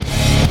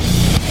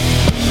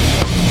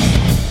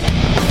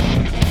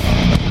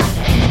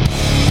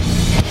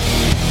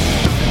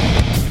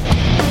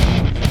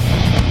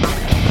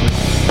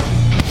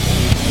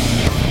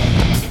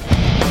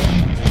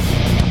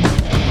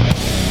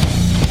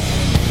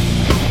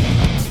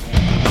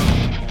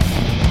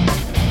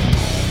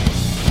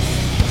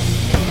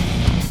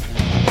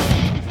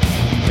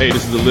Hey,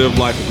 this is the Live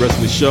Life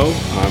Aggressively show.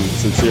 I'm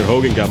Sincere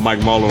Hogan. Got Mike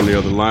Mahler on the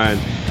other line.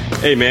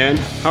 Hey, man,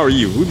 how are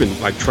you? We've been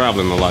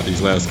traveling a lot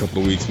these last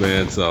couple of weeks,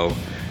 man. So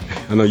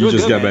I know you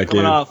just got back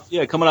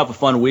in. Coming off a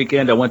fun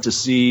weekend. I went to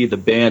see the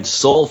band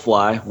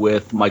Soulfly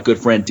with my good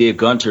friend Dave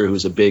Gunter,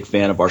 who's a big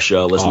fan of our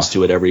show, listens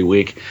to it every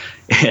week.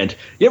 And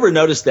you ever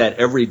notice that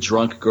every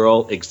drunk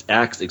girl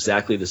acts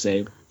exactly the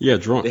same? Yeah,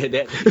 drunk.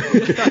 They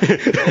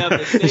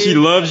she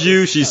loves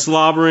you. She's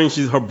slobbering.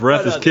 Her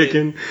breath is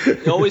kicking.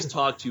 They always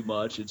talk too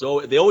much.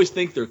 They always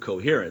think they're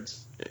coherent.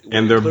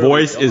 And their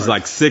voice is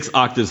like 6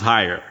 octaves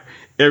higher.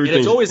 And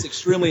it's always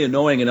extremely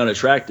annoying and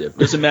unattractive.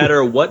 Doesn't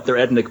matter what their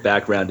ethnic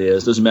background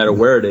is. Doesn't matter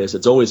where it is.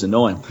 It's always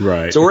annoying.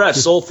 Right. So we're at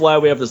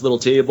Soulfly. We have this little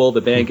table.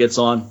 The band gets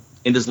on.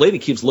 And this lady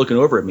keeps looking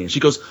over at me. And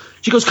she goes,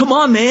 come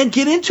on, man,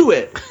 get into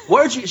it. Why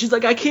aren't you? She's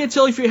like, I can't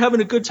tell if you're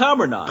having a good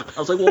time or not. I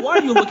was like, well, why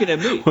are you looking at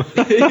me?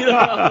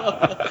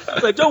 I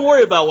was like, don't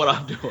worry about what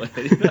I'm doing.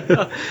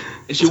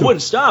 And she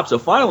wouldn't stop. So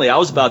finally, I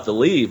was about to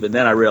leave. And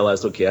then I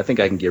realized, okay, I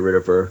think I can get rid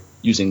of her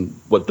using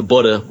what the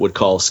Buddha would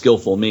call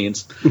skillful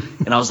means.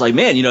 And I was like,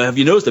 man, have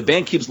you noticed the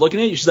band keeps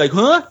looking at you? She's like,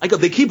 huh? I go,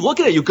 they keep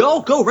looking at you.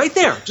 Go right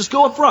there. Just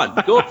go up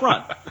front. Go up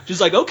front.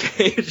 She's like,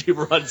 okay. And she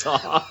runs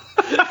off.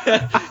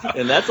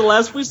 And that's the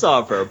last we saw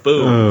of her.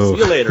 Boom. Oh. See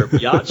you later,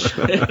 biatch.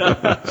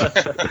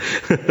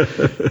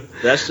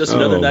 That's just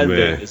another night in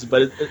Vegas.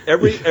 But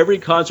every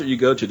concert you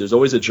go to, there's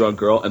always a drunk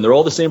girl, and they're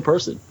all the same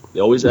person.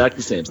 They always act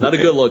the same. It's not a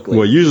good look.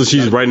 Well, usually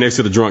she's right next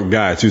to the drunk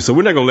guy, too. So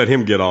we're not going to let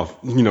him get off,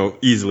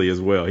 easily as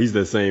well. He's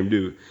that same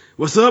dude.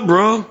 What's up,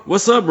 bro?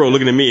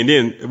 Looking at me. And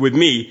then with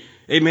me,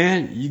 hey,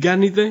 man, you got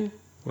anything?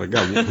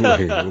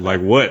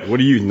 Like what? What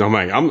do you? No, I'm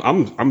like,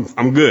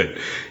 I'm good.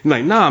 He's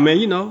like, nah,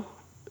 man,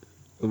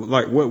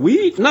 like what,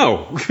 weed?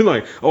 No.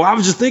 Like, I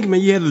was just thinking,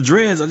 man, you had the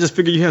dreads. I just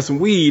figured you had some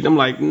weed. I'm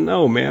like,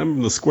 no, man,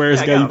 I'm the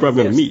squarest guy you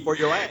probably gonna meet. For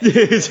your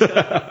ass.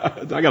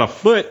 I got a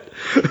foot.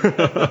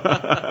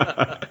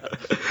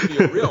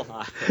 You're real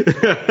high.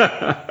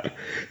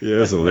 Yeah,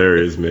 that's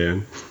hilarious,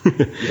 man.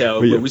 Yeah,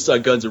 when we saw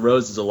Guns N'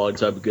 Roses a long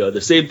time ago,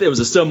 the same thing. It was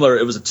a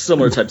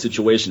similar type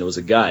situation. It was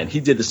a guy, and he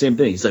did the same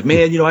thing. He's like,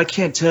 man, I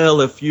can't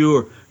tell if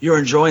you're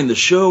enjoying the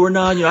show or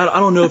not. I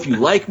don't know if you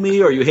like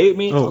me or you hate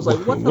me. I was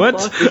like, what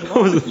the fuck is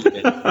wrong with you,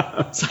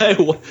 man?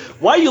 So,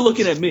 why are you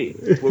looking at me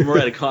when we're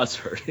at a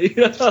concert? Anyway,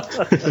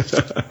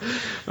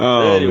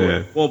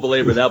 man. Won't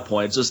belabor that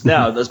point. Just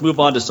now, let's move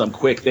on to some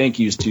quick thank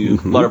yous to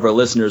a lot of our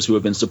listeners who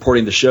have been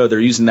supporting the show. They're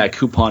using that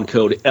coupon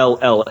code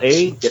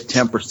LLA, get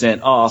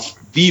 10% off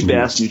the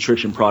best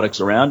nutrition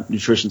products around,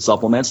 nutrition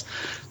supplements.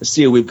 Let's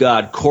see, we've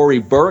got Corey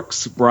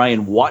Burks,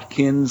 Brian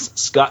Watkins,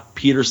 Scott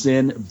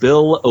Peterson,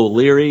 Bill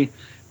O'Leary,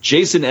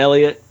 Jason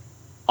Elliott,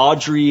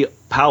 Audrey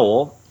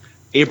Powell,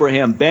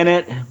 Abraham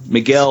Bennett,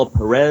 Miguel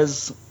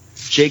Perez,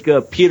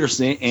 Jacob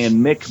Peterson, and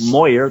Mick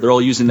Moyer. They're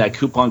all using that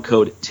coupon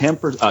code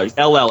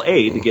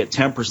LLA to get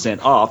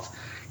 10% off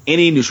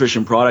any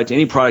nutrition product,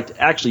 any product.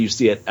 Actually, you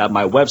see it at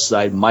my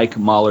website,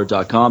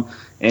 mikemahler.com.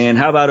 And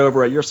how about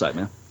over at your site,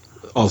 man?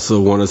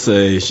 Also want to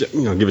say,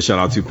 give a shout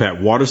out to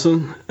Pat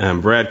Watterson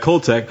and Brad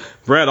Koltek.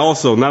 Brad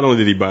also, not only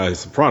did he buy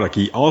his product,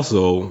 he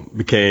also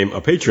became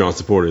a Patreon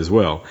supporter as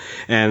well.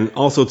 And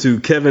also to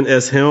Kevin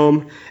S.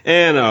 Helm.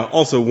 And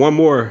also one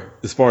more,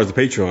 as far as the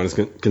Patreon is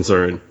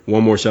concerned,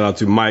 one more shout out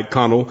to Mike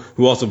Connell,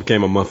 who also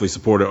became a monthly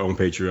supporter on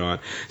Patreon.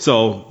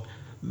 So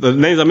the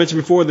names I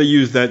mentioned before, they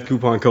used that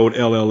coupon code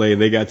LLA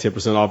and they got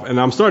 10% off. And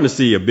I'm starting to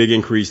see a big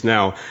increase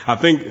now. I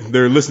think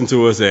they're listening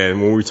to us,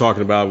 and when we're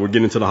talking about we're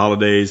getting into the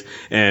holidays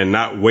and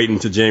not waiting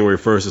until January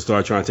 1st to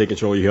start trying to take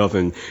control of your health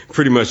and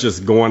pretty much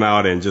just going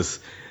out and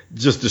just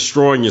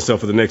destroying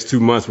yourself for the next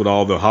 2 months with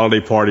all the holiday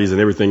parties and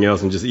everything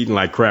else and just eating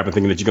like crap and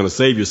thinking that you're going to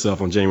save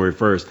yourself on January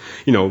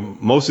 1st.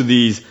 Most of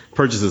these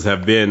purchases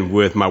have been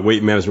with my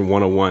Weight Management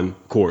 101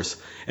 course.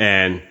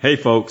 And hey,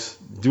 folks,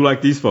 do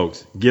like these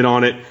folks. Get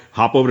on it.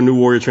 Hop over to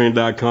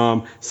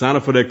newwarriortraining.com. Sign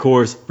up for that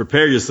course.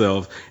 Prepare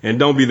yourself. And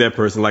don't be that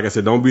person. Like I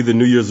said, don't be the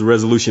New Year's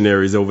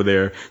resolutionaries over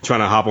there trying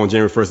to hop on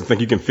January 1st and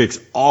think you can fix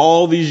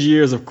all these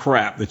years of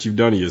crap that you've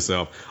done to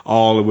yourself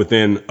all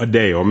within a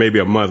day or maybe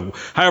a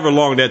month. However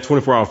long that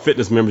 24-hour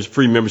fitness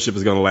free membership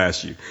is going to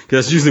last you.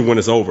 Because that's usually when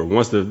it's over.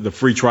 Once the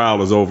free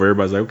trial is over,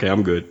 everybody's like, okay,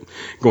 I'm good.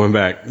 Going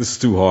back. This is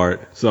too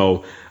hard.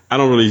 So I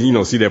don't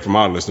really, see that from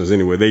our listeners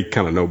anyway. They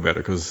kind of know better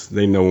because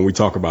they know when we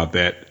talk about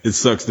that, it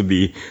sucks to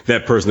be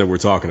that person that we're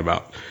talking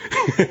about.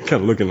 Kind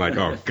of looking like,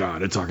 oh,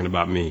 God, they're talking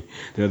about me.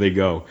 There they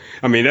go.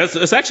 I mean,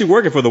 it's actually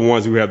working for the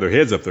ones who have their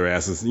heads up their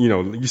asses.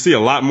 You see a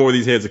lot more of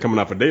these heads are coming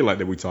out for daylight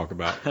that we talk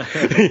about.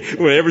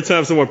 Well, every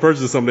time someone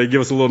purchases something, they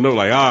give us a little note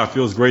like, it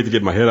feels great to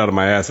get my head out of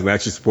my ass and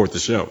actually support the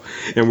show.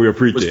 And we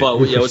appreciate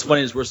it. What's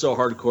funny is we're so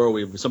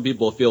hardcore. Some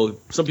people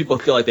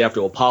feel like they have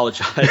to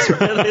apologize.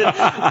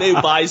 Right? They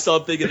buy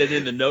something and then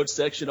in the note notes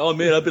section. Oh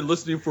man, I've been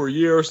listening for a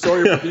year.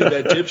 Sorry for being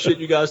that dipshit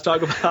you guys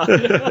talk about.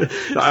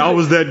 I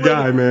was that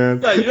guy,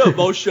 man.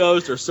 Most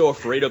shows are so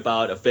afraid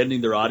about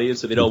offending their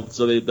audience, so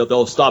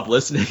they'll stop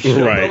listening.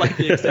 Right. We're like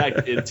the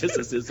exact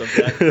antithesis of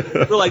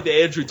that. We're like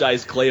the Andrew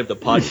Dice Clay of the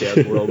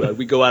podcast world.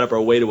 We go out of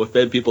our way to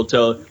offend people.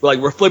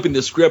 We're flipping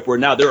the script where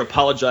now they're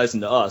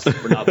apologizing to us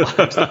for not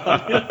buying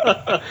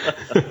stuff.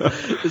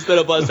 Instead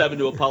of us having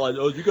to apologize.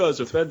 Oh, you guys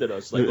offended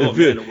us. Like,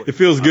 it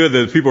feels good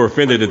that people are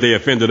offended that they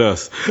offended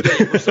us.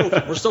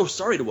 Yeah, we're so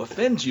sorry to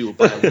offend you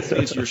by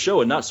listening to your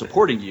show and not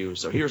supporting you.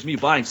 So here's me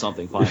buying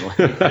something finally.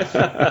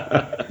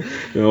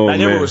 I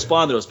never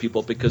respond to those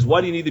people because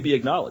why do you need to be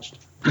acknowledged?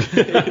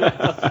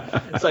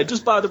 It's like,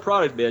 just buy the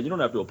product, man. You don't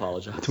have to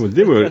apologize.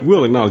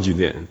 We'll acknowledge you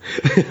then.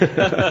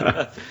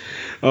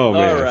 Oh,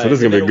 man. Right. So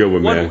this is going to be a good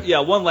one, man.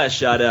 Yeah, one last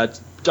shout out.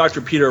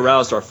 Dr. Peter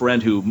Rouse, our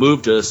friend who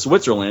moved to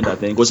Switzerland, I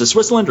think. Was it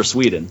Switzerland or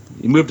Sweden?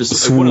 He moved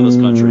to one of those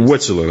countries.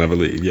 Switzerland, I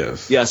believe,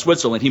 yes. Yeah,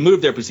 Switzerland. He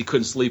moved there because he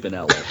couldn't sleep in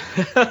L.A.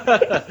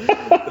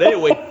 But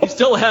anyway, he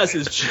still has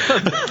his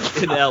gym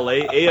in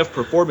L.A., AF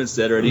Performance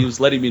Center, and he was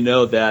letting me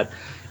know that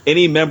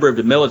any member of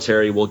the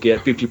military will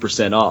get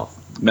 50% off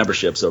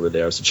memberships over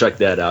there. So check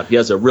that out. He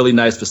has a really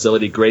nice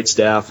facility, great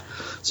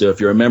staff. So if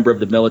you're a member of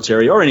the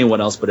military or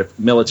anyone else, but if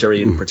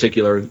military in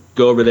particular,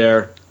 go over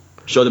there,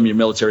 show them your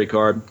military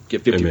card,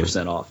 get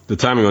 50% off. The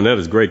timing on that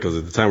is great because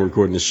at the time we're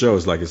recording this show,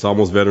 it's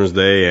almost Veterans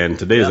Day, and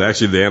today is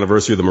actually the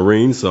anniversary of the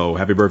Marines. So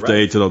happy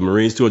birthday to the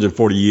Marines,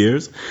 240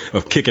 years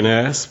of kicking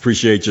ass.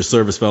 Appreciate your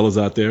service fellas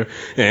out there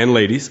and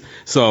ladies.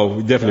 So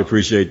we definitely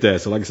appreciate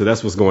that. So like I said,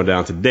 that's what's going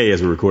down today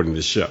as we're recording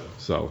this show.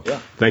 So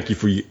thank you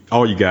for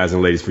all you guys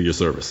and ladies for your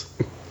service.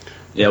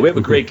 Yeah, we have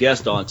a great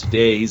guest on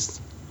today.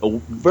 He's a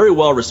very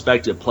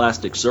well-respected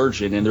plastic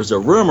surgeon, and there's a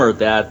rumor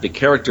that the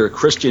character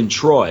Christian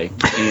Troy in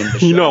the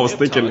show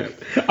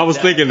I was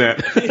thinking that.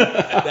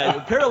 That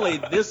apparently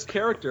this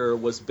character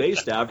was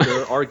based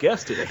after our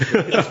guest today.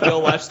 It's a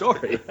real-life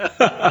story.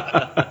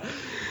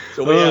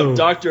 So we have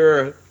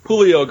Dr.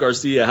 Julio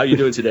Garcia. How you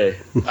doing today?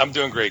 I'm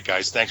doing great,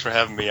 guys. Thanks for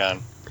having me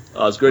on.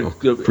 It's good.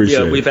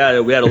 Appreciate it. We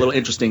had a little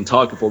interesting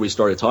talk before we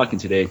started talking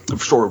today.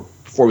 Before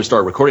we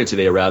started recording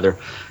today, rather.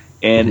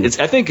 And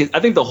I think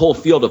the whole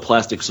field of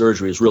plastic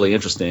surgery is really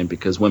interesting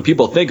because when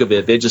people think of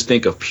it, they just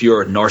think of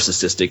pure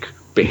narcissistic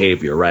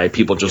behavior, right?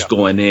 People just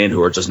going in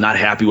who are just not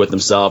happy with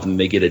themselves and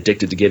they get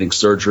addicted to getting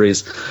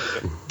surgeries.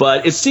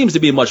 But it seems to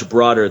be much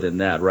broader than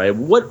that, right?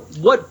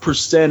 What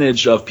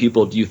percentage of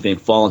people do you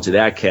think fall into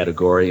that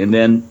category? And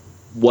then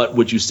what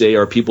would you say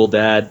are people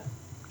that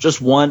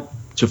just want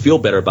to feel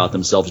better about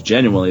themselves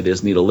genuinely? They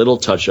just need a little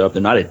touch up.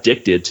 They're not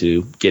addicted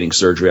to getting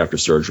surgery after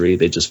surgery.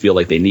 They just feel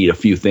like they need a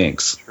few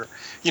things. Sure.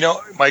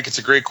 Mike, it's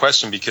a great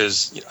question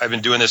because I've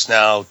been doing this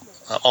now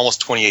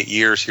almost 28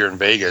 years here in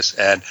Vegas,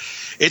 and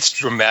it's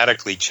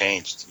dramatically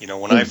changed.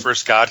 When I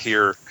first got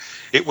here,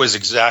 it was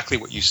exactly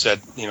what you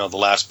said, the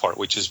last part,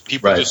 which is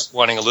people just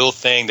wanting a little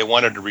thing. They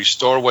wanted to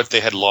restore what they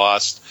had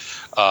lost,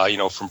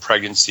 from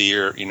pregnancy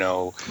or,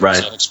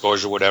 sun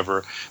exposure,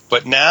 whatever.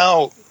 But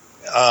now,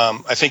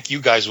 I think you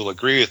guys will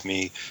agree with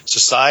me,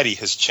 society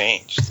has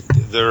changed.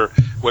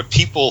 What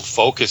people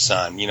focus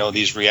on,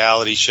 these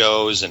reality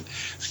shows and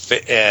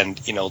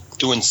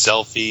doing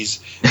selfies,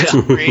 it's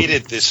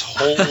created this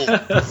whole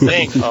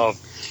thing of,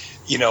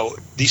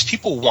 these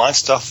people want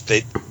stuff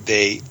that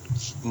they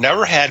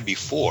never had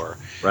before,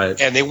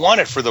 and they want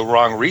it for the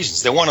wrong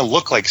reasons. They want to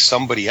look like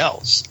somebody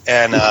else,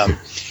 and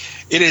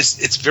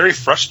it's very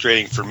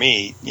frustrating for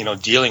me,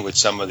 dealing with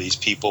some of these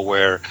people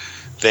where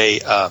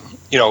they,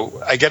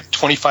 I get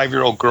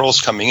 25-year-old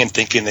girls coming in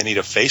thinking they need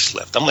a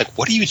facelift. I'm like,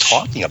 what are you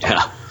talking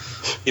about?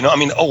 Yeah.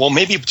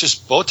 Maybe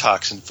just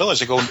Botox and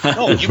fillers. I go,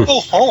 no, you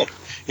go home.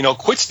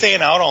 Quit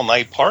staying out all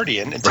night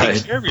partying and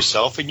take care of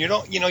yourself, and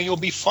you'll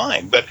be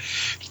fine. But,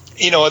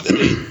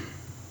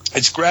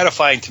 it's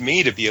gratifying to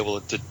me to be able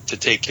to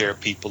take care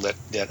of people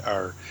that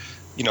are,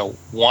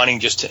 wanting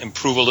just to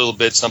improve a little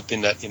bit,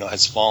 something that,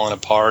 has fallen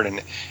apart.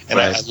 And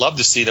I love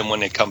to see them when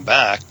they come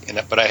back.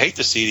 But I hate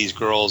to see these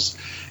girls,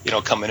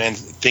 coming in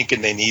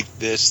thinking they need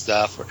this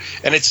stuff.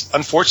 And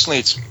unfortunately,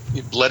 it's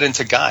bled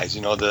into guys,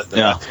 the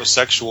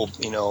metrosexual,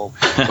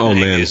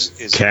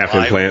 is calf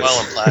implants.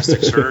 Well in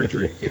plastic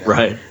surgery.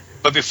 Right.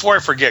 But before I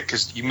forget,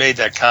 because you made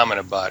that comment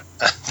about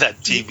that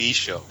TV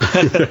show,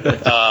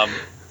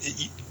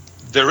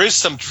 there is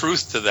some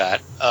truth to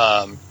that,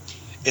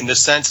 in the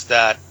sense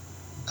that,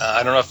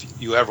 I don't know if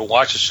you ever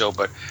watched the show,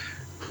 but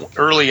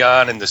early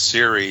on in the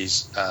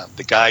series,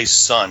 the guy's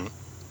son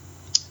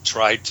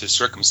tried to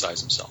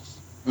circumcise himself.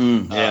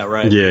 Yeah,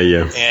 right.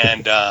 Yeah.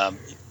 And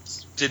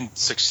didn't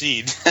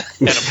succeed. Had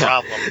a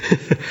problem.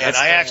 And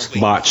I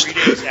actually, botched. 3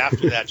 days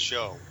after that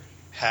show,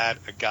 had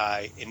a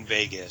guy in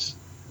Vegas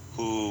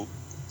who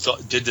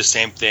did the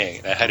same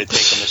thing. I had to take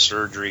him to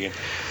surgery,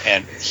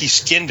 and he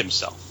skinned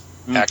himself,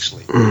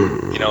 actually.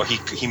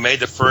 He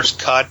made the first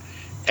cut,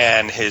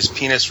 and his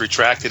penis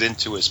retracted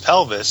into his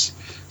pelvis,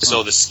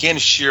 so the skin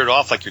sheared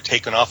off like you're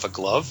taking off a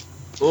glove.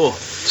 Oh.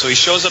 So he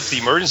shows up at the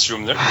emergency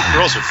room. The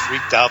girls are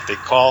freaked out. They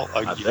call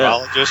a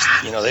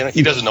urologist. You know,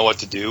 he doesn't know what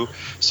to do.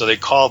 So they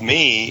called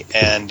me,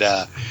 and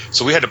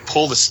so we had to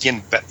pull the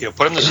skin, put him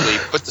to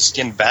sleep, put the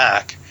skin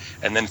back,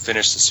 and then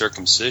finish the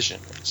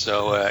circumcision.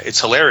 So it's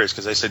hilarious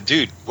because I said,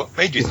 dude, what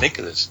made you think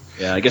of this?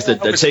 Yeah, I guess the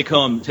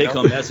take-home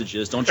message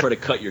is don't try to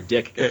cut your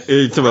dick.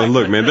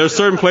 Look, man, there's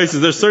certain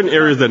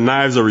areas that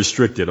knives are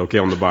restricted, okay,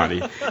 on the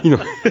body. You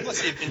know.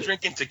 Plus, you've been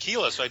drinking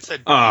tequila, so I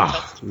said,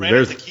 brand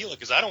of tequila,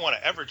 because I don't want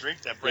to ever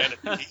drink that brand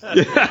of tequila.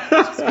 It's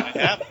just gonna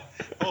happen.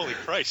 Holy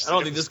Christ. I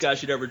don't think this guy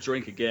should ever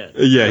drink again.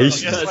 Yeah,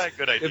 that's a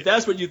good idea. If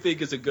that's what you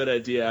think is a good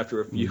idea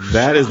after a few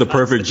that is the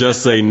perfect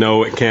just say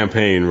no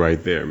campaign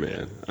right there,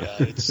 man. Yeah,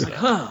 it's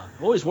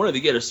I've always wanted to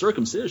get a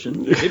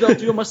circumcision. Maybe I'll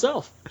do it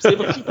myself.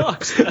 Save a few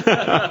bucks.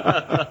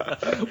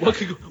 What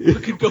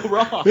could go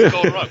wrong?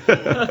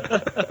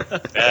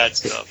 Bad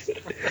stuff.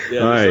 Yeah,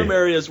 there's some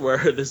areas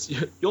where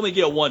you only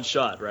get one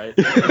shot, right?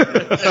 You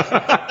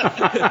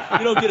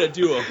don't get a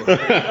do-over.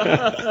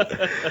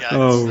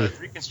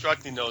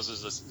 Reconstructing those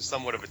is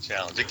somewhat of a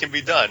challenge. It can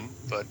be done,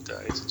 but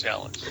it's a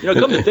challenge.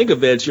 Come to think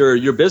of it,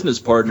 your business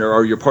partner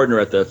or your partner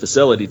at the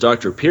facility,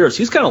 Dr. Pierce,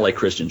 he's kind of like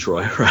Christian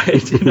Troy,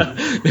 right?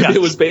 Maybe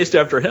it was based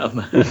after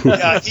him.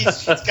 Yeah,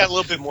 he's got a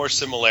little bit more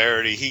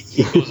similarity.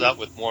 He goes out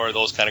with more of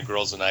those kind of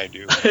girls than I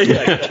do.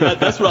 Yeah,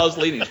 that's what I was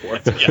leaning for.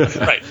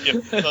 Yeah, right.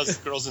 Yeah, those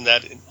girls in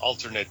that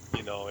alternate,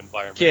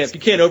 environment. You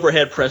can't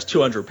overhead press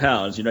 200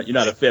 pounds. You're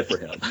not a fit for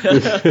him. We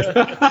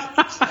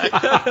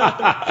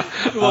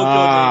won't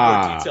go into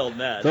more detail than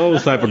that.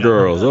 Those type of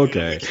girls,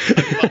 okay.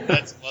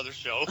 That's another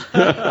show.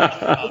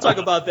 We'll talk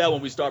about that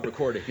when we stop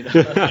recording. There you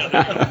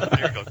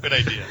go. Good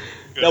idea.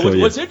 Now,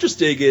 what's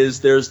interesting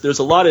is there's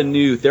a lot of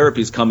new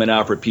therapies coming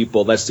out for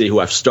people, let's say, who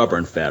have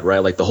stubborn fat, right?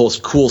 Like the whole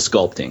cool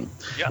sculpting.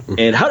 Yeah.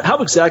 And how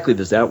exactly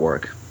does that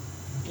work?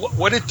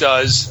 What it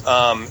does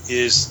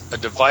is a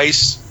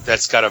device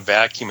that's got a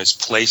vacuum is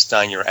placed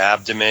on your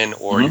abdomen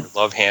or your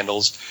love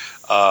handles,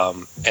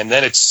 and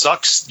then it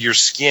sucks your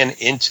skin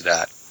into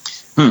that.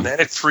 And then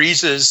it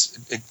freezes,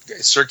 it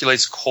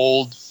circulates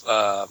cold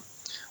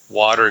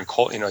water and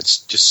cold, it's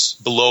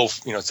just below,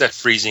 it's that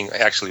freezing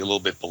actually a little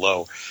bit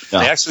below. Yeah.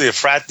 And actually the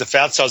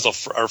fat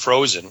cells are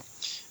frozen,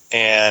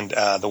 and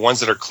the ones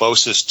that are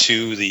closest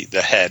to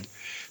the head,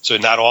 so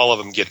not all of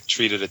them get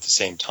treated at the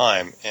same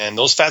time, and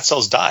those fat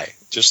cells die,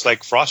 just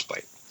like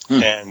frostbite.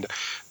 And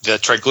the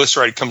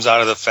triglyceride comes out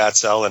of the fat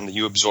cell, and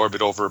you absorb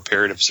it over a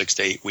period of 6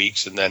 to 8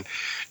 weeks. And then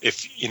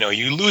if you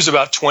lose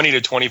about 20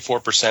 to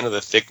 24% of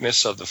the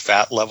thickness of the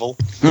fat level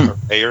per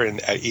layer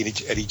at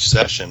each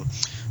session.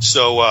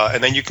 So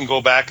and then you can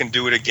go back and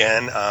do it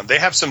again. They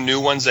have some new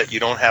ones that they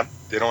don't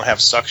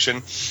have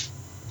suction.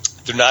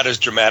 They're not as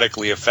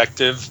dramatically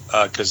effective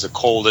because the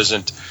cold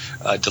isn't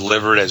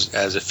delivered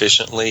as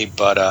efficiently,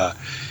 but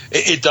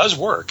it does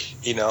work.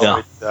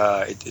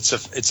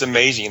 It's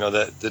amazing.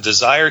 The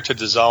desire to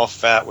dissolve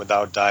fat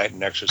without diet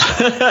and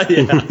exercise.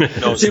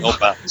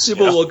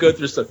 People will go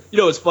through stuff.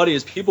 What's funny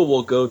is people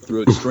will go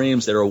through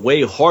extremes that are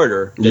way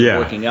harder than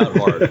working out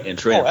hard and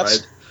training,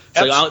 right?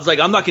 It's like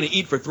I'm not going to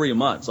eat for 3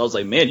 months. I was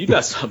like, man, you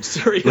got some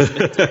serious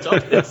mental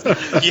toughness.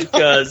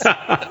 Because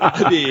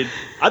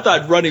I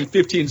thought running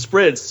 15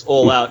 sprints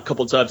all out a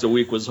couple times a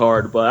week was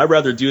hard, but I'd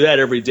rather do that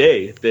every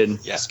day than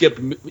skip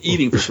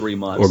eating for 3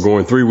 months. Or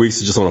going 3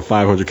 weeks just on a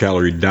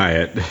 500-calorie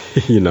diet.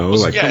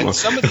 And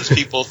some of these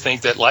people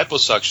think that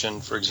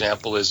liposuction, for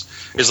example, is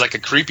like a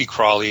creepy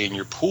crawly in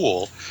your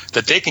pool,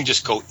 that they can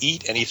just go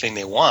eat anything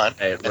they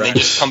want, and then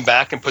just come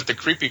back and put the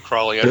creepy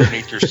crawly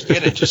underneath your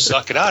skin and just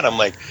suck it out. I'm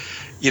like,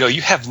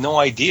 you have no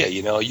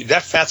idea.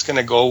 That fat's going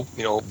to go,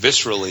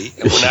 viscerally,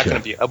 and we're not going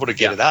to be able to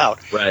get it out.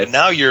 Right. And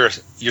now you're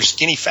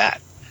skinny fat.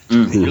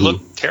 And you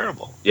look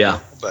terrible. Yeah.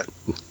 But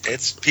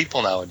it's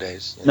people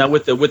nowadays. Now,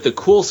 with the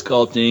cool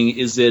sculpting,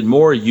 is it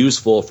more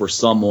useful for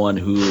someone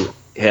who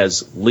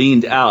has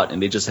leaned out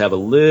and they just have a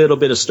little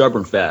bit of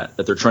stubborn fat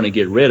that they're trying to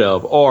get rid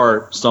of,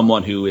 or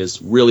someone who is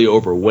really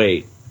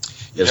overweight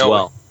as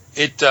well?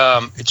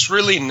 It's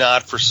really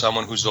not for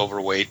someone who's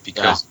overweight,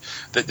 because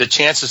the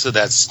chances of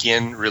that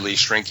skin really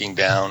shrinking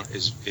down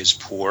is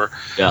poor.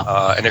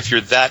 Yeah. And if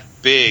you're that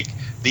big,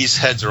 these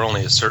heads are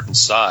only a certain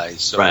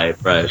size, so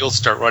you'll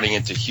start running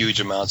into huge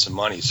amounts of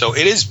money. So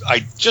it is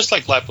just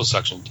like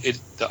liposuction.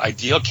 The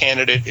ideal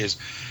candidate is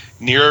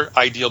near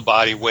ideal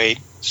body weight,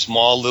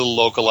 small little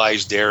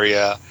localized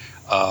area,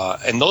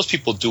 and those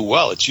people do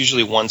well. It's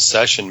usually one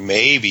session,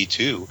 maybe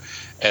two,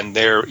 and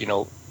they're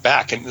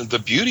back. And the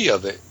beauty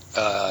of it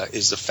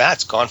is the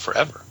fat's gone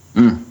forever.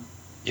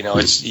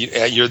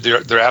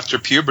 They're after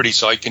puberty,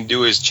 so all you can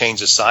do is change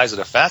the size of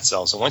the fat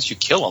cells. And once you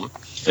kill them,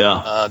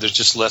 there's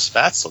just less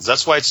fat cells.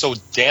 That's why it's so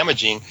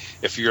damaging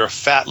if you're a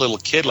fat little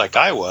kid like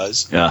I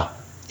was. Yeah.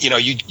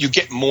 You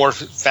get more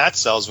fat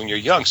cells when you're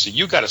young, so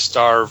you got to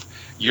starve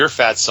your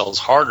fat cells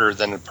harder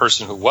than a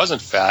person who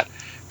wasn't fat,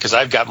 because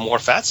I've got more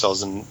fat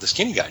cells than the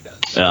skinny guy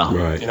does. Yeah.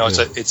 Right.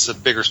 It's a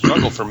bigger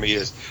struggle for me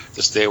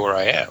to stay where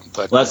I am.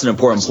 But well, that's an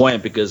important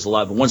point, because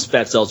once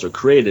fat cells are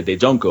created, they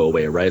don't go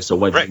away, right? So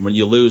when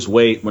you lose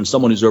weight, when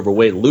someone who's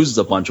overweight loses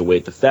a bunch of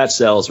weight, the fat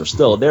cells are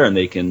still there and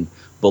they can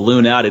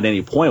balloon out at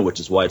any point,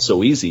 which is why it's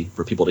so easy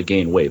for people to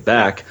gain weight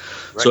back.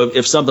 Right. So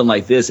if something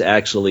like this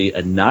actually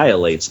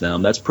annihilates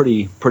them, that's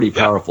pretty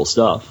powerful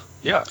stuff.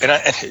 Yeah,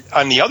 and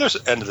on the other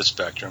end of the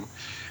spectrum,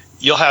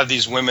 you'll have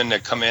these women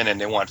that come in and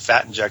they want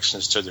fat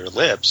injections to their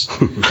lips,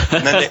 and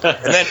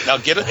then now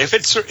get it, if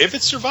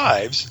it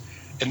survives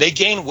and they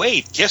gain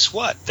weight, guess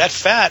what? That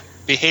fat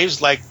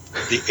behaves like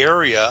the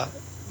area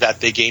that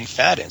they gain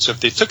fat in. So if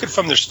they took it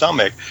from their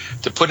stomach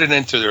to put it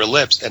into their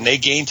lips and they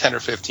gain 10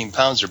 or 15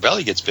 pounds, their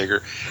belly gets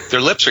bigger,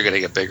 their lips are going to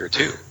get bigger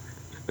too.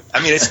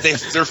 I mean,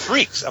 they're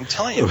freaks. I'm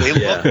telling you, they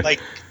look like.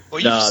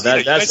 Well, no,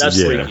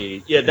 that's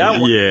freaky. Yeah, that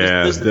one.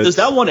 Yeah, does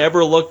that one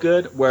ever look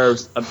good?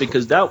 Whereas,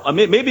 because that, I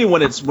mean, maybe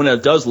when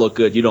it does look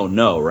good, you don't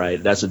know,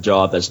 right? That's a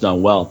job that's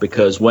done well.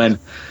 Because the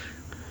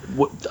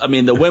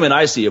women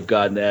I see have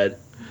gotten that.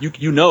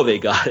 You know they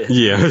got it.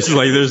 Yeah, it's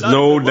like there's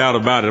no doubt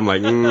about it. I'm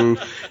like,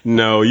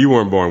 no, you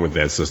weren't born with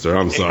that, sister.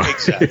 I'm sorry.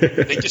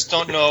 Exactly. They just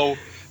don't know.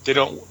 They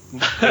don't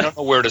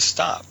know where to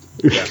stop,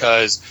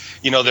 because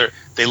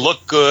they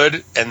look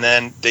good and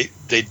then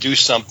they do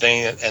something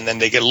and then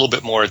they get a little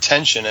bit more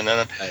attention, and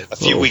then a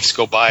few weeks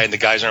go by and the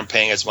guys aren't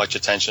paying as much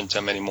attention to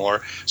them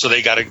anymore, so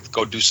they got to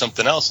go do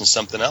something else and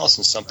something else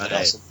and something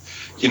else.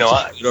 Get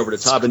over the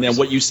top, and then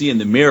what you see in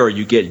the mirror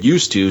you get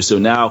used to. So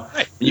now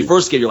when you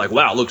first get, you're like,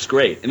 wow, it looks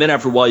great, and then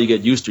after a while you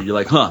get used to it, you're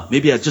like,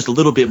 maybe just a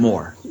little bit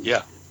more.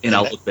 Yeah. And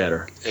I'll look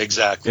better.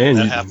 Exactly. And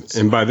that happens.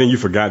 And by then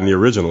you've forgotten the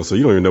original, so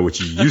you don't even know what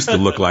you used to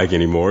look like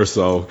anymore.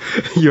 So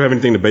you don't have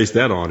anything to base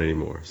that on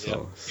anymore.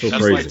 So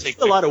crazy. There's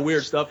a lot of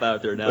weird stuff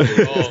out there now,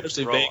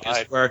 especially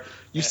Vegas, where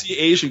you see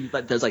Asian.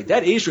 There's like,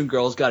 that Asian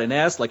girl's got an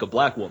ass like a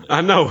black woman. I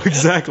know,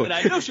 exactly. And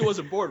I know she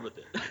wasn't bored with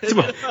it.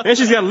 And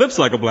she's got lips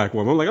like a black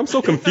woman. I'm like, I'm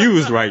so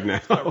confused right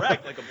now.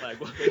 Rack like a black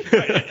woman.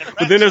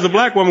 But then there's a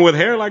black woman with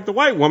hair like the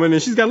white woman,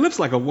 and she's got lips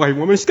like a white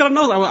woman. She's got a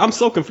nose. I'm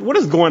so confused. What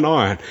is going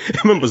on?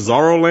 I'm in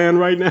Bizarro land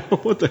right now.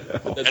 What the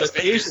hell?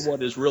 The Asian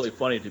one is really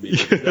funny to me,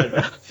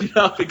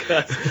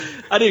 because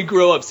I didn't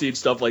grow up seeing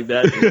stuff like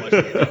that.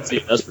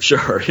 That's for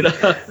sure.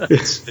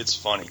 It's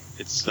funny.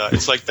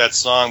 It's like that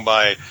song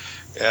by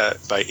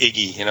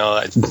Iggy,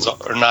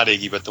 or not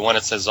Iggy, but the one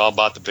that says "all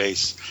about the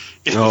bass."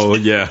 Oh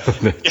yeah.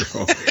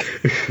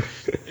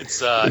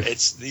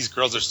 It's these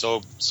girls are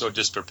so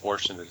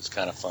disproportionate. It's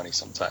kind of funny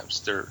sometimes.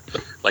 They're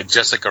like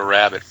Jessica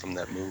Rabbit from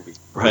that movie,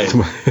 right?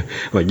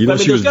 Like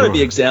there's got to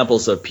be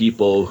examples of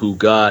people who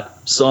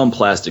got some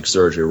plastic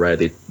surgery, right?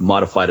 They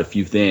modified a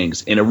few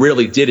things, and it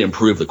really did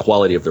improve the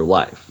quality of their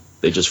life.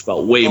 They just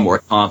felt way more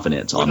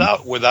confident.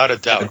 Without a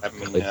doubt. I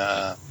mean,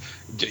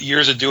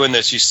 years of doing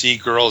this, you see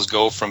girls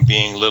go from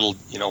being little,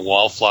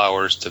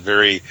 wallflowers to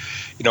very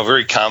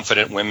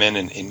confident women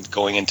and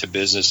going into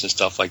business and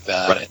stuff like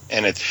that. Right.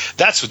 And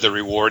that's the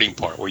rewarding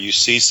part, where you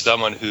see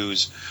someone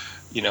who's,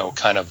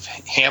 kind of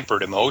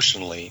hampered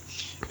emotionally.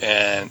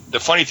 And the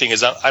funny thing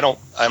is,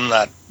 I'm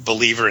not a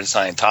believer in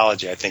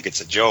Scientology. I think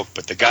it's a joke.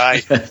 But the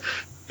guy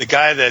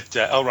that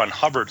L. Ron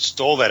Hubbard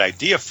stole that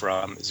idea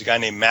from is a guy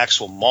named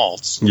Maxwell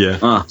Maltz,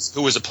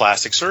 who was a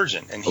plastic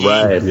surgeon. And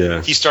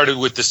he started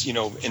with this,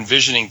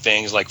 envisioning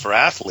things like for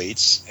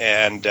athletes.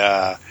 And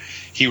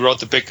he wrote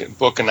the book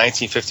in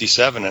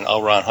 1957, and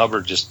L. Ron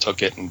Hubbard just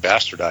took it and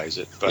bastardized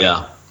it.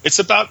 But it's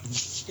about,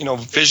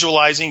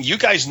 visualizing. You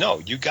guys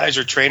know. You guys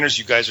are trainers.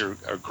 You guys are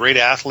great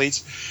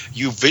athletes.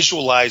 You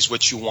visualize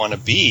what you want to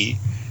be,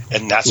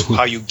 and that's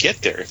how you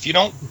get there. If you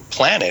don't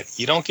plan it,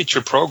 you don't get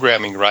your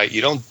programming right,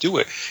 you don't do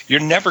it,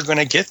 you're never going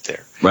to get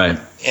there. Right.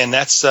 And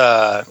that's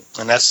the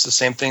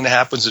same thing that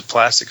happens with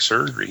plastic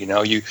surgery.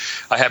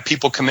 I have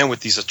people come in with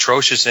these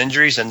atrocious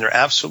injuries, and they're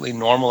absolutely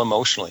normal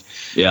emotionally.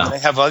 Yeah. And I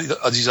have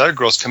these other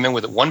girls come in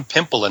with one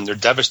pimple, and they're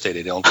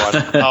devastated. They don't go out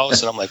of the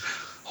house, and I'm like,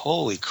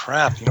 holy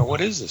crap!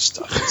 What is this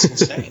stuff? It's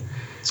insane.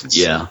 It's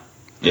insane.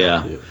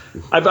 Yeah.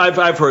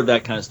 I've heard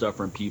that kind of stuff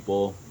from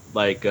people.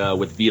 Like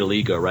with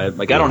vitiligo, right?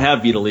 Like I don't have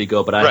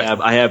vitiligo, but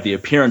I have the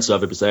appearance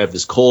of it because I have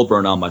this coal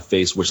burn on my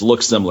face, which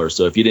looks similar.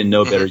 So if you didn't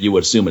know better, you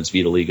would assume it's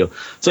vitiligo.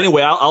 So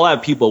anyway, I'll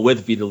have people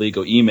with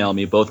vitiligo email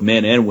me, both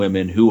men and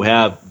women, who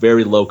have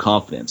very low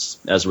confidence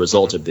as a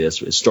result of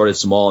this. It started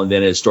small, and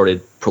then it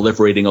started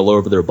proliferating all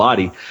over their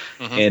body,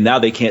 and now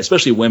they can't.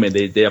 Especially women,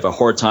 they have a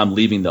hard time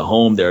leaving the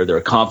home. Their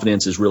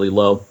confidence is really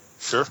low.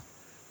 Sure.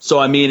 So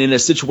I mean, in a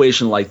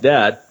situation like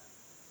that.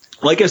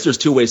 Well, I guess there's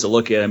two ways to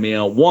look at it. I mean,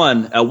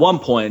 at one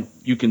point,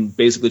 you can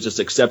basically just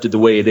accept it the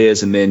way it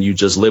is, and then you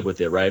just live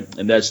with it, right?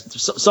 And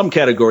that's some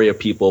category of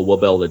people will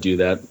be able to do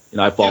that.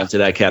 I fall into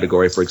that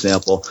category, for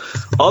example.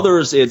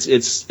 Others,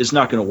 it's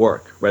not going to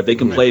work, right? They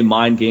can play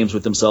mind games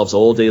with themselves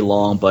all day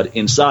long, but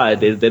inside,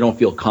 they don't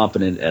feel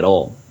confident at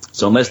all.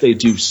 So unless they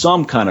do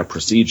some kind of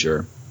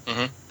procedure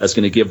that's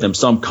going to give them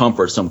some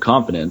comfort, some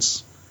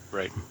confidence,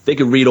 right? They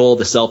could read all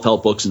the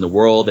self-help books in the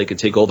world. They could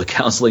take all the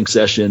counseling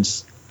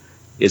sessions.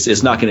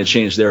 It's not going to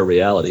change their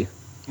reality.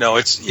 No,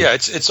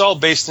 it's all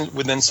based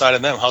inside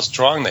of them, how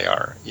strong they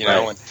are,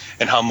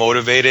 and how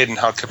motivated and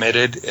how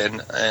committed,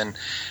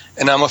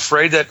 and I'm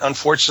afraid that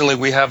unfortunately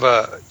we have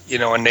a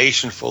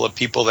nation full of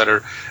people that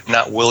are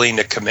not willing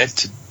to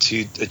commit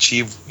to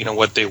achieve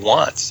what they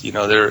want.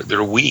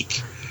 They're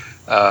weak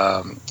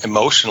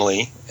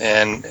emotionally,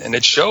 and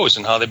it shows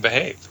in how they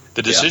behave,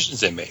 the decisions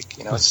they make.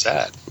 It's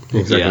sad.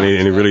 Exactly, Yeah.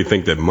 and they really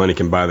think that money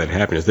can buy that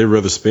happiness. They'd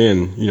rather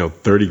spend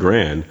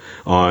 $30,000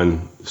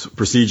 on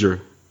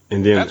procedure.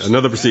 And then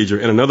another procedure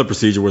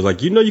where it's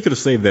like, you could have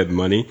saved that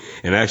money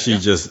and actually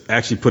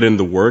actually put in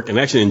the work and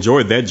actually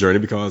enjoyed that journey,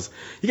 because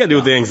you got to deal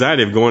with the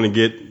anxiety of going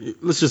and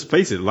let's just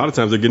face it, a lot of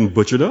times they're getting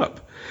butchered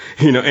up,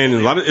 and a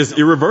lot of it's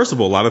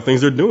irreversible. A lot of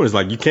things they're doing is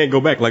like, you can't go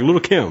back. Like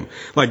little Kim,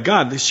 like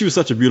God, she was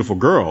such a beautiful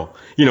girl,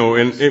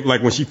 and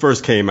like when she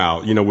first came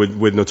out,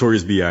 with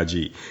Notorious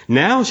B.I.G.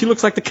 Now she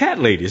looks like the cat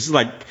lady. It's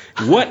like,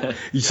 what?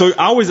 So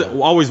I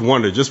always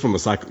wonder, just from a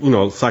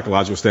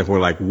psychological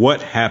standpoint, like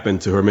what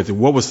happened to her mentally,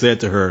 what was said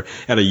to her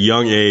at a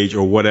young age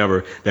or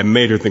whatever that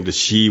made her think that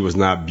she was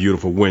not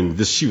beautiful when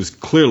she was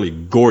clearly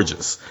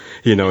gorgeous,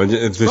 and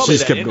It's she probably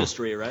just that kept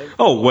industry, right?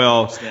 Oh,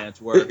 well,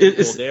 where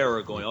people there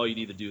are going, oh, you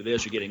need to do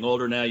this. You're getting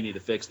older now. You need to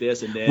fix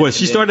this. And then, well,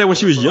 she started that when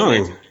she was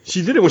young.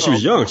 She did it when she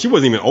was young. She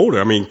wasn't even older.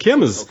 I mean,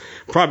 Kim is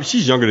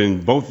she's younger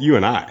than both you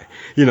and I,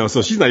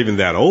 so she's not even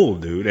that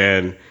old, dude.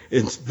 And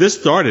this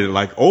started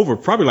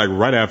probably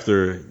right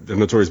after the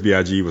Notorious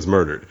B.I.G. was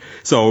murdered.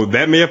 So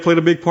that may have played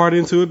a big part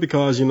into it,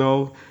 because,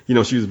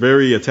 she was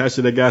very attached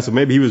to that guy. So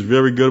maybe he was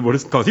very good with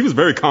it, because he was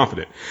very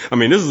confident. I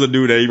mean, this is a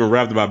dude that even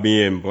rapped about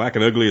being black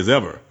and ugly as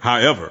ever.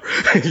 However,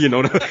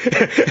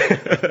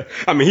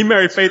 I mean, he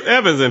married Faith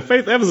Evans, and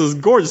Faith Evans is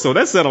gorgeous. So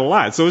that said a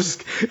lot. So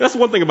that's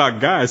one thing about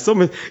guys. So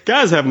many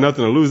guys have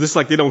nothing to lose. It's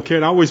like they don't care.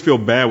 And I always feel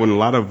bad when a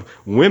lot of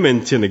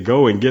women tend to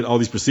go and get all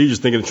these procedures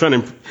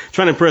trying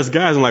to impress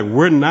guys. And like,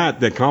 we're not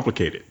that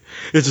complicated.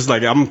 It's just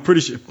like, I'm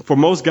pretty sure for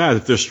most guys,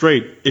 if they're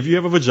straight, if you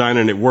have a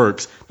vagina and it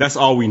works, that's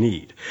all we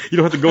need. You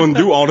don't have to go and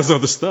do all this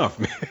other stuff,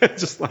 man.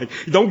 Just like,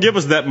 don't give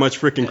us that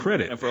much freaking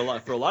credit. And for a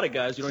lot of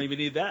guys, you don't even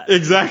need that.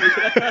 Exactly. You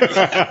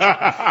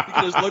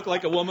can just look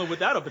like a woman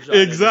without a vagina.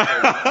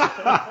 Exactly.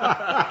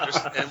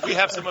 And we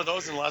have some of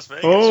those in Las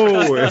Vegas.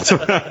 Oh,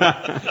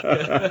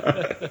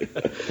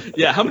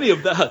 yeah. How many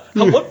of that?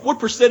 What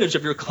percentage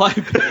of your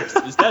client base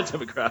is that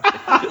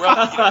demographic?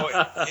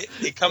 Well,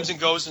 it comes and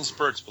goes in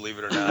spurts, believe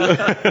it or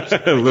not.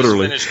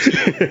 Literally.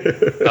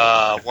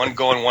 One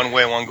going one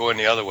way, one going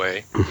the other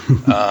way.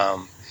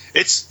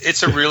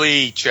 It's a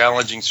really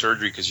challenging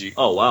surgery because you.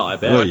 Oh wow, I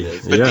bet it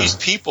is. But these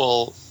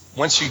people,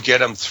 once you get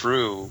them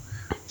through,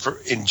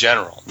 in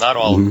general, not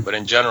all of them, but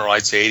in general,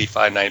 I'd say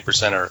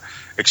 85-90% are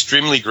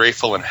extremely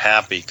grateful and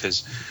happy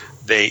because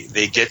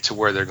they get to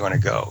where they're going to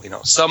go.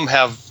 Some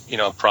have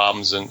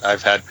problems, and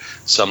I've had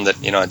some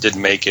that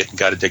didn't make it and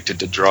got addicted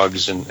to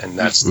drugs and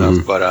that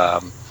stuff.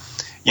 But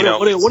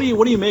what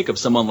do you make of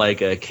someone like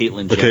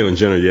Caitlyn Jenner? Caitlyn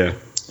Jenner, yeah.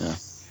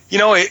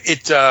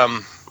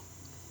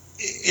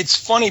 It's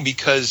funny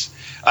because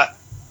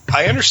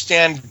I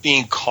understand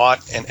being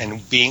caught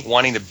and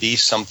wanting to be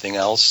something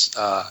else.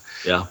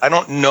 I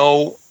don't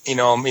know.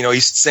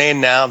 He's saying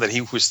now that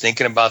he was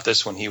thinking about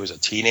this when he was a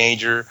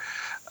teenager.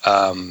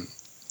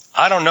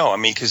 I don't know. I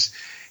mean, because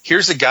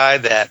here's a guy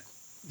that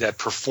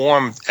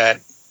performed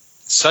at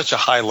such a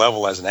high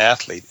level as an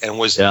athlete and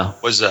was a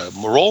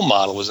role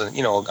model, was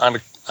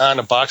on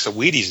a box of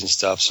Wheaties and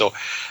stuff. So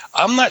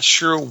I'm not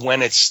sure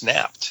when it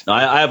snapped. No,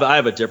 I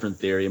have a different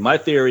theory. My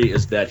theory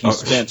is that he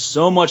spent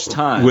so much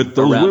time with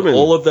those around women,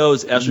 all of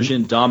those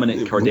estrogen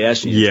dominant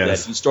Kardashians, that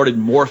he started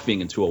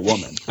morphing into a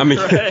woman. I mean,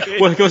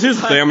 well, because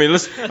here's the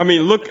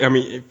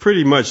thing.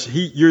 Pretty much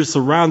you're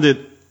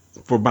surrounded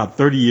for about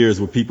 30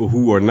 years with people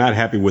who are not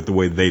happy with the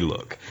way they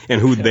look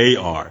and who they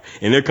are,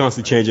 and they're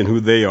constantly changing who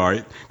they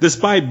are,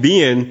 despite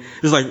being.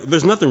 It's like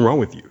there's nothing wrong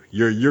with you.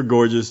 You're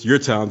gorgeous. You're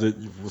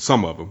talented.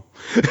 Some of them,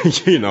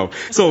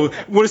 So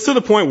when it's to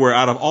the point where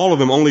out of all of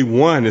them, only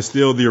one is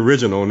still the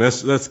original, and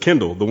that's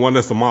Kendall, the one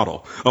that's the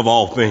model of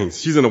all things.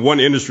 She's in the one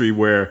industry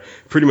where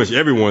pretty much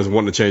everyone's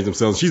wanting to change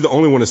themselves. She's the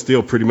only one that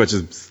still pretty much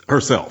is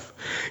herself.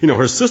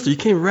 Her sister, you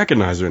can't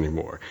recognize her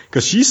anymore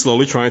because she's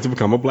slowly trying to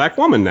become a black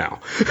woman now.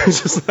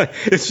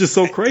 It's just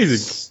so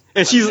crazy.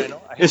 And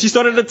she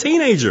started as a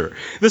teenager.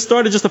 This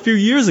started just a few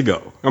years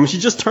ago. I mean, she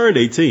just turned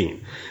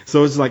 18.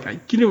 So it's like,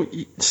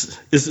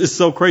 it's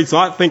so crazy. So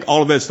I think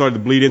all of that started to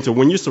bleed into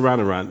when you're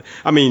surrounded around.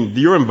 I mean,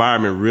 your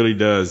environment really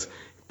does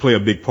play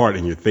a big part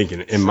in your thinking,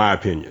 in my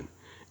opinion.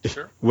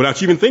 Sure.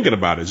 Without you even thinking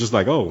about it. It's just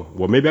like, oh,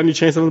 well, maybe I need to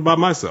change something about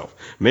myself.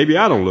 Maybe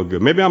I don't look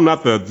good. Maybe I'm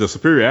not the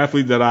superior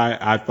athlete that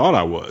I thought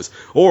I was.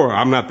 Or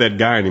I'm not that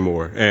guy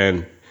anymore.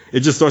 And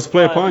It just starts to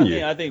play upon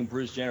you. I think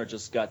Bruce Jenner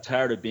just got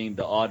tired of being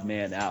the odd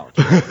man out.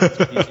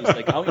 He's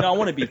like, I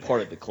want to be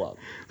part of the club.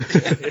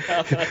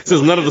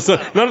 Since none of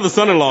the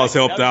son-in-laws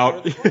helped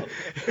out.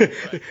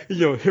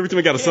 Every time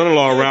we got a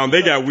son-in-law around,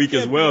 they got weak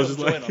as well. Just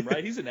like, him,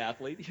 right? He's an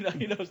athlete.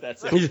 He knows that.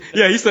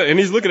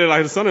 He's looking at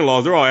like his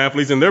son-in-laws. They're all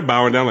athletes, and they're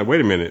bowing down like,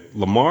 wait a minute,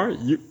 Lamar,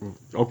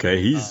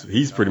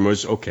 he's pretty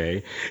much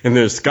okay. And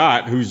there's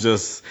Scott, who's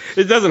just,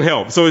 it doesn't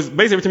help. So it's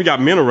basically every time you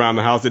got men around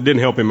the house, it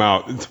didn't help him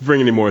out to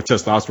bring any more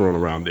testosterone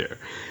around there.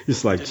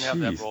 It's like, didn't have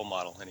that role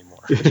model anymore.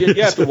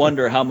 You have to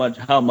wonder how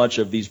much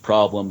of these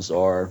problems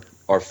are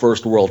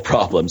first world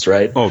problems,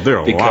 right? Oh, there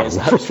are a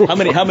lot.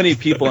 How many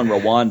people in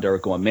Rwanda are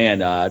going,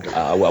 man,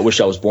 I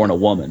wish I was born a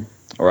woman,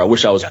 or I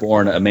wish I was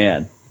born a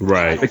man.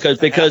 Right.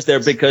 Because they're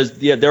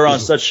on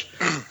such,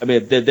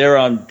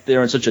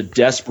 they're in such a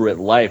desperate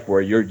life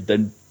where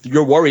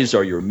your worries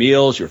are your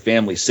meals, your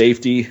family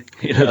safety.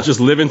 Just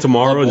living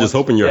tomorrow and just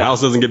hoping your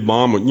house doesn't get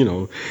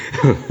bombed.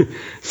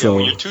 So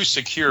when you're too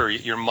secure,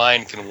 your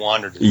mind can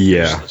wander to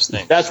useless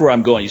things. That's where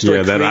I'm going. You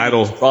start that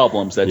idle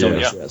problems that don't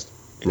exist.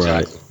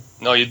 Exactly. Right.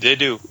 No, they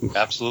do.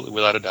 Absolutely,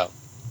 without a doubt.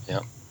 Yeah.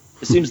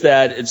 It seems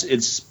that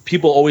it's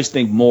people always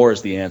think more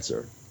is the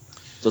answer.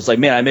 So it's like,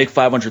 man, I make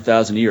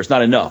 $500,000 a year. It's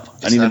not enough.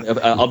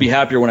 I'll be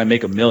happier when I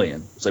make $1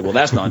 million. It's like, well,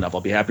 that's not enough.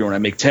 I'll be happier when I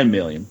make $10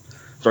 million.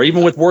 So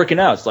even with working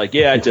out, it's like,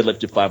 I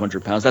deadlifted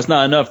 500 pounds. That's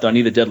not enough. Though. I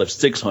need to deadlift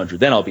 600.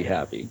 Then I'll be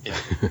happy. Yeah.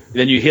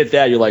 Then you hit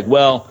that, you're like,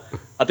 well,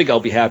 I think I'll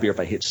be happier if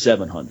I hit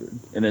 700.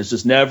 And it's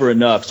just never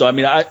enough. So,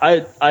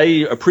 I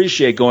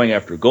appreciate going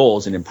after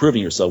goals and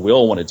improving yourself. We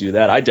all want to do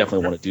that. I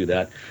definitely want to do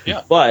that.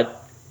 Yeah.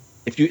 But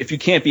if you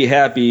can't be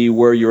happy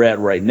where you're at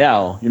right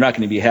now, you're not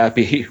going to be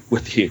happy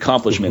with the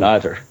accomplishment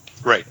either.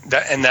 Right.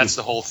 That's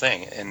the whole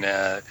thing. And,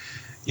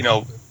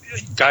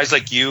 guys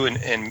like you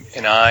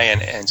and I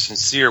and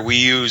Sincere, we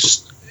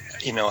use,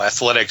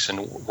 athletics and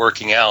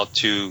working out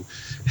to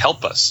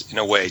help us in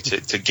a way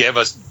to give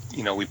us,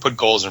 we put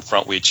goals in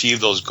front, we achieve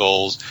those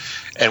goals,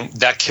 and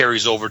that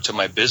carries over to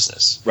my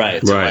business,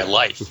 right? To my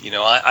life.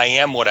 I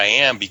am what I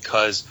am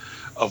because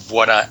of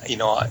what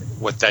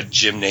what that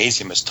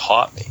gymnasium has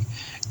taught me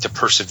to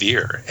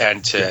persevere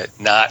and to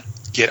not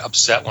get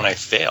upset when I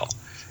fail.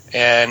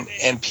 And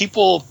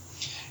people,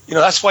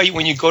 that's why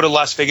when you go to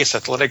Las Vegas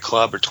Athletic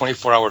Club or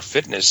 24 Hour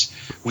Fitness,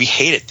 we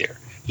hate it there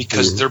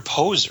because they're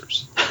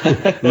posers.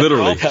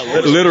 Literally.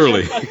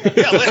 Literally.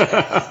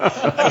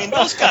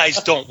 Those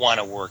guys don't want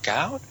to work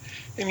out.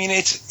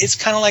 It's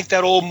kind of like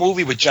that old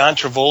movie with John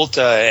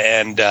Travolta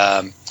and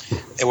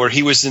where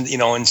he was in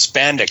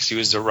spandex. He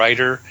was the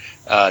writer.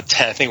 10, I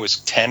think it was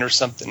 10 or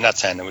something. Not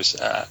 10. It was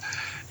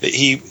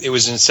it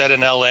was set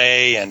in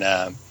L.A.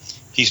 and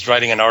he's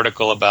writing an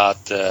article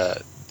about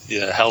the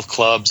health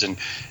clubs and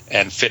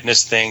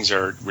fitness things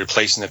are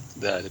replacing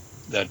the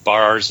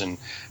bars and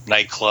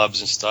nightclubs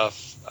and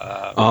stuff.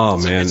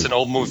 Man, it's an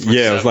old movie.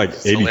 Yeah, it was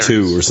like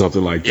 82 or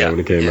something like that when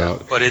it came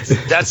out. But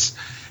that's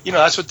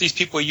what these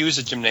people use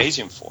a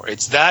gymnasium for.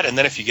 It's that, and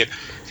then if you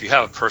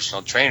have a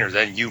personal trainer,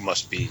 then you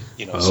must be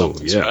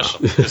something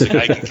special because the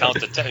guy can count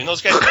to 10.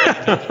 Those guys can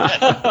count to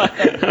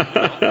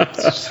 10.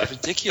 It's just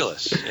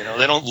ridiculous. They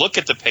don't look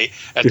at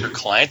their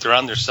client. They're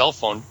on their cell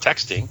phone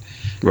texting.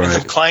 Right.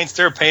 And the clients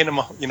there paying them,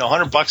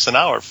 $100 an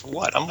hour for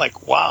what? I'm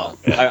like, wow.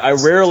 I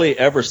rarely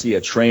ever see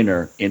a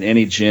trainer in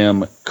any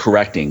gym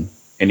correcting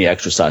any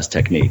exercise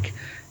technique.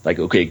 Like,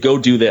 okay, go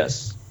do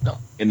this. No.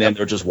 And then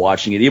they're just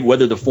watching it. Even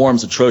whether the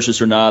form's atrocious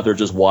or not, they're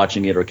just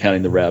watching it or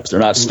counting the reps. They're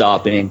not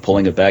stopping,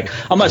 pulling it back.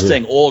 I'm not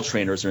saying all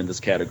trainers are in this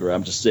category.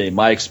 I'm just saying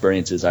my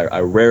experience is I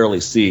rarely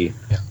see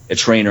a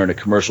trainer in a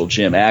commercial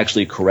gym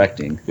actually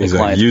correcting the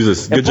client.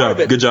 Users. Good job.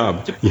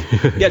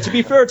 To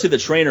be fair to the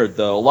trainer,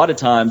 though, a lot of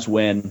times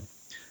when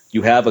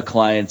you have a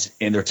client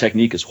and their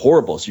technique is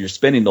horrible, so you're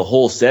spending the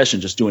whole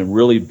session just doing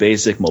really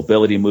basic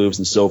mobility moves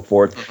and so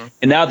forth,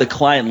 and now the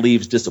client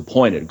leaves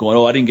disappointed, going,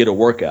 I didn't get a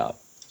workout.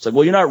 It's like,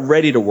 well, you're not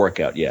ready to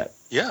work out yet.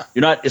 Yeah.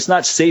 It's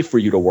not safe for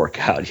you to work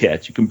out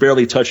yet. You can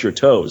barely touch your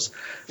toes,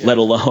 let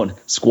alone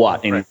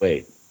squat any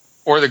weight.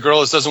 Or the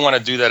girl doesn't want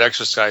to do that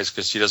exercise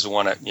because she doesn't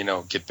want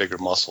to, get bigger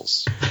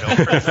muscles.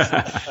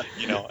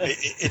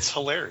 It's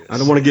hilarious. I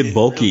don't want to get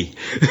bulky.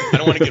 I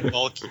don't want to get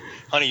bulky.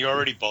 Honey, you're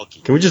already bulky.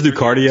 Can we just do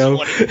cardio?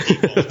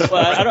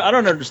 Well, I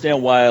don't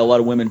understand why a lot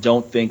of women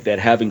don't think that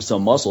having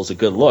some muscle is a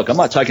good look. I'm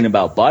not talking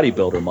about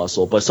bodybuilder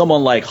muscle, but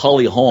someone like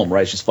Holly Holm,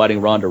 right? She's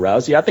fighting Ronda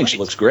Rousey. I think she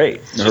looks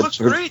great. She looks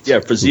great. Yeah,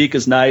 physique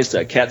is nice.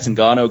 Kat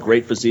Zingano,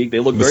 great physique. They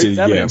look very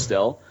feminine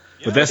still.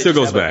 But that still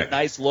goes back. A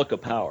nice look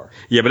of power.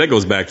 Yeah, but that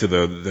goes back to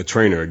the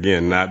trainer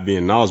again, not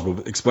being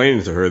knowledgeable,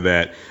 explaining to her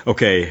that,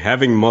 okay,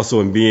 having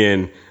muscle and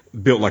being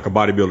built like a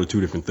bodybuilder are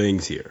two different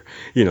things here.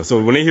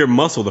 So when they hear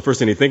muscle, the first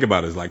thing they think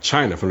about is like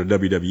China from the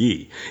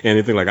WWE. And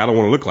they think like, I don't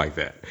want to look like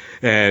that.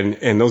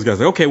 And those guys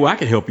are like, okay, well, I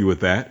can help you with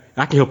that.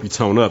 I can help you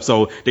tone up.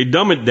 So they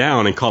dumb it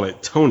down and call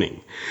it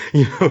toning,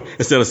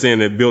 instead of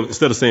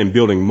saying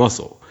building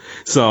muscle.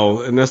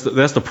 So, and that's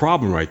the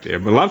problem right there.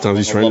 But a lot of times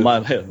he's trying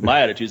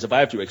my attitude is if I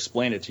have to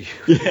explain it to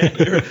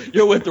you,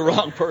 you're with the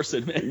wrong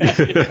person, man.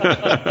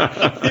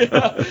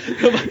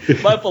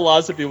 My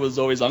philosophy was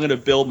always, I'm going to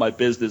build my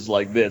business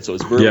like this. So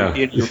it's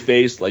very in your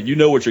face, like you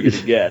know what you're going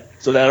to get.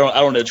 So that I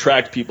don't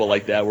attract people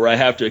like that where I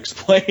have to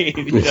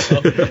explain,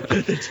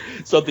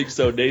 something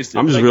so nasty.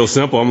 I'm just real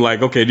simple. I'm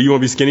like, okay, do you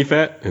want to be skinny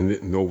fat?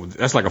 And no,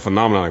 that's like a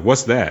phenomenon. Like,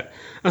 what's that?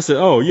 I said,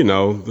 oh,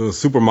 the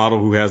supermodel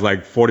who has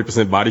like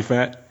 40% body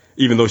fat,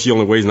 even though she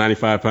only weighs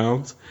 95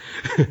 pounds.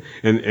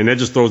 and that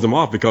just throws them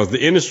off because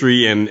the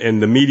industry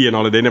and the media and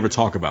all that, they never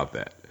talk about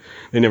that.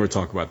 They never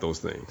talk about those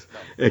things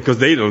because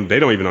they don't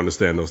even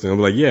understand those things. I'm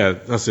like, yeah,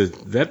 I said,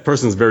 that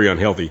person's very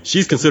unhealthy.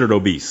 She's considered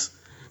obese.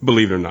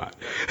 Believe it or not,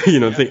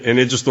 and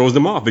it just throws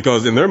them off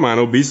because in their mind,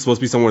 obese is supposed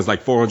to be someone that's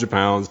like 400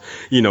 pounds.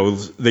 They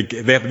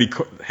have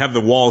to have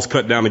the walls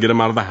cut down to get them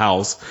out of the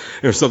house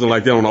or something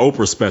like that on an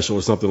Oprah special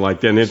or something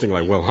like that. And they think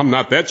like, well, I'm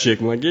not that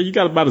chick. I'm like, yeah, you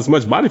got about as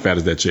much body fat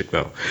as that chick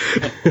though.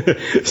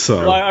 So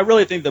well, I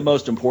really think the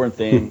most important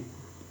thing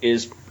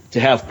is to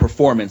have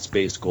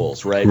performance-based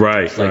goals, right?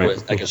 Right.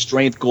 Like a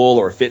strength goal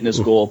or a fitness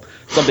goal,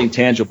 something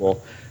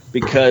tangible.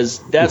 Because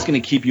that's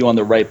going to keep you on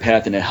the right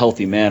path in a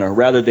healthy manner,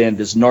 rather than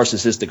this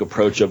narcissistic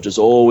approach of just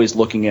always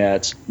looking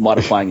at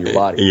modifying your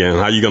body. Yeah, and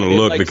how you going to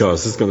look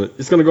because it's going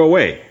to go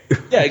away.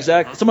 Yeah,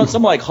 exactly. Someone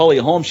like Holly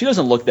Holm, she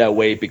doesn't look that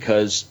way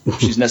because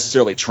she's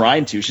necessarily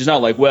trying to. She's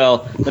not like,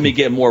 well, let me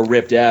get more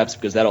ripped abs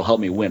because that'll help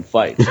me win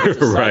fights. It's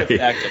a side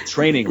effect of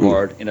training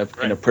hard in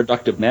a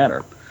productive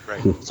manner.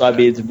 Right. So I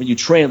mean, when you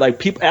train,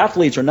 like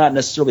athletes are not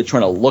necessarily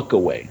trying to look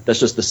away. That's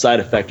just the side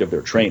effect of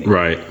their training.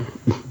 Right.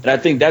 And I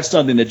think that's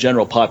something the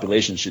general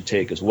population should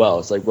take as well.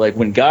 It's like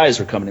when guys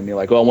are coming to me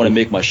like, oh, I want to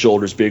make my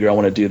shoulders bigger. I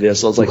want to do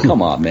this. I was like,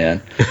 come on,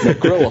 man,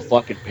 grow a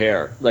fucking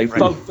pair. Like,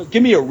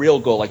 give me a real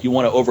goal. Like you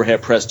want to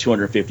overhead press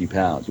 250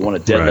 pounds. You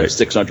want to deadlift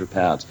 600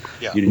 pounds.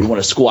 Yeah. You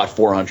want to squat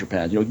 400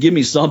 pounds. Give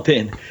me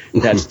something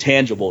that's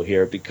tangible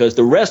here because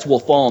the rest will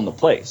fall into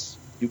place.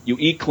 You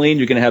eat clean,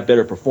 you're going to have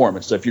better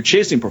performance. So if you're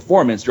chasing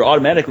performance, you're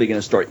automatically going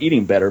to start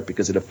eating better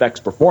because it affects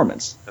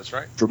performance. That's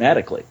right.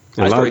 Dramatically.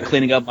 I started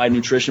cleaning up my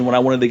nutrition when I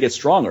wanted to get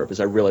stronger because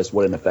I realized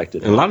what it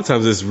affected. And a lot of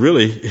times it's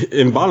really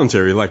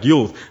involuntary. Like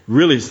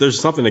there's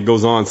something that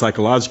goes on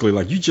psychologically.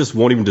 Like you just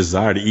won't even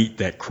desire to eat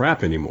that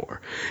crap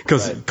anymore.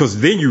 Because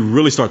then you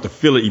really start to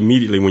feel it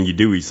immediately when you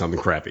do eat something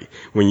crappy.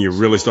 When you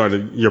really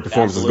your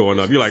performance is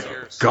going up. You're like,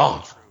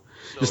 God.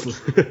 Just,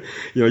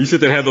 you sit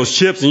there and have those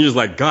chips, and you're just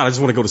like, God, I just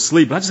want to go to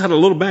sleep. But I just had a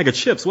little bag of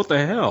chips. What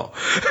the hell?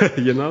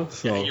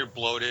 So, and you're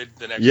bloated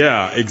the next day.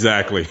 Yeah,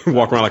 exactly.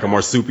 Walk around like a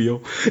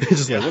marsupial.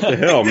 Just like, what the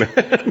hell, man?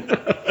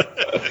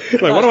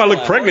 Like, why do I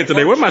look pregnant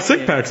today? Where'd my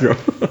six packs go?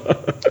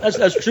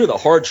 That's true. The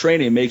hard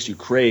training makes you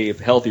crave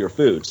healthier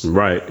foods.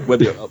 Right.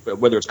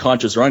 Whether it's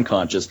conscious or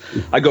unconscious.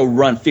 I go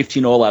run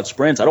 15 all-out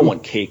sprints. I don't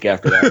want cake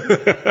after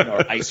that,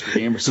 or ice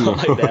cream or something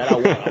like that.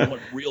 I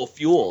want real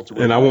fuel.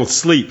 And I won't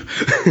sleep.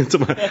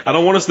 I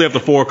don't want to stay up to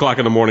 4 o'clock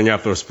in the morning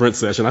after a sprint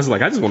session. I was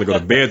like, I just want to go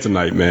to bed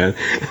tonight, man.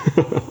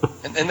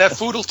 And that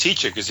food will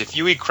teach you, because if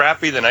you eat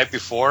crappy the night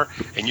before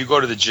and you go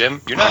to the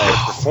gym, you're not going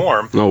to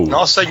perform. No. And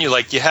all of a sudden you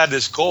had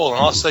this goal, and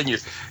all of a sudden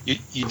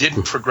you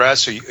didn't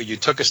progress, or you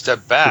took a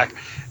step back,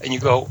 and you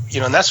go,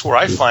 and that's where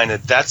I find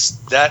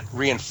that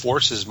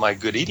reinforces my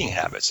good eating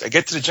habits. I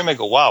get to the gym, I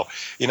go, wow,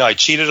 I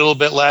cheated a little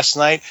bit last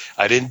night.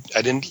 I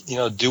didn't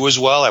do as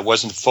well. I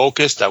wasn't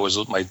focused.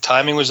 My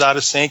timing was out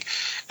of sync,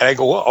 and I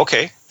go, well,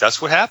 okay,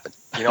 that's what happened.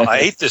 I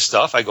ate this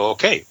stuff. I go,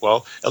 okay,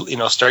 well, you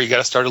got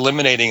to start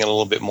eliminating it a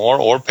little bit more,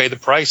 or pay the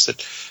price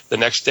that the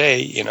next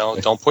day,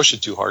 don't push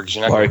it too hard, because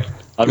you're not going to.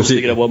 I'm just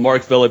thinking of what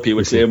Mark Philippi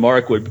would say. I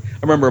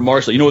remember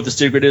Mark said, what the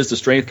secret is to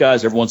strength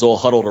guys? Everyone's all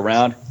huddled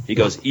around. He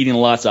goes, eating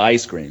lots of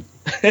ice cream.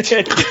 And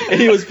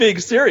he was being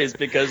serious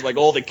because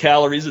all the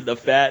calories and the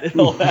fat and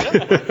all that.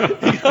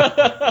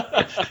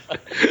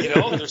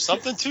 There's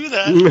something to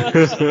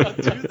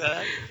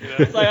that.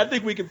 It's like, I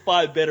think we can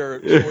find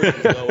better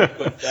sources of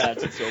good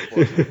fats and so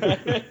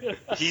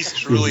forth. He's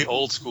truly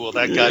old school,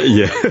 that guy.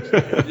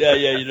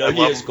 Yeah,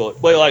 he is cool.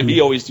 But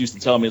he always used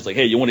to tell me, it's like,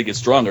 hey, you want to get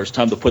stronger, it's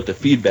time to put the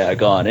feed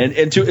bag on.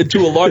 And to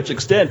a large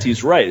extent,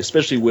 he's right,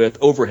 especially with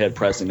overhead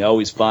pressing. I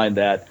always find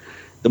that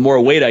the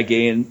more weight I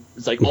gain,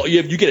 it's like,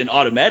 you get an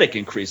automatic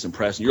increase in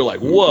pressing. You're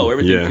like, whoa,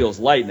 everything feels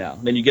light now.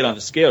 And then you get on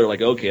the scale, you're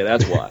like, okay,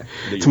 that's why.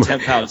 You're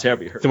 10 pounds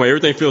heavier.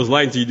 Everything feels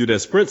light until you do that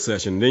sprint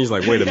session. And then you're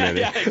like, wait a minute.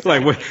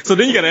 Exactly. So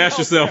then you got to ask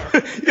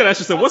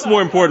yourself, what's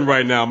more important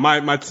right now? My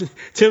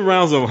 10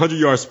 rounds of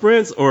 100-yard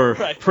sprints, or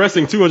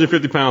pressing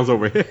 250 pounds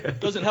overhead?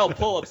 Doesn't help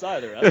pull-ups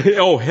either.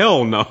 Oh,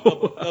 hell no.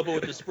 But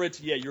with the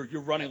sprints,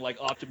 you're running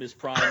like Optimus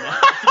Prime now.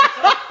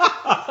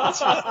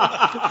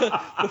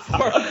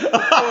 before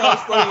I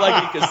was running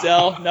like a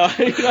gazelle. No,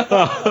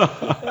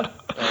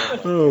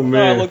 oh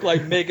man! I look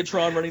like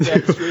Megatron running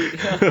down the street.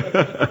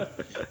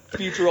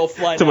 future will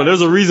fly.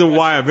 There's a reason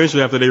why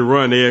eventually after they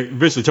run, they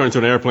eventually turn into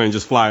an airplane and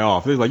just fly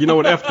off. They're like, you know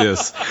what, F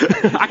this.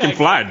 I can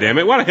fly, damn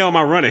it. Why the hell am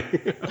I running?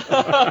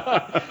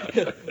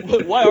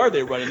 Why are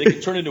they running? They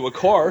can turn into a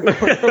car.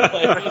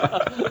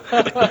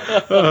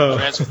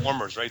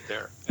 Transformers right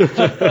there.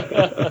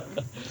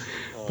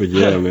 But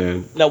yeah,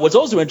 man. Now, what's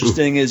also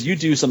interesting is you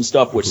do some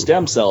stuff with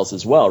stem cells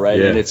as well, right?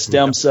 Yeah. And it's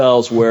stem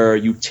cells where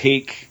you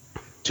take,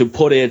 to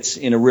put it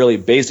in a really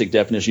basic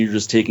definition, you're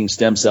just taking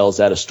stem cells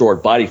out of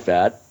stored body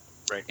fat.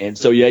 Right. And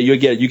so, yeah, you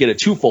get a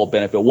twofold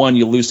benefit. One,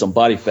 you lose some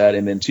body fat,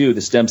 and then two,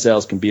 the stem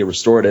cells can be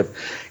restorative.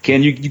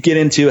 Can you get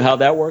into how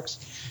that works?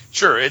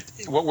 Sure.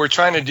 What we're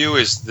trying to do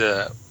is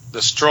the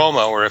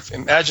stroma, or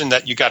imagine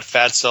that you got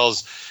fat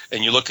cells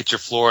and you look at your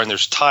floor and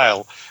there's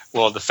tile.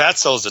 Well, the fat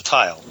cell is the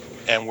tile,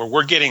 and where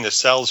we're getting the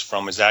cells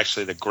from is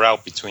actually the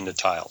grout between the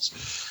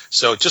tiles.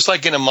 So just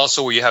like in a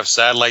muscle where you have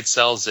satellite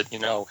cells that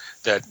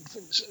that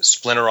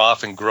splinter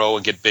off and grow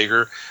and get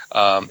bigger,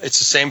 it's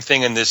the same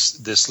thing in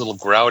this little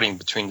grouting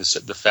between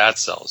the fat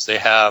cells. They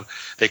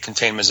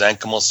contain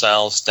mesenchymal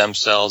cells, stem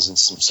cells, and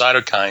some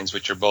cytokines,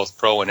 which are both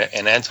pro and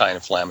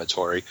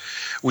anti-inflammatory.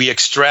 We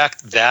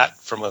extract that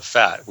from a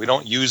fat. We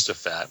don't use the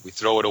fat. We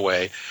throw it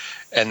away.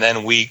 And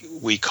then we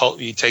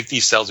take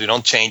these cells. We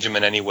don't change them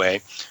in any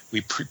way.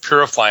 We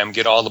purify them,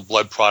 get all the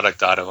blood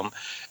product out of them.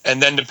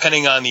 And then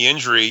depending on the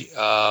injury,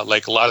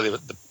 like a lot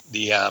of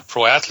the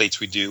pro athletes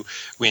we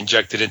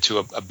inject it into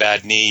a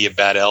bad knee, a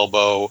bad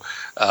elbow.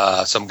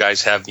 Some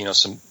guys have,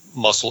 some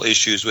muscle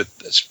issues with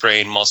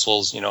sprained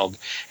muscles.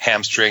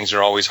 Hamstrings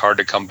are always hard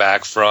to come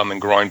back from, and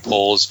groin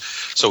pulls.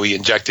 So we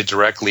inject it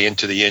directly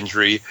into the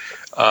injury.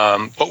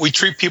 But we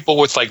treat people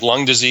with like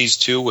lung disease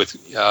too, with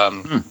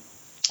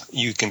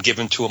you can give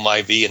them to them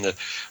IV, and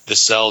the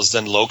cells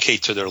then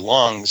locate to their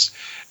lungs,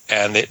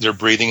 and their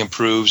breathing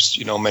improves.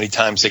 Many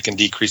times they can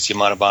decrease the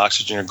amount of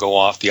oxygen or go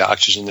off the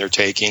oxygen they're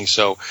taking.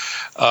 So,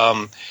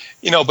 but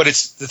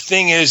the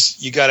thing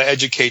is, you got to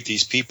educate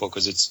these people,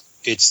 because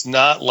it's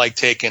not like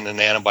taking an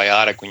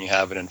antibiotic when you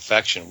have an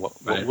infection. What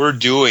we're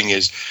doing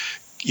is,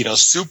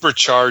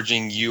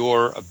 supercharging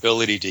your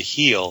ability to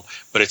heal,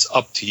 but it's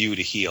up to you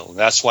to heal. And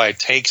that's why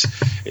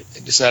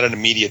it's not an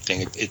immediate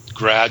thing. It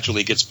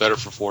gradually gets better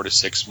for 4 to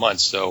 6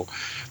 months. So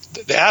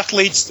the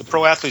athletes, the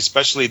pro athletes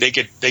especially, they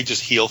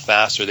just heal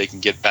faster. They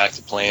can get back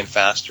to playing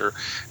faster,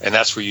 and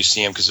that's where you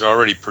see them, because they're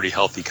already pretty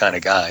healthy kind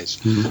of guys.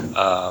 Mm-hmm.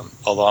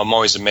 Although I'm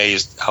always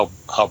amazed how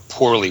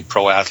poorly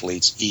pro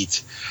athletes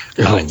eat,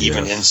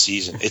 even in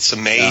season. It's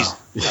amazing.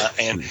 Yeah.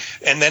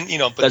 And then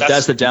but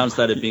that's the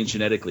downside of being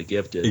genetically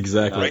gifted.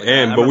 Exactly.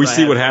 But we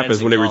see what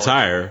happens when they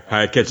retire,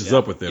 how it catches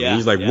up with them. And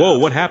he's like, whoa,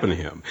 what happened to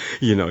him?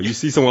 You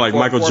see someone like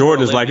Michael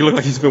Jordan is like, he looked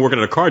like he's been working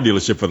at a car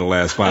dealership for the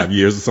last 5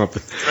 years or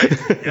something.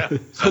 Right.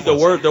 Yeah.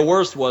 The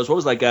worst was, what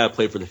was that guy who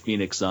played for the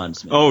Phoenix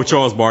Suns? Man? Oh,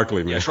 Charles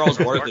Barkley, man. Yeah, Charles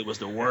Barkley was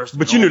the worst.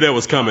 But you knew that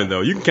was coming,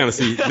 though. You can kind of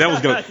see that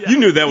was going. You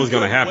knew that was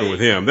going to happen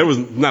with him. There was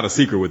not a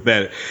secret with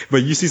that.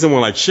 But you see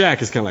someone like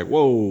Shaq, it's kind of like,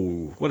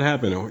 whoa, what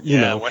happened?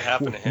 What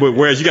happened to him? But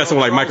whereas you got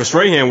someone like Michael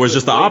Strahan was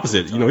just the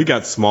opposite. He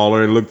got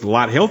smaller and looked a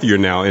lot healthier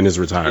now in his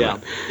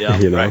retirement. Yeah.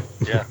 Right.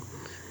 Yeah.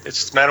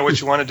 It's no matter what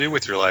you want to do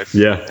with your life.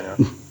 Yeah.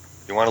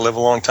 You want to live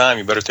a long time,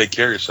 you better take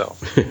care of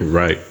yourself.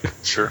 Right.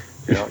 Sure.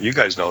 You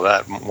guys know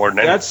that more than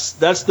anyone.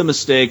 That's the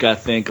mistake I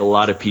think a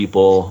lot of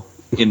people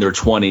in their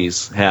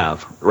 20s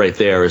have right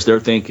there, is they're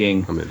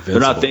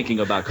not thinking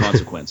about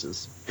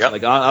consequences. Yep.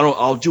 Like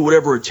I'll do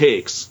whatever it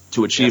takes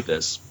to achieve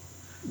this.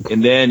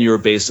 And then you're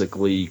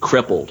basically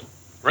crippled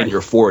in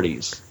your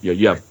 40s.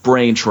 You have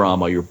brain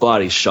trauma, your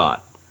body's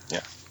shot.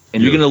 Yeah.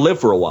 And you're going to live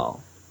for a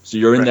while. So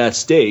you're in that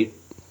state,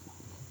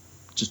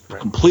 just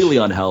completely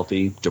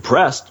unhealthy,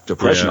 depressed.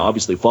 Depression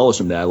obviously follows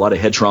from that. A lot of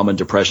head trauma and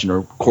depression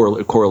are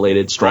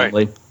correlated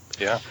strongly. Right.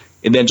 Yeah.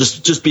 And then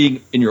just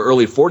being in your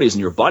early 40s and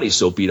your body's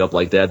so beat up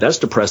like that, that's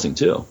depressing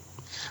too.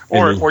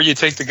 Or you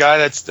take the guy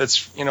that's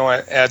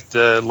at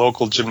the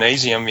local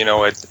gymnasium,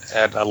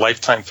 at a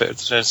Lifetime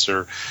Fitness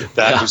or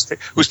that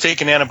who's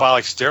taking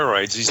anabolic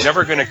steroids. He's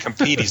never going to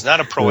compete. He's not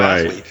a pro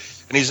athlete,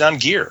 and he's on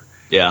gear.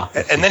 Yeah.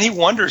 And then he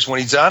wonders when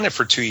he's on it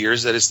for 2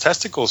 years that his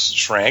testicles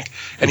shrank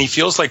and he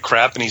feels like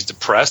crap and he's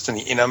depressed.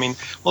 And,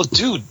 well,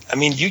 dude,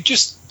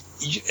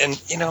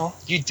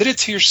 you did it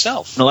to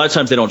yourself. And a lot of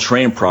times they don't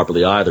train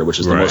properly either, which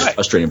is the most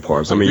frustrating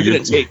part. So you're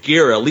going to take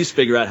gear, at least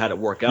figure out how to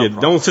work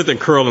out. Don't sit there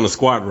and curl in a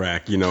squat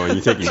rack, and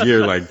you're taking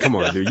gear. Like, come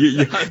on,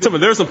 dude.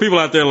 There's some people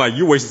out there like,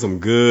 you're wasting some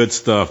good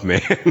stuff,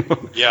 man.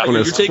 Yeah,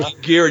 you're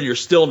taking gear and you're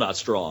still not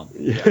strong.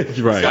 Yeah.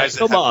 Right. Guys that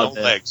have no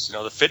legs,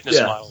 the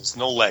fitness models,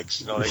 no legs.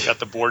 They got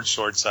the board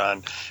shorts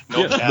on.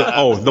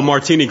 The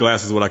martini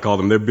glass is what I call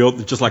them. They're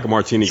built just like a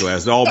martini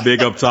glass. They're all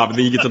big up top, and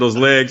then you get to those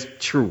legs.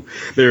 True.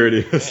 There it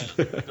is.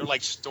 They're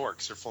like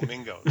storks or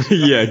flamingos.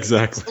 Yeah,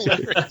 exactly.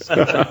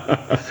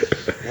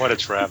 What a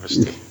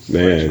travesty.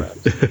 Man.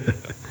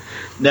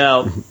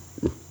 Now,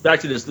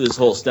 back to this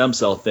whole stem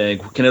cell thing.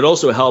 Can it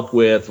also help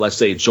with, let's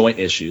say, joint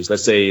issues?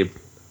 Let's say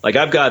Like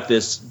I've got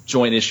this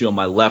joint issue on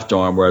my left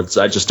arm where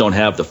I just don't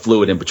have the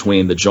fluid in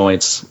between the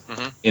joints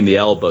in the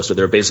elbow, so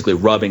they're basically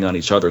rubbing on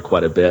each other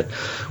quite a bit.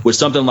 With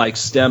something like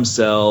stem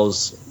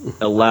cells,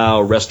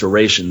 allow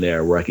restoration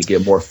there where I could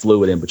get more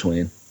fluid in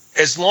between.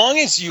 As long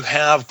as you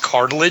have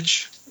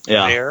cartilage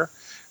there,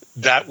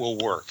 that will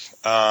work.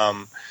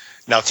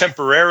 Now,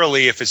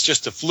 temporarily, if it's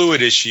just a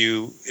fluid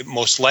issue, it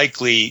most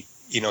likely,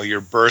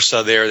 your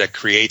bursa there that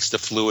creates the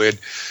fluid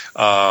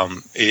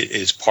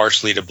is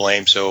partially to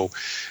blame. So,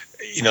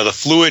 the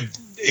fluid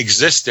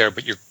exists there,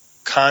 but you're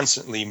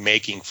constantly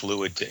making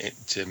fluid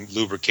to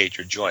lubricate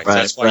your joints. Right,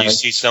 that's why you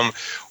see some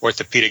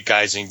orthopedic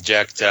guys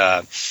inject,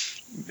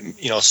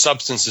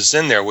 substances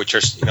in there which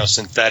are,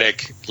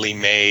 synthetically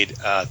made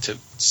to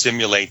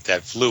simulate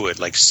that fluid,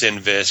 like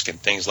Synvisc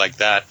and things like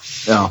that.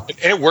 Yeah.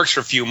 And it works for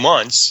a few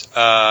months.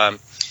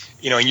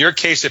 In your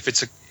case,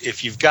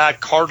 if you've got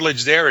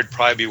cartilage there, it'd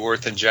probably be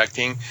worth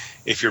injecting.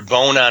 If you're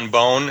bone on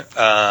bone,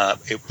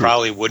 it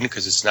probably wouldn't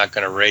because it's not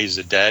going to raise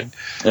the dead.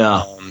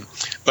 Yeah.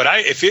 But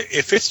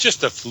if it's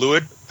just a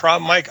fluid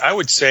problem, Mike, I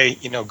would say,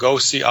 go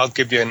see. I'll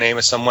give you a name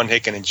of someone who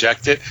can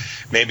inject it.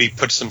 Maybe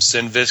put some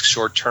Synvisc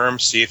short term,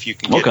 see if you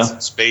can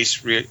get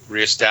space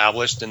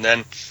reestablished, and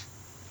then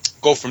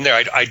go from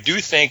there. I do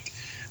think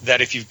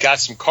that if you've got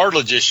some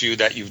cartilage issue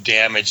that you've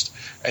damaged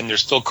and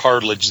there's still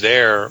cartilage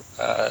there,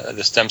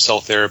 the stem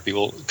cell therapy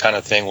will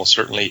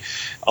certainly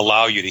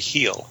allow you to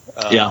heal.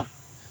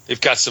 They've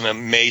got some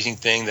amazing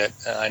thing that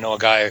I know a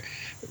guy,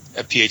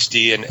 a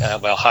PhD in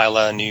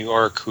Valhalla, New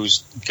York, who's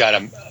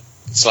got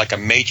it's like a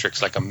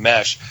matrix, like a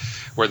mesh,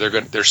 where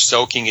they're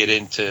soaking it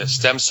into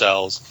stem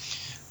cells,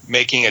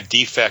 making a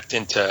defect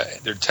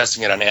they're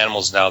testing it on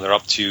animals now. They're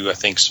up to, I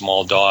think,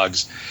 small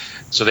dogs.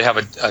 So they have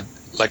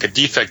a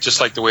defect,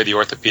 just like the way the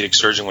orthopedic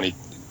surgeon, when he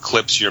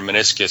clips your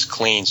meniscus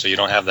clean so you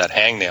don't have that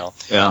hangnail.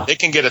 Yeah. They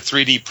can get a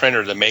 3D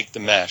printer to make the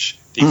mesh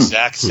the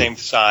exact same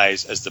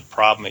size as the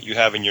problem that you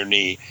have in your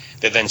knee.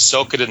 They then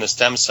soak it in the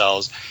stem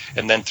cells,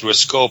 and then through a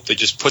scope, they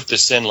just put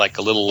this in like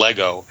a little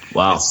Lego.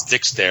 Wow. It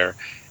sticks there,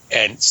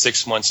 and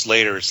 6 months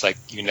later, it's like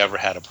you never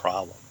had a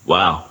problem.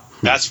 Wow.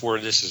 That's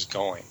where this is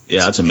going.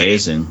 Yeah, that's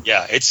amazing.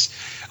 Yeah,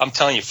 I'm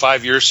telling you,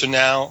 5 years from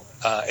now,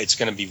 it's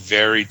going to be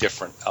very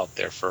different out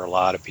there for a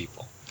lot of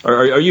people.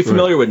 Are you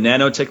familiar with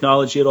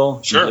nanotechnology at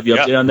all? Sure. Have you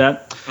updated on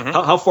that? Mm-hmm.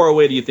 How far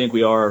away do you think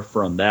we are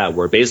from that,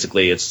 where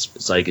basically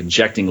it's like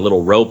injecting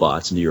little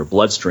robots into your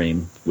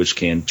bloodstream, which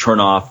can turn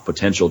off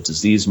potential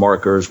disease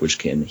markers, which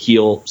can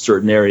heal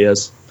certain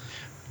areas?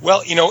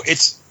 Well,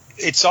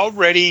 it's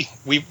already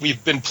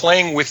we've been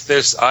playing with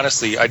this.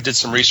 Honestly, I did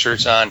some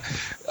research on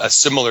a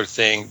similar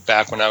thing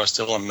back when I was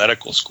still in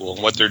medical school,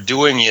 and what they're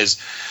doing is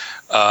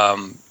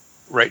how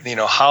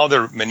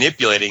they're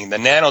manipulating the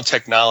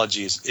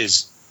nanotechnology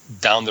is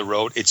down the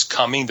road. It's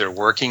coming. They're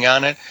working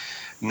on it.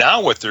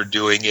 Now what they're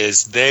doing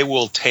is they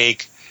will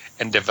take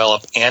and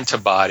develop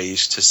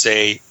antibodies to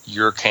say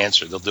your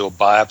cancer. They'll do a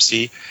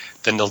biopsy,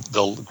 then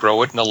they'll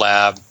grow it in the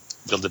lab.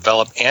 They'll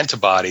develop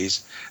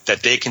antibodies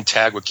that they can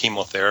tag with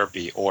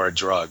chemotherapy or a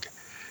drug.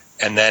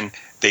 And then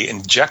they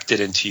inject it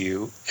into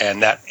you,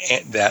 and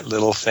that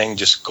little thing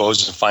just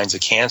goes and finds a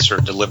cancer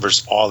and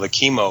delivers all the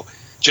chemo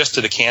just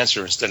to the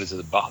cancer instead of to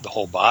the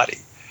whole body.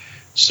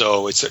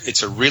 So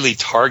it's a really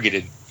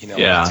targeted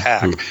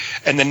attack.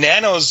 And the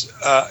nanos,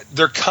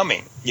 they're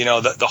coming.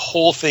 The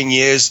whole thing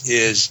is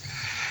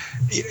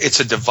it's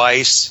a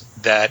device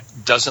that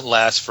doesn't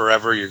last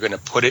forever. You're going to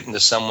put it into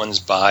someone's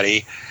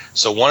body.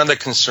 So one of the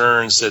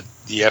concerns that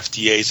the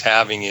FDA is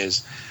having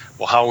is,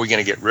 well, how are we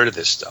going to get rid of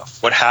this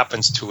stuff? What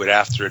happens to it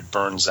after it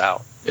burns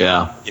out?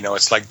 Yeah.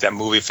 It's like that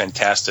movie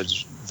Fantastic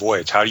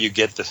Voyage. How do you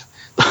get the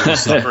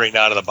submarine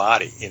out of the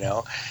body?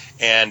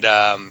 And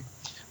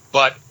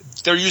but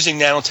they're using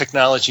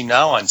nanotechnology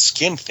now on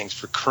skin things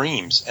for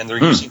creams, and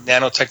they're using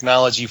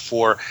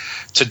nanotechnology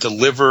to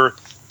deliver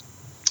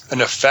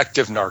an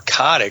effective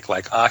narcotic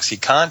like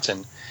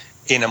OxyContin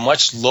in a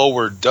much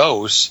lower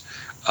dose,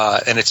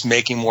 and it's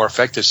making more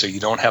effective, so you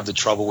don't have the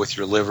trouble with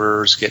your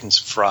livers getting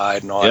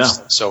fried and all that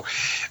stuff. So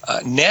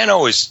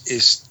nano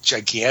is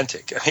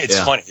gigantic. It's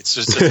funny. It's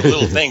just a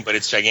little thing, but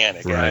it's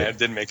gigantic. Right. It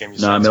didn't make any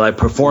sense. No, I mean, like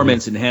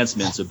performance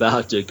enhancement's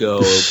about to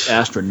go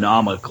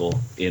astronomical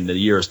in the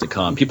years to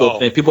come.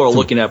 People are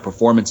looking at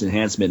performance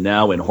enhancement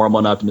now and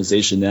hormone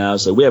optimization now,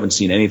 so we haven't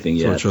seen anything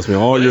yet. So trust me,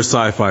 all your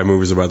sci-fi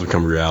movies are about to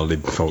become reality,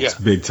 folks.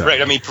 Big time.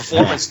 Right. I mean,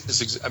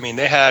 performance is. I mean,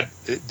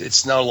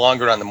 it's no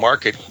longer on the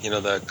market.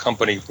 The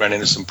company ran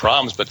into some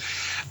problems, but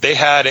they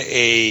had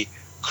a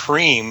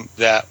cream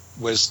that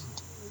was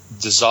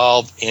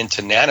dissolved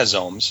into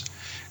nanosomes,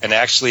 and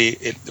actually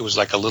it was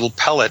like a little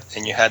pellet,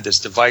 and you had this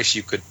device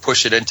you could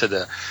push it into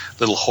the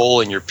little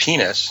hole in your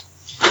penis,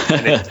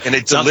 and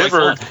it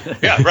delivered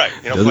like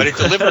but it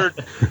delivered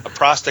a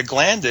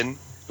prostaglandin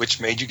which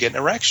made you get an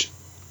erection.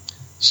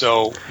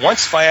 So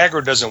once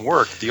Viagra doesn't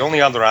work, the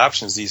only other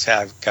options these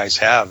guys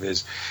have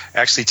is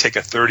actually take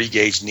a 30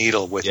 gauge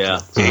needle with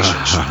the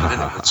patient, shoot it in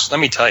it, which, let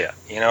me tell you,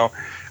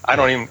 I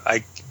don't even.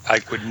 I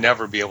could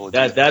never be able to do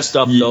that. That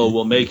stuff, though,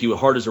 will make you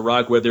hard as a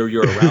rock whether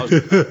you're aroused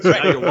or not. So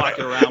now you're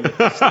walking around with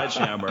a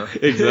sledgehammer.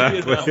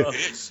 Exactly. You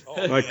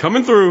know? Like,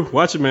 coming through.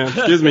 Watch it, man.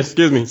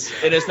 Excuse me.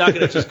 And it's not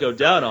going to just go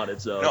down on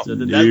its own. No. So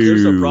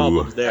there's some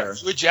problems there.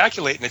 You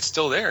ejaculate and it's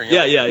still there. You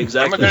know? Yeah,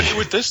 exactly. What am I going to do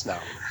with this now?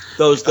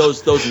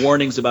 Those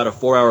warnings about a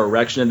 4-hour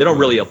erection, they don't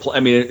really apply.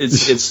 I mean,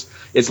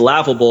 it's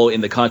laughable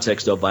in the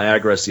context of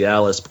Viagra,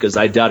 Cialis, because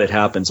I doubt it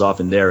happens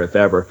often there, if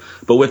ever.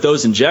 But with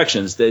those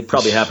injections, it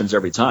probably happens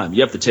every time.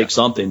 You have to take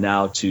something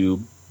now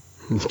to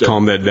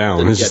calm that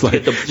down.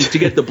 To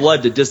get the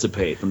blood to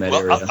dissipate from that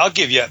area. I'll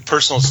give you a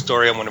personal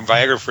story. When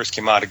Viagra first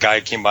came out, a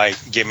guy came by,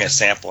 gave me a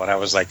sample, and I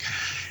was like,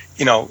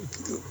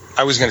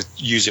 I was going to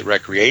use it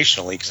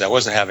recreationally because I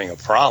wasn't having a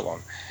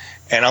problem.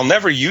 And I'll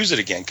never use it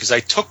again because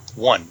I took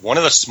one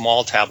of the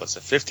small tablets,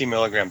 a 50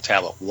 milligram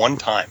tablet, one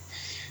time,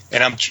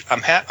 and I'm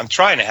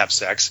trying to have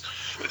sex,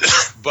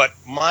 but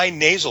my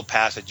nasal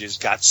passages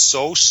got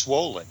so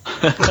swollen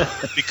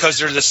because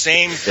they're the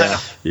same kind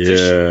of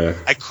tissue.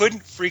 I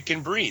couldn't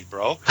freaking breathe,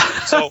 bro.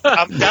 So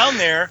I'm down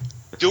there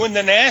doing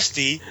the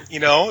nasty,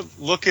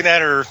 looking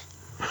at her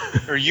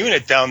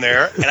unit down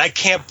there, and I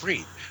can't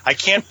breathe. I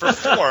can't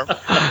perform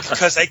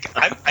because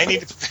I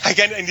need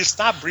to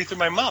stop breathing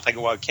my mouth. I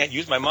go, well, I can't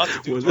use my mouth to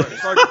do it. It's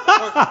hard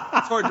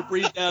to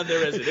breathe down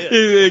there as it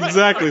is.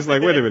 Exactly. It's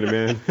like, wait a minute,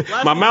 man.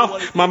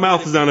 My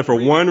mouth is down there for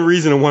one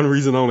reason and one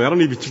reason only. I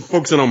don't even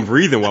focusing on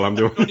breathing while I'm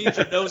doing it. You don't need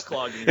your nose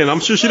clogged. And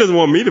I'm sure she doesn't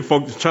want me to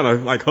try to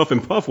like huff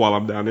and puff while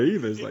I'm down there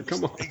either. It's like,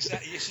 come on.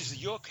 Exactly. She said,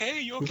 you okay?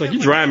 You okay? It's like, you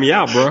drying me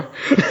out, bro.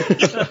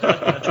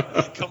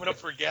 Coming up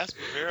for a gasp.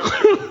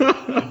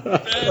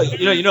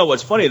 You know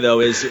what's funny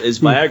though is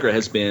Viagra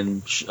has been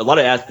a lot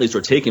of athletes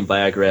are taking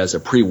Viagra as a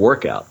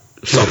pre-workout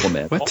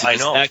supplement. What? I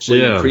know. It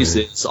actually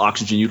increases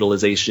oxygen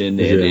utilization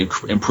and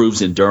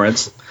improves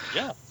endurance.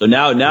 Yeah. So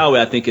now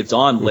I think it's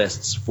on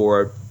lists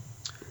for.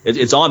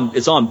 It's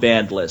on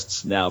banned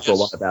lists now for a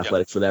lot of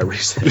athletics for that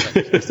reason.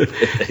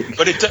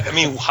 But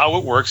how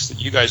it works,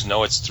 you guys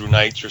know it's through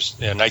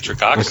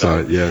nitric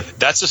oxide. Yeah.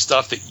 That's the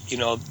stuff that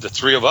the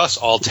three of us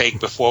all take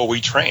before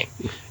we train.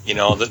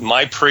 That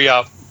my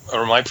pre-op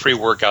or my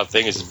pre-workout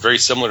thing is very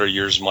similar to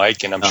yours,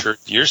 Mike, and I'm sure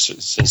you're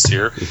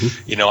sincere.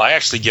 Mm-hmm. I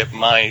actually get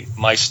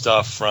my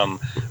stuff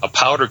from a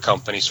powder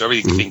company, so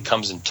everything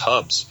comes in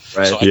tubs.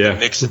 Right. So I can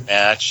mix and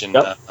match, and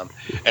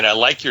I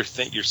like your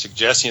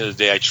suggestion the other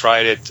day. I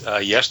tried it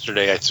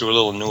yesterday. I threw a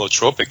little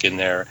nootropic in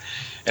there,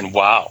 and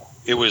wow,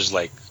 it was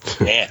like,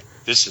 man,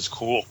 this is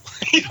cool.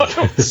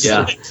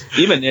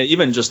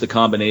 Even just the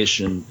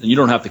combination. You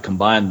don't have to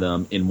combine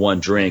them in one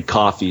drink.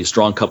 Coffee,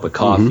 strong cup of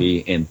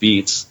coffee, and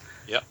beets.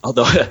 Yep.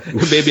 Although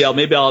maybe I'll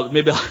make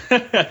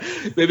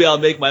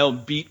my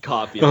own beet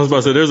coffee. I was about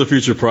to say there's a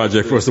future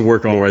project for us to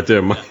work on right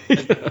there, Mike.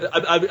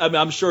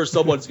 I'm sure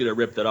someone's gonna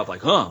rip that up.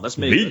 Like, let's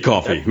make beet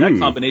coffee. That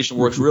combination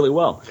works really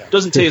well.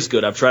 Doesn't taste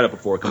good. I've tried it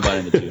before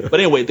combining the two. But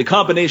anyway, the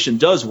combination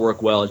does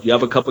work well. You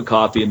have a cup of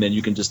coffee, and then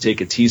you can just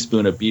take a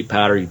teaspoon of beet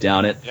powder. You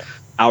down it. Yep.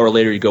 Hour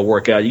later, you go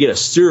work out. You get a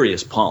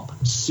serious pump.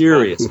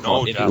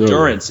 Pump.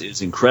 Endurance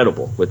is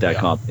incredible with that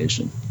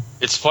combination.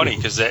 It's funny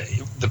because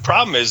the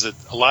problem is that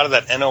a lot of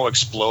that NO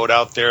Explode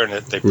out there and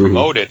that they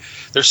promote it,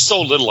 there's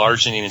so little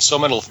arginine and so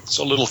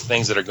little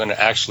things that are going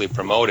to actually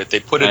promote it. They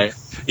put it,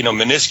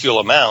 minuscule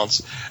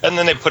amounts, and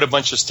then they put a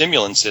bunch of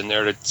stimulants in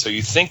there so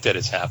you think that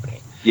it's happening.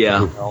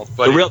 Yeah.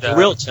 But the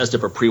real test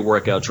of a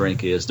pre-workout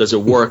drink is, does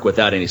it work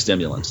without any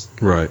stimulants?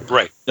 Right.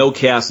 No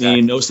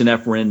caffeine, no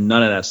synephrine,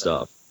 none of that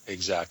stuff.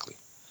 Exactly.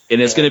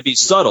 And it's going to be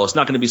subtle. It's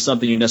not going to be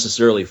something you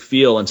necessarily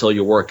feel until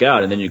you work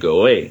out, and then you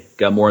go, hey,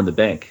 got more in the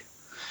bank.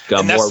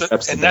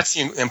 That's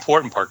the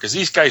important part, because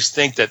these guys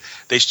think that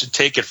they should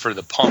take it for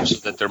the pump so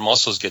that their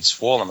muscles get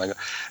swollen. Like,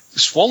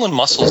 swollen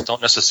muscles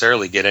don't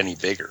necessarily get any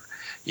bigger.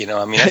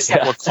 That's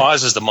not what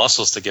causes the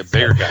muscles to get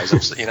bigger, guys.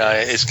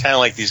 It's kind of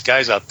like these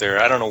guys out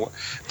there. I don't know.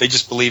 They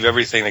just believe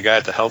everything the guy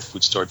at the health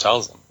food store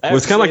tells them. Well,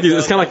 it's kind of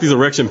like these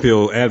erection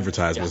pill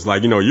advertisements. Yeah.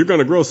 Like, you're going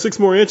to grow 6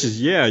 more inches.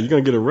 Yeah, you're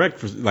going to get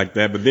erect like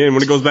that. But then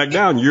when it goes back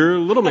down, you're a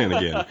little man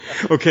again.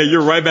 Okay,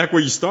 you're right back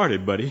where you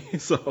started, buddy.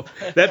 So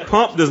that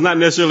pump does not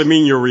necessarily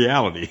mean your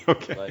reality.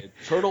 Okay. Right.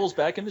 Turtles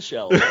back in the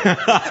shell.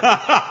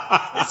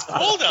 It's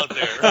cold out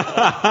there.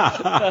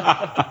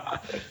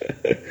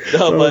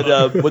 No,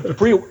 but with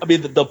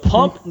the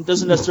pump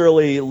doesn't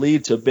necessarily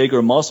lead to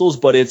bigger muscles,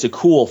 but it's a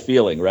cool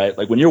feeling, right?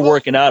 Like when you're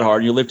working out hard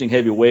and you're lifting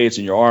heavy weights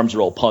and your arms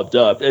are all pumped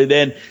up, and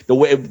then the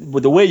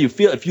way you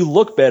feel, if you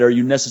look better,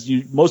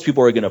 most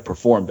people are going to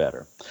perform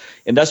better.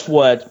 And that's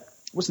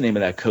what's the name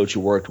of that coach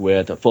you worked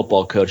with, a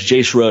football coach,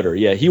 Jay Schroeder.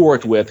 Yeah, he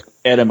worked with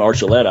Adam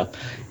Archuleta,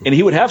 and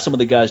he would have some of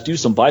the guys do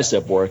some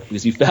bicep work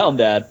because he found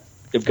that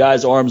if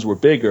guys' arms were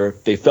bigger,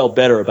 they felt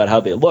better about how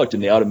they looked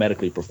and they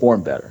automatically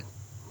performed better.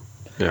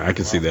 Yeah, I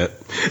can see that.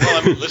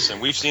 Well, I mean, listen,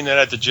 we've seen that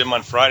at the gym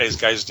on Fridays,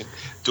 guys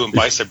doing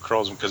bicep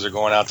curls because they're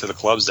going out to the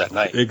clubs that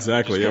night.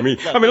 Exactly. I mean,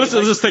 let's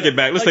just take it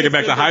back. Let's take it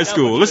back to high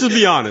school. Let's just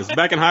be honest.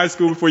 Back in high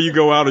school, before you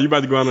go out or you're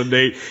about to go on a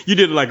date, you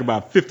did like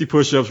about 50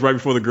 push-ups right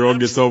before the girl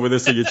gets over there.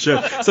 So your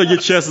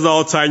chest is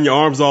all tight and your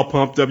arms all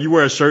pumped up. You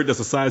wear a shirt that's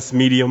a size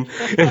medium,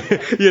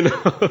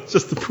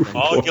 just to prove.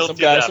 All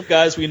guilty. Some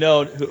guys we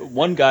know.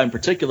 One guy in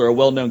particular, a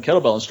well-known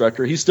kettlebell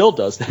instructor, he still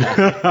does that.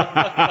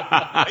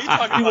 Are you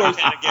talking about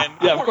Ken again?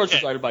 Yeah, of course I'm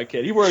talking about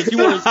Ken. He wears shirts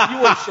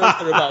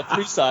that are about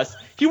 3 sizes.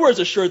 He wears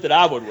a shirt that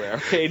I would wear.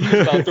 Okay, and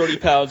he's about 30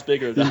 pounds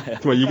bigger than I am.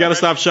 Come on, you got to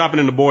stop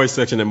shopping in the boys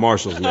section at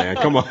Marshalls, man.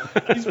 Come on.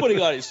 He's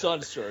putting on his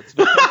son's shirts.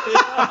 It's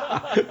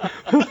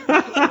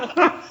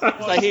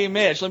like, hey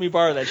man, let me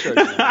borrow that shirt.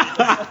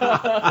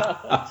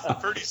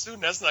 Pretty soon,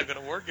 that's not going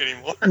to work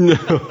anymore.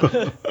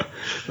 No.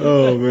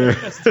 Oh man.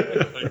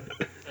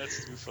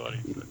 That's too funny.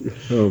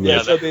 Oh man.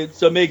 Yeah,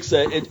 so it makes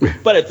it.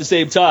 But at the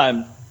same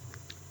time,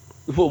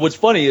 what's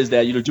funny is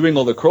that doing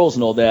all the curls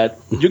and all that,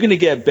 you're going to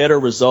get better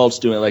results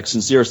doing, like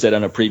Sincere said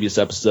on a previous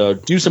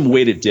episode, do some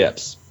weighted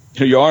dips.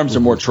 Your arms are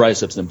more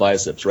triceps than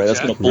biceps, right? That's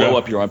going to blow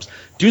up your arms.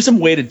 Do some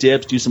weighted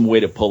dips, do some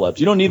weighted pull-ups.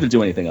 You don't need to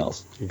do anything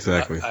else.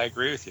 Exactly. I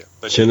agree with you.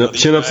 But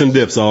chin-ups and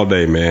dips all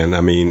day, man.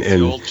 I mean,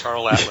 the old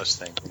Charles Atlas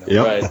thing.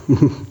 Yep.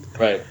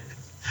 Right.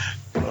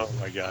 Oh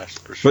my gosh,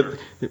 for sure.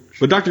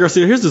 But Dr.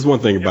 Garcia, here's this one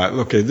thing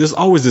about there's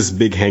always this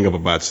big hang up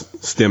about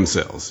stem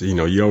cells.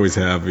 You always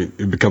have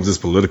it becomes this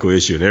political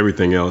issue and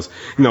everything else.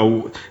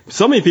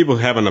 So many people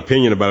have an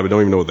opinion about it but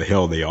don't even know what the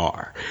hell they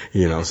are.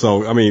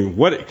 So I mean,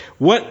 what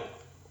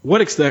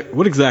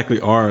exactly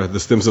are the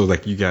stem cells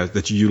that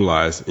you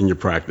utilize in your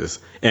practice,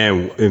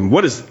 and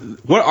what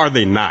are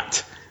they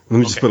not? Let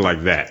me just put it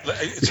like that.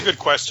 It's a good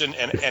question,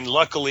 and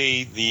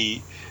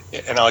luckily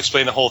and I'll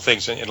explain the whole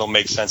thing so it'll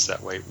make sense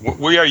that way.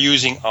 We are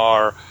using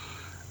our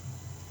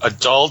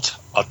adult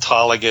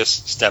autologous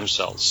stem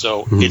cells.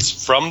 So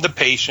it's from the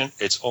patient.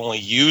 It's only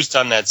used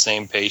on that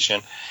same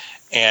patient.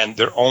 And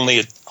they're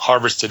only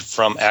harvested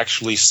from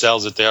actually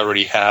cells that they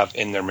already have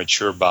in their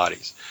mature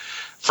bodies.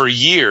 For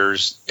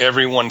years,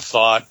 everyone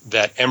thought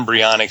that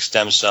embryonic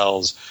stem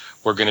cells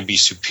were going to be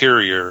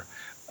superior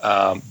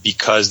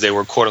because they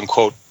were, quote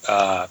unquote,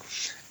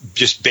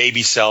 just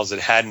baby cells that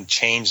hadn't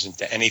changed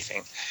into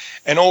anything.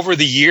 And over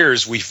the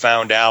years, we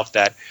found out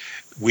that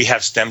we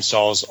have stem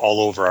cells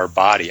all over our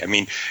body. I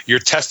mean, your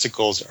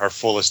testicles are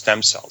full of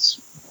stem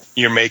cells.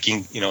 You're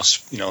making,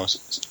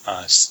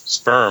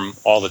 sperm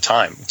all the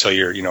time until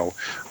you're,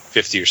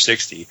 50 or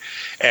 60.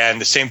 And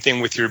the same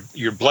thing with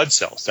your blood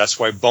cells. That's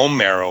why bone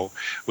marrow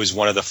was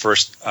one of the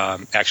first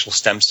actual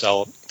stem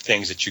cell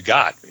things that you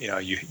got.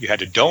 You had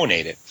to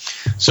donate it.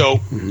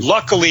 So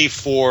luckily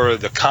for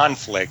the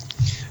conflict,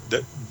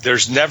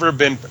 there's never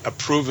been a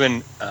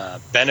proven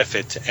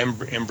benefit to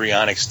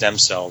embryonic stem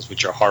cells,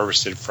 which are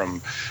harvested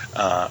from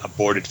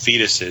aborted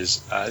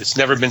fetuses. It's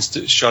never been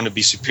shown to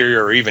be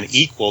superior or even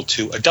equal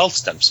to adult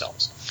stem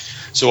cells.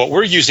 So what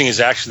we're using is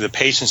actually the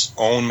patient's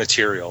own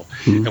material,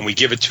 and we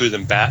give it to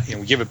them back.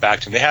 We give it back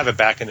to them. They have it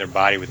back in their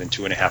body within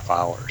 2.5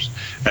 hours.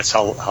 That's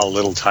how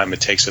little time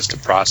it takes us to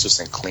process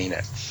and clean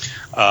it.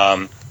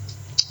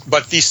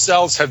 But these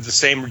cells have the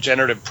same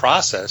regenerative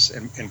process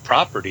and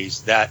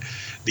properties that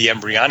the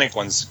embryonic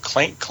ones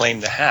claim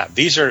to have.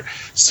 These are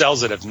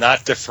cells that have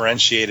not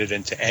differentiated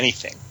into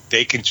anything.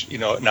 They can,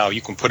 now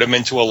you can put them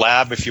into a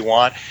lab if you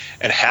want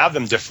and have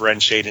them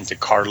differentiate into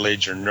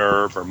cartilage or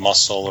nerve or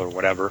muscle or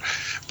whatever.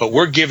 But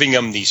we're giving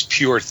them these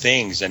pure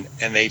things, and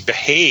they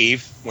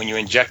behave when you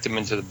inject them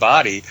into the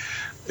body.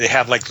 They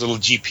have like little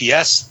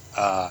GPS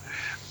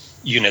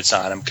units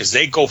on them because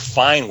they go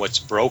find what's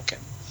broken.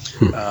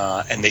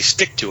 And they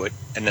stick to it,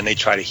 and then they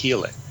try to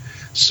heal it.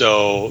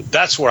 So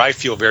that's where I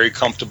feel very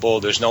comfortable.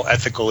 There's no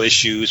ethical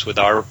issues with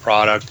our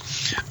product.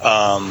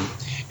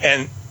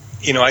 And,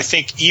 I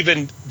think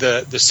even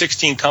the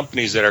 16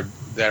 companies that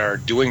are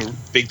doing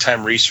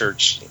big-time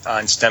research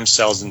on stem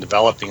cells and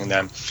developing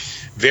them,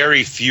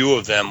 very few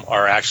of them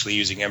are actually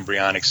using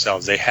embryonic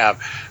cells. They have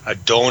a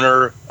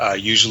donor,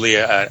 usually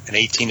an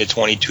 18 to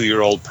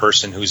 22-year-old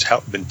person who's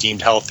been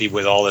deemed healthy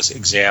with all this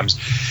exams,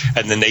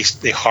 and then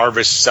they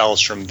harvest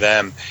cells from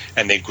them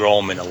and they grow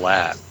them in a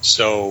lab.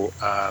 So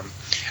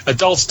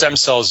adult stem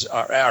cells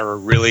are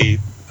really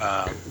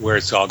where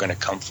it's all going to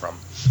come from.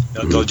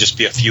 There'll just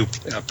be a few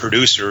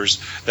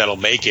producers that'll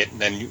make it, and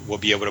then we'll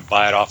be able to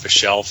buy it off a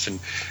shelf and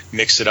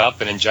mix it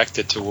up and inject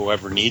it to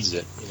whoever needs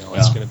it.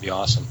 It's going to be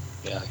awesome.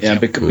 Yeah,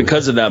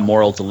 because of that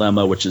moral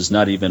dilemma, which is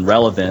not even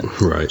relevant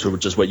to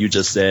just what you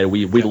just said,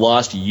 we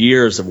lost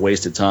years of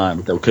wasted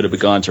time that could have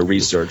gone to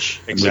research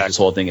and move this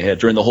whole thing ahead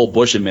during the whole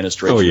Bush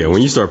administration. Oh yeah,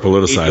 when you start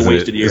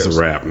politicizing it, it's a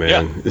wrap,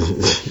 man.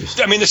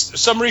 Yeah. I mean,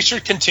 some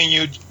research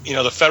continued.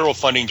 The federal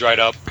funding dried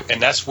up,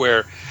 and that's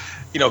where,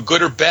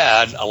 good or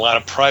bad, a lot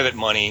of private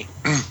money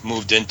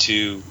moved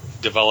into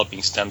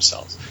developing stem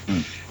cells.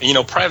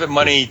 And, private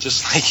money,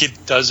 just like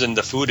it does in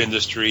the food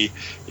industry,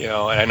 and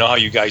I know how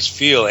you guys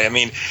feel. I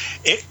mean,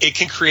 it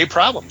can create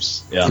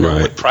problems. Yeah.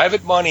 Right. When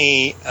private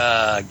money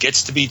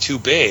gets to be too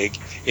big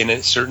in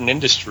a certain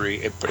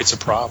industry, it's a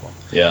problem.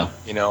 Yeah.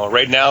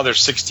 Right now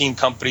there's 16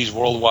 companies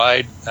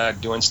worldwide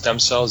doing stem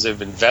cells.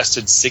 They've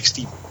invested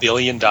 $60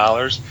 billion,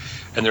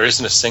 and there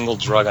isn't a single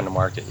drug on the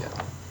market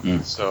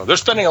yet. So they're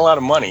spending a lot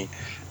of money,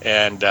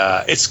 and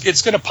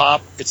it's going to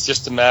pop. It's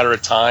just a matter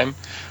of time.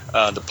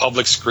 The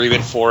public's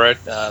screaming for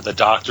it. The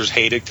doctors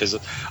hate it because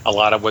a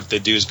lot of what they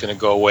do is going to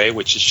go away,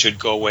 which it should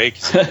go away.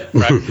 'Cause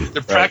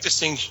they're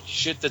practicing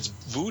shit that's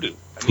voodoo.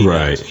 I mean,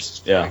 Right.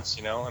 Jesus Yeah. Christ,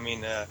 I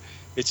mean,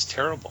 it's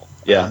terrible.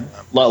 Yeah.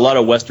 A lot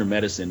of Western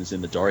medicine is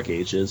in the dark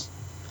ages.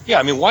 Yeah,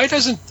 I mean, why do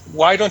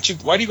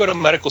you go to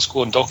medical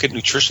school and don't get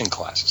nutrition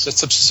classes?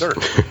 It's absurd.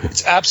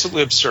 It's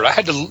absolutely absurd. I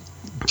had to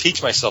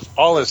teach myself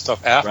all this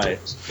stuff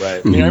afterwards.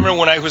 Right. I mean, I remember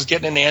when I was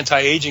getting into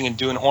anti-aging and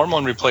doing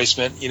hormone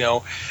replacement,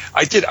 I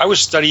was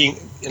studying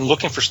and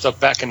looking for stuff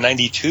back in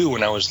 '92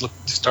 when I was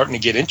starting to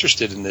get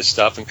interested in this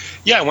stuff. And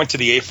yeah, I went to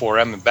the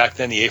A4M, and back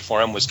then the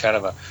A4M was kind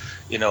of a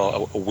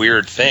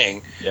weird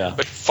thing. Yeah.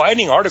 But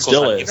finding articles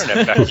Still on the is.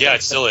 internet yeah,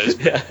 it still is.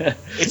 Yeah.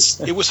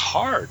 It was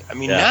hard. I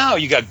mean, Yeah. now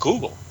you got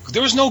Google.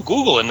 There was no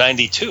Google in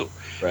 '92.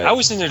 Right. I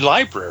was in the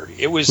library.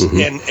 It was,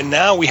 and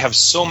now we have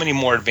so many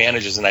more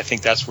advantages, and I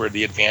think that's where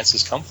the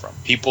advances come from.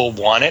 People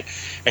want it,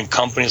 and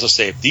companies will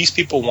say, if these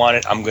people want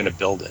it, I'm going to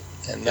build it,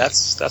 and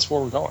that's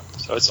where we're going.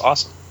 So it's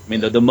awesome. I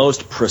mean, the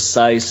most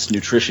precise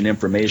nutrition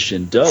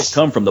information does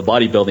come from the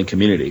bodybuilding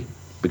community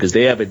because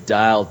they have it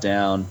dialed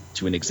down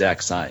to an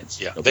exact science.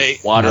 Yeah,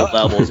 water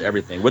levels,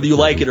 everything. Whether you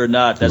like it or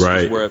not, that's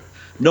Right. just where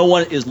no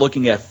one is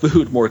looking at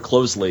food more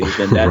closely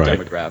than that Right.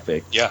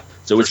 demographic. Yeah.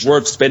 So it's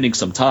worth spending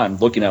some time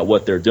looking at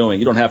what they're doing.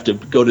 You don't have to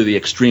go to the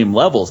extreme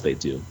levels they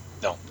do,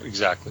 No,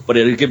 exactly. but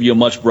it'll give you a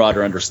much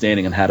broader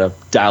understanding on how to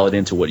dial it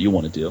into what you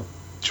want to do.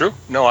 True.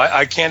 No,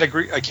 I can't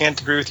agree. I can't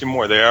agree with you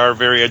more. They are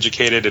very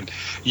educated, and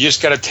you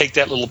just got to take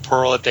that little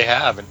pearl that they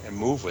have and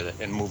move with it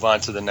and move on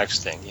to the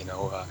next thing.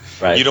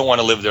 Right. You don't want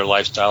to live their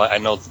lifestyle. I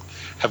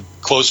have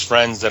close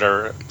friends that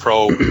are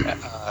pro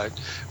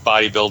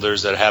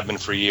bodybuilders that have been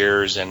for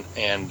years, and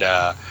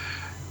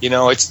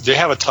they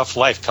have a tough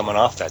life coming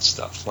off that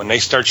stuff. When they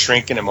start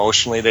shrinking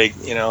emotionally, they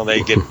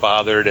get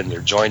bothered and their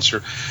joints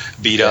are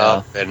beat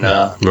up, and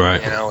Right.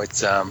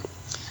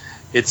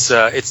 it's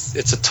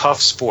a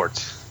tough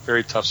sport.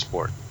 Very tough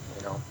sport,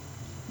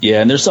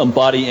 Yeah, and there's some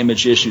body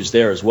image issues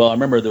there as well. I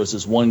remember there was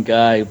this one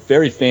guy,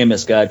 very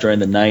famous guy during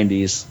the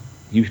 90s.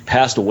 He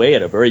passed away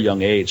at a very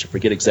young age. I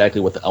forget exactly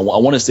I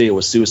want to say it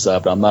was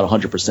suicide, but I'm not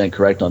 100%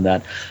 correct on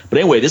that. But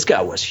anyway, this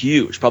guy was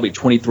huge, probably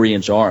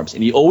 23-inch arms,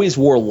 and he always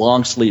wore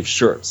long-sleeve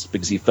shirts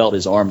because he felt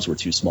his arms were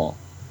too small.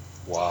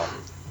 Wow.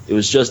 It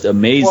was just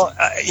amazing. Well,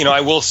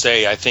 I will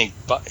say, I think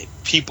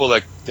people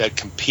that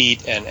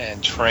compete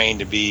and train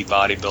to be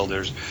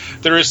bodybuilders,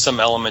 there is some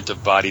element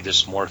of body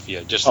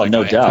dysmorphia. Just like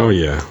no doubt. Oh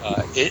yeah.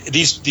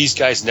 These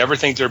guys never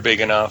think they're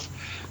big enough,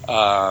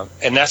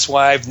 and that's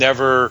why I've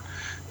never,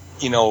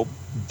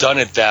 done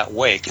it that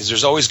way, because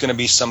there's always going to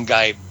be some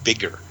guy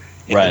bigger.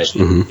 Right.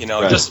 It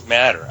doesn't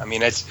matter. I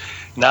mean, it's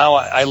now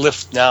I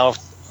lift now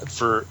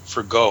for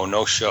go,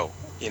 no show.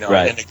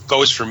 Right. And it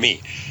goes for me.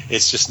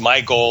 It's just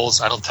my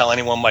goals. I don't tell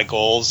anyone my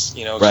goals.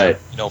 Right.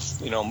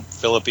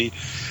 Philippi,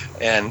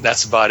 and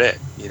that's about it.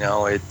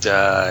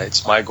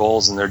 It's my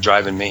goals, and they're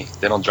driving me.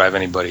 They don't drive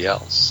anybody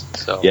else.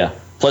 So Yeah.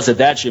 Plus, at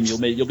that gym,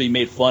 you'll be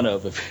made fun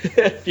of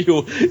if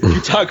you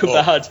talk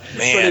about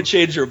trying to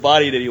change your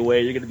body in any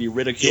way. You're going to be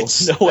ridiculed.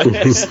 No way.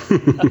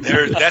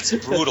 That's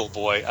brutal,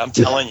 boy. I'm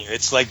telling you,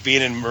 it's like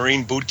being in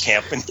Marine boot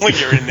camp, and when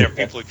you're in there,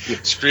 people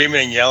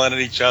screaming and yelling at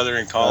each other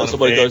and calling them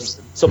names.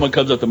 Someone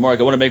comes up to Mark,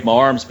 I want to make my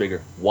arms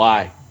bigger.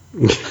 Why?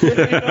 If you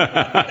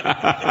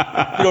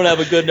don't have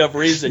a good enough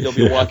reason, you'll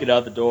be walking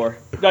out the door.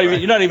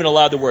 You're not even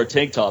allowed to wear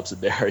tank tops in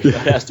there. It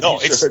has to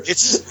be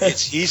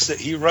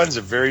shirts. He runs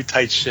a very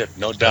tight ship,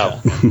 no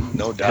doubt,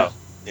 no doubt.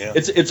 Yeah.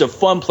 It's a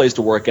fun place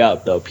to work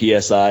out, though.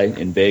 PSI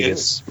in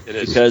Vegas, it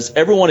is. Because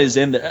everyone is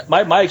in there.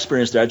 My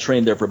experience there, I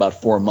trained there for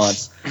about 4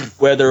 months.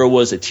 Whether it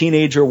was a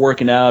teenager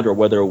working out or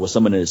whether it was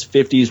someone in his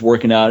 50s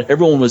working out,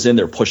 everyone was in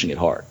there pushing it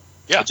hard.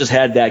 Yeah, it just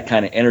had that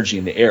kind of energy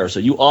in the air, so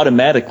you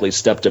automatically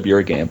stepped up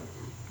your game.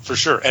 For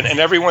sure, and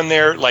everyone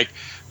there, like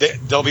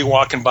they'll be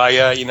walking by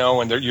you,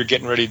 and you're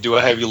getting ready to do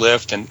a heavy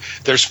lift, and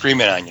they're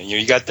screaming on you.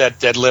 You got that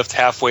deadlift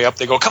halfway up,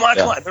 they go, "Come on,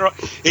 come on!"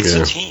 It's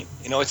a team.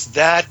 It's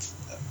that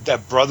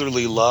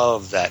brotherly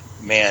love that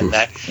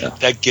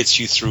gets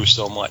you through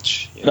so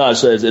much. No,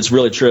 it's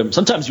really true.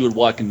 Sometimes you would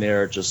walk in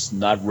there just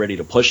not ready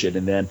to push it,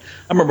 and then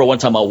I remember one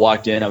time I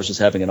walked in, I was just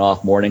having an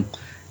off morning.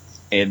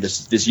 And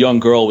this young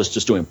girl was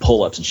just doing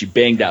pull-ups, and she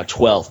banged out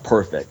 12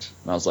 perfect.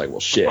 And I was like, well,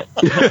 shit.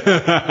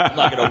 I'm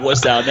not going to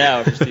wuss out now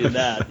after seeing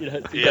that.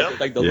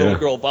 Like the little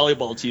girl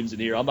volleyball teams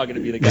in here. I'm not going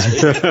to be the guy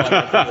that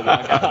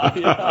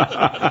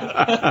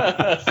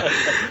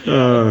walk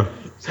out.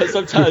 So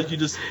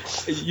sometimes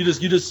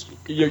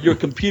you're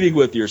competing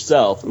with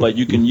yourself, but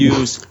you can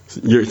use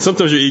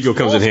sometimes your ego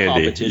comes in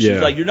handy. Yeah.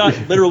 Like you're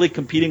not literally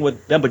competing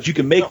with them, but you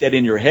can make that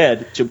in your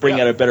head to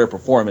bring out a better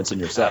performance in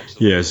yourself.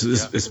 Yeah,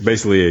 it's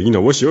basically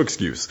what's your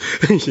excuse?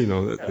 And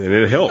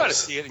it helps. You got to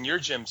see it in your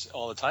gyms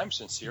all the time,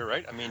 Sincere,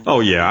 right? I mean,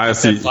 I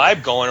see that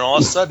vibe going, and all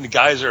of a sudden the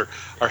guys are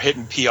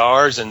hitting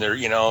PRs, and they're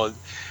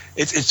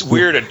It's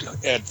weird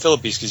at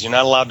Philippines because you're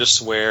not allowed to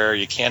swear.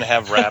 You can't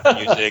have rap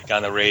music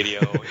on the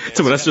radio.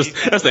 So that's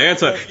the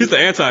anti. He's the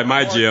anti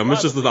my gym.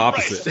 It's just the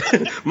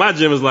opposite. My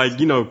gym is like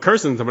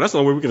cursing, but that's the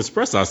only way we can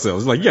express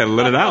ourselves. It's like you gotta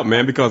let it out,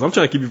 man, because I'm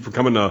trying to keep you from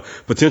becoming a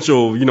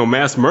potential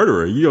mass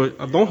murderer.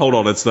 Don't hold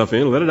all that stuff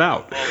in. Let it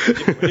out.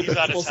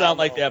 People sound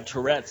like they have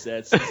Tourette's.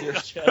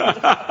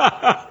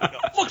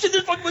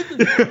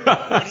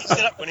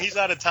 When he's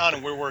out of town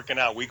and we're working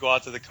out, we go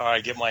out to the car.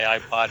 I get my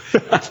iPod,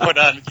 put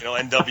on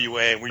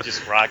NWA, and we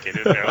just rock it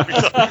in there.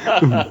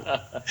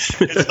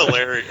 It's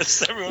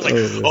hilarious. Everyone's like,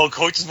 "Oh,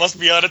 coaches must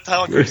be out of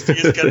town.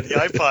 Christine's got the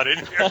iPod in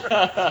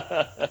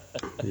here."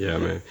 Yeah,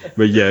 man.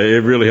 But yeah,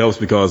 it really helps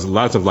because a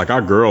lot of times, like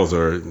our girls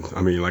are.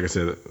 Like I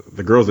said,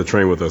 the girls that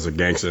train with us are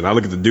gangsters. And I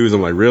look at the dudes,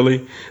 I'm like, really?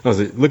 And I was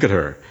like, look at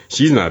her.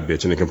 She's not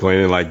bitching and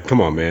complaining. Like,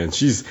 come on, man.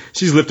 She's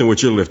lifting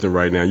what you're lifting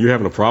right now. You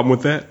having a problem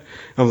with that?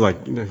 I was like,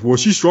 well,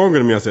 she's stronger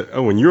than me. I said,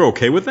 oh, and you're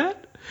okay with that?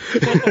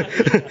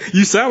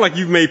 You sound like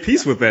you've made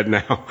peace with that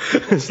now.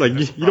 It's like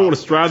you don't want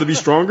to strive to be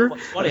stronger.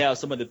 It's funny how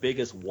some of the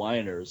biggest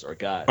whiners are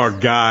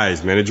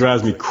guys. Man. It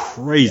drives me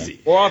crazy.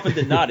 More often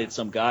than not, it's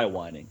some guy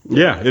whining.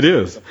 Yeah, it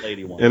is. Some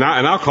lady whining. And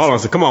I'll call her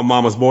and say, "Come on,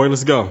 mama's boy,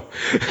 let's go."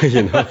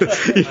 And I'll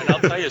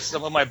tell you,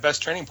 some of my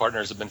best training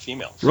partners have been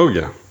females. Oh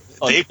yeah.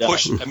 They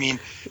push.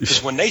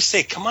 Because when they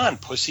say, "Come on,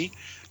 pussy."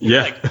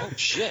 Yeah. Like, oh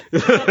shit.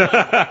 Because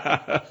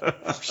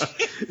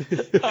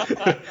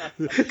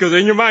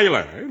in your mind you're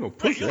like, ain't no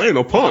pussy, ain't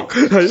no punk.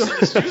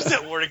 Just use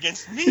that word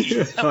against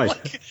me. I'm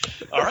like,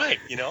 all right,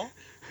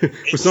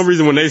 For some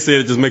reason, when they say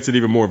it, it just makes it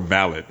even more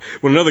valid.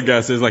 When another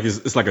guy says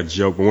it's like a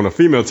joke, but when a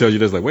female tells you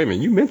this, like, wait a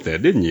minute, you meant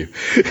that, didn't you?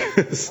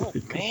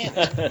 Man.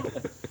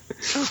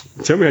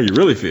 Tell me how you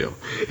really feel.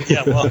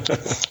 Yeah, well,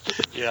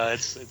 yeah,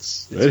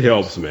 it's it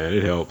helps, man.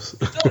 It helps.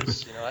 It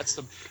does.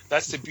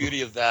 That's the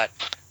beauty of that.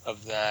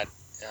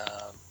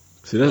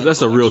 See,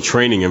 that's a real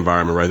training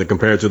environment, right?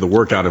 Compared to the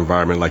workout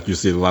environment, like you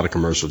see at a lot of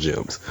commercial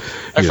gyms.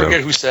 I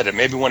forget who said it.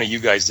 Maybe one of you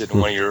guys did in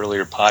one of your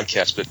earlier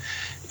podcasts. But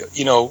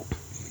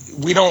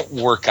we don't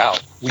work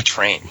out; we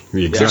train.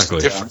 Exactly. There's a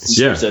difference.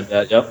 Yeah. Said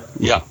that. Yep.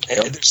 Yeah.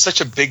 Yep. There's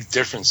such a big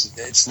difference.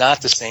 It's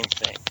not the same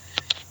thing.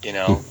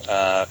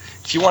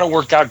 If you want to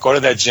work out, go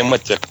to that gym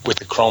with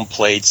the chrome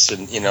plates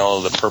and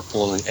the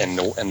purple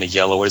and the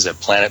yellow. What is that?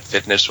 Planet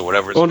Fitness or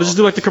whatever. Oh, just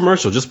do like the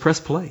commercial. Just press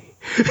play.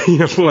 Like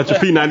your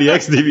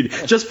P90X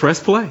DVD. Just press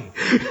play.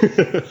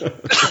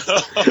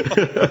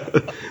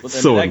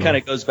 That kind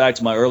of goes back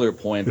to my earlier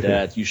point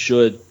that you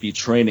should be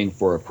training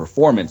for a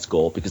performance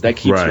goal because that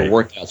keeps your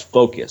workouts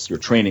focused, your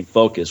training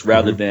focused,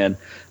 rather than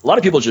a lot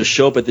of people just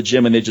show up at the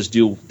gym and they just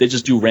do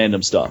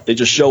random stuff. They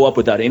just show up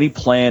without any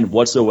plan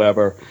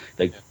whatsoever.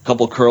 Like a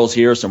couple curls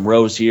here, some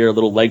rows here, a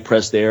little leg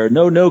press there.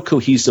 No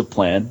cohesive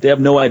plan. They have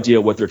no idea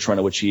what they're trying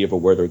to achieve or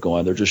where they're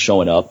going. They're just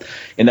showing up.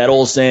 And that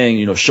old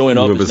saying, showing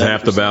up is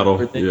half the battle.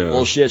 Yeah.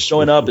 Bullshit.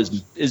 Showing up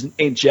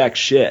ain't jack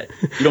shit.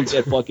 You don't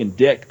get fucking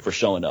dick for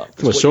showing up.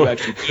 It's what you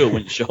actually do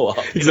when you show up.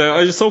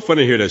 Exactly. It's so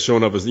funny to hear that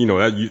showing up is,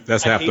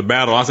 that's half the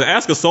battle. I said,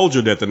 ask a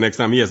soldier that the next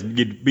time he has to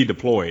be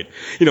deployed.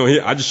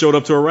 I just showed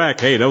up to Iraq.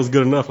 Hey, that was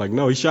good enough. Like,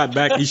 no, he shot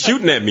back. He's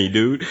shooting at me,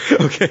 dude.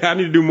 Okay, I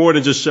need to do more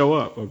than just show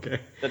up. Okay.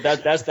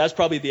 That's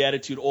probably the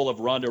attitude all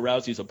of Ronda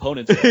Rousey's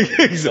opponents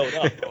had. Showed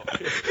up.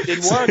 It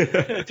didn't work.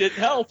 It didn't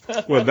help.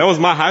 Well, that was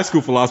my high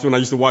school philosophy when I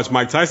used to watch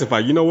Mike Tyson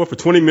fight. You know what? For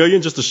 $20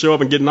 million just to show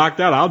up and get knocked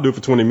out, I'll do it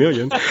for $20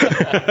 million.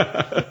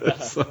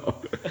 So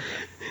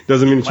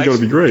doesn't mean that you're going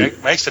to be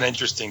great. Mike's an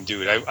interesting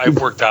dude. I've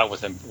worked out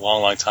with him a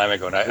long time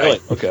ago, and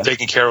I've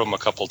taken care of him a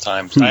couple of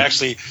times. I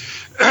actually,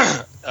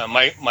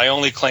 my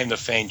only claim to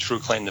fame, true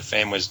claim to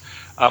fame, was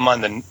I'm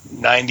on the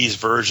 90s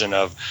version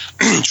of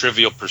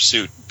Trivial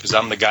Pursuit because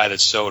I'm the guy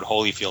that sewed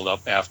Holyfield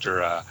up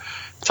after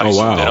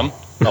Tyson bit him.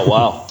 Oh,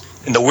 wow.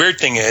 And the weird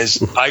thing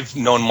is, I've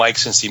known Mike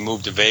since he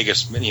moved to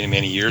Vegas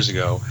many years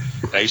ago.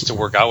 I used to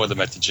work out with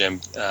him at the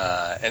gym,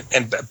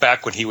 and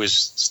back when he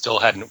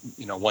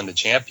hadn't won the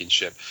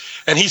championship.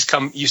 And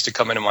used to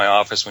come into my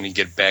office when he'd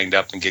get banged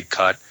up and get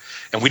cut,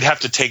 and we'd have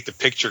to take the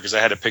picture because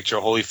I had a picture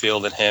of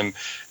Holyfield and him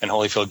and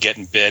Holyfield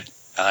getting bit.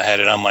 I had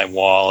it on my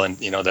wall, and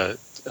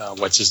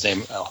what's his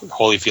name?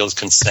 Holyfield's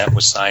consent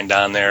was signed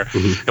on there.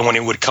 Mm-hmm. And when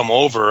he would come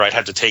over, I'd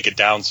have to take it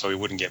down so he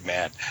wouldn't get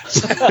mad.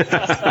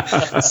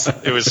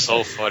 It was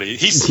so funny.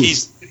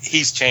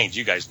 He's changed.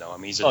 You guys know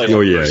him. He's a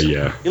different person.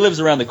 Yeah. He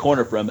lives around the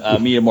corner from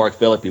me and Mark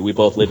Philippi. We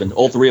both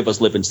all three of us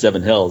live in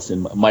Seven Hills,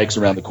 and Mike's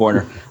around the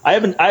corner.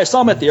 I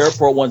saw him at the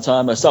airport one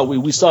time.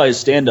 We saw his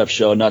stand-up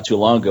show not too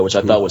long ago, which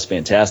I thought was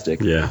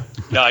fantastic. Yeah.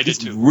 No, I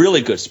did too.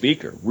 Really good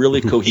speaker.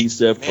 Really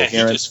cohesive,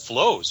 coherent. He just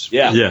flows.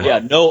 Yeah.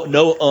 No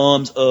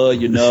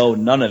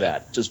none of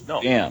that. Just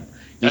bam.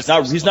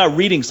 He's not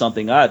reading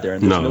something either.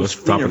 And there's no, it's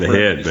top of the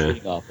head,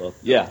 man. Off of.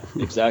 Yeah,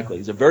 exactly.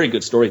 He's a very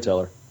good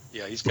storyteller.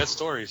 Yeah, he's got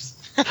stories.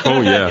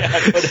 Oh, yeah.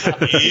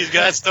 He's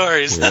got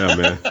stories. Yeah,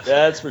 man.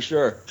 That's for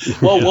sure.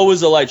 Well, what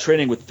was it like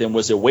training with him?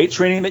 Was it weight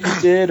training that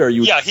you did, or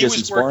you? Yeah, he just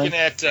was sparring? working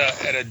at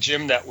a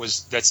gym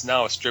that's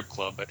now a strip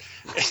club. But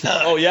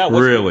oh yeah,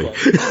 what's really?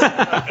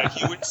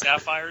 Hewitt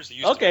Sapphires.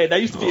 Okay, that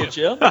used to be a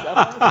gym.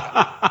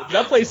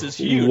 That place is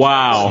huge.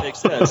 Wow. That makes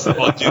sense.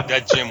 Well, dude,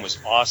 that gym was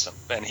awesome,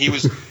 and he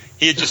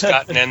had just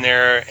gotten in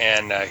there,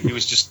 and he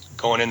was just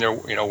going in there,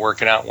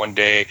 working out one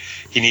day.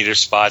 He needed a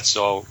spot,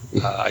 so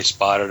I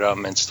spotted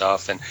him and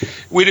stuff. And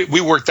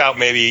we worked out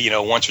maybe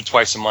once or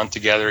twice a month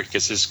together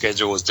because his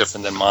schedule was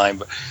different than mine.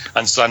 But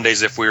on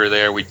Sundays, if we were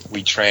there, we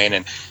train.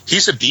 And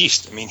he's a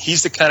beast. I mean,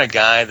 he's the kind of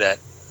guy that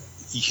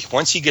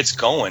once he gets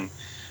going,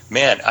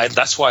 man,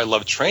 that's why I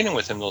love training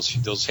with him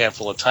those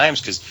handful of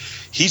times, because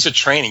he's a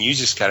trainer. You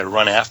just got to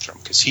run after him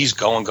because he's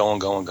going.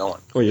 Oh,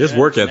 yeah, his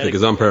work ethic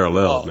is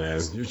unparalleled,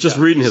 man. Just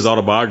reading his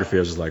autobiography, I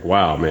was just like,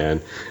 wow,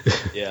 man.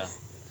 Yeah.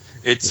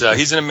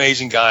 He's an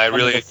amazing guy.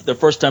 Really, the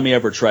first time he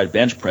ever tried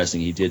bench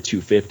pressing, he did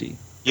 250.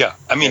 Yeah,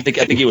 I mean, I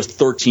think he was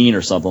 13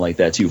 or something like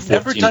that. 250.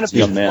 Never done it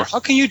before. How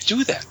can you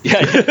do that? Yeah,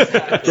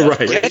 exactly.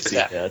 Right. Crazy,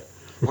 Dad.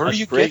 Where do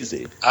you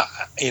crazy?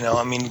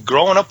 I mean,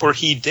 growing up where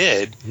he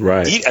did,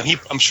 right?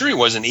 I'm sure he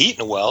wasn't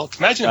eating well.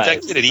 Imagine if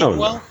that kid had eaten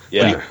well.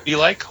 Yeah. What he'd be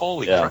like,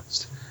 holy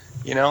Christ.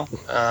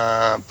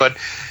 But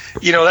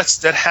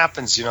that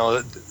happens.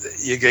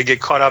 You get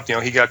caught up.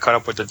 He got caught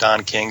up with the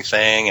Don King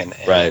thing, and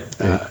right.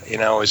 It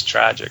was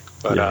tragic.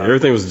 But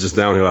everything was just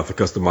downhill after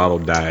Custom Model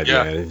died.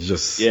 Yeah. Man. It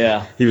just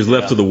he was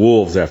left to the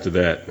wolves after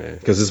that, man,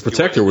 because his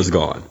protector was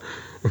gone.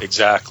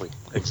 Exactly,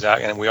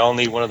 and we all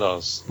need one of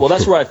those. Well,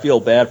 that's where I feel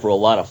bad for a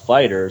lot of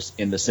fighters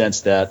in the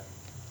sense that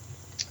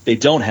they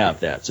don't have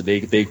that, so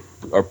they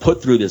are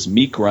put through this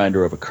meat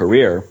grinder of a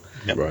career.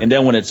 Right. And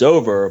then when it's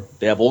over,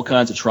 they have all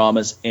kinds of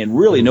traumas and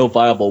really no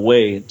viable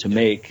way to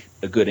make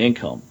a good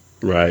income.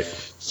 Right.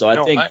 So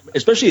I think,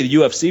 especially the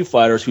UFC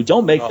fighters who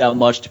don't make that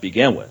much to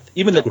begin with.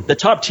 Even the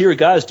top tier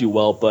guys do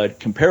well,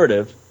 but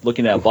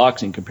looking at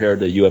boxing compared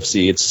to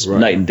UFC, it's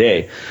night and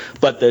day.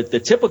 But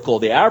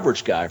the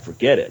average guy,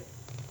 forget it.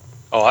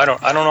 Oh, I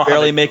don't know.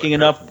 Barely making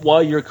enough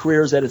while your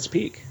career is at its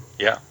peak.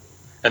 Yeah,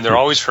 and they're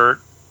always hurt.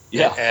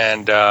 Yeah,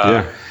 and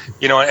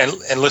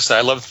and listen,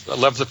 I love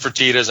the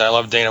Fertittas and I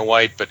love Dana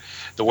White, but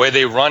the way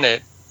they run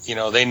it,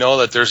 they know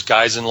that there's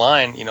guys in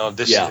line.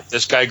 If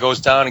this guy goes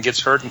down and gets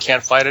hurt and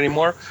can't fight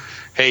anymore,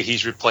 hey,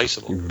 he's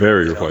replaceable.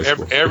 Very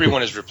replaceable.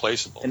 Everyone is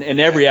replaceable. And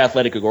every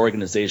athletic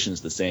organization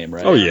is the same,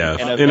 right? Oh yeah,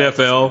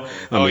 NFL.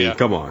 I mean,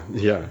 come on,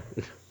 yeah.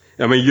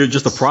 I mean, you're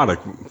just a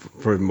product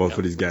for most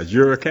of these guys.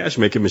 You're a cash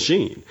making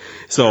machine.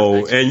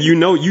 So, and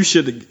you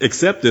should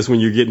accept this when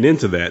you're getting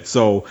into that.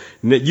 So,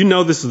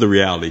 this is the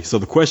reality. So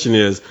the question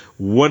is,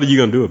 what are you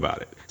going to do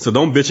about it? So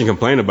don't bitch and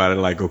complain about it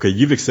like, okay,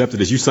 you've accepted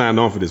this. You signed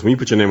on for this. When you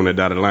put your name on that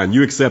dotted line,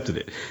 you accepted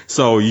it.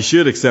 So you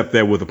should accept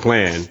that with a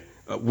plan,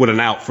 with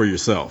an out for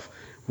yourself,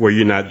 where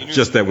you're not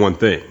just that one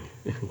thing.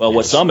 Well,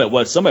 what some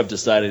have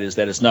decided is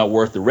that it's not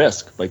worth the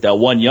risk. Like that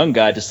one young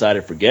guy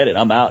decided, forget it,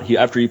 I'm out.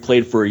 After he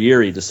played for a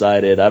year, he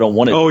decided, I don't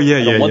want it.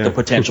 I don't want the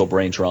potential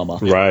brain trauma.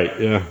 Right.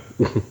 Yeah.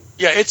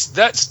 Yeah, it's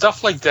that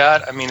stuff like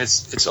that. I mean,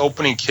 it's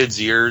opening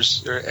kids'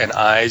 ears and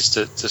eyes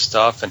to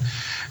stuff, and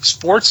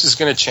sports is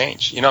going to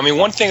change. I mean,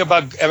 one thing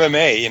about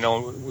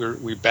MMA,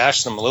 we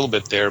bash them a little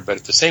bit there, but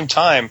at the same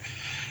time,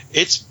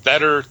 it's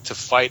better to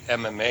fight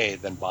MMA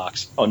than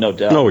boxing. Oh, no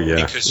doubt. Oh,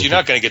 yeah. Because you're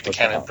not going to get the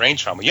kind of brain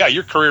trauma. Yeah,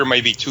 your career may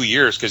be 2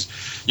 years because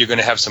you're going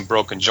to have some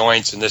broken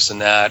joints and this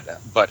and that,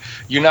 but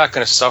you're not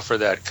going to suffer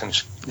that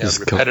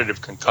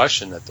repetitive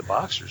concussion that the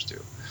boxers do.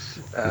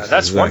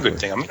 That's one good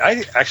thing. I mean,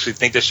 I actually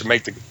think they should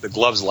make the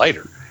gloves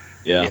lighter.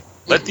 Yeah.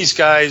 Let these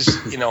guys,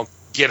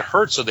 get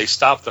hurt so they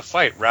stop the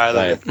fight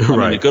rather than. I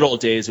mean, in the good old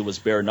days, it was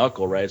bare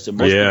knuckle, right? So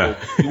most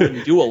people, you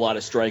wouldn't do a lot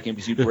of striking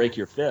because you'd break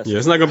your fist. Yeah,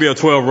 it's not gonna be a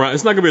 12 round.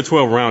 It's not gonna be a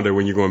 12 rounder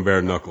when you're going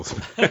bare knuckles.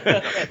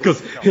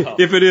 Because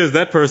if it is,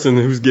 that person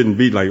who's getting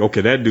beat, like,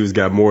 okay, that dude's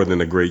got more than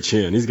a great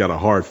chin. He's got a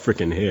hard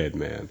freaking head,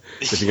 man.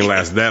 If he can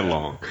last that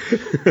long.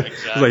 Exactly.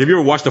 Like, have you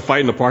ever watched a fight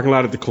in the parking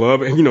lot at the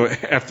club? And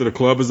after the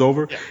club is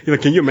over,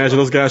 can you imagine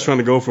those guys trying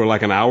to go for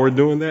like an hour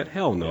doing that?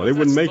 Hell no, they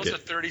wouldn't make it. Those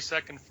are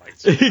 30-second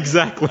fights.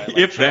 Exactly,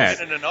 if that.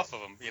 Enough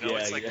of them,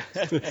 it's like.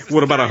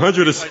 What about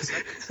 100?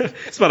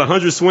 It's about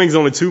 100 swings,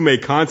 only 2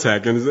 make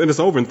contact, and it's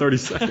over in 30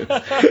 seconds. You're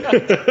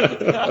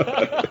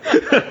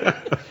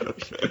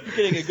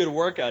getting a good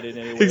workout in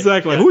anyway.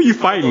 Exactly. Who are you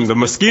fighting? The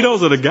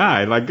mosquitoes or the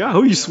guy? Like, God,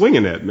 who are you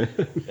swinging at, man?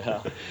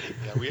 Yeah,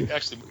 we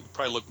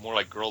probably look more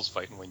like girls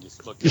fighting when you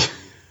look at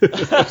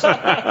because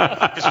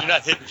you're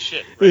not hitting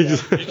shit. Right?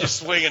 You're just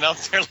swinging out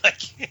there like.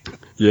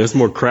 Yeah, it's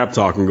more crap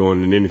talking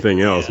going than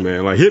anything else,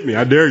 man. Like, hit me,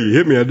 I dare you.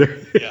 Hit me, I dare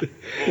you. Yeah.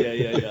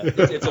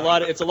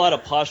 It's a lot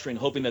of posturing,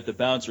 hoping that the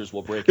bouncers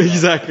will break.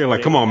 Exactly.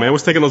 Like, come on, man.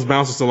 What's taking those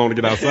bouncers so long to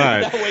get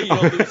outside? That way you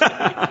don't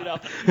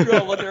lose. You're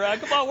all looking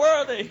around. Come on, where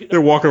are they?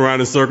 They're walking around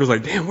in circles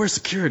like, damn, where's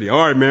security?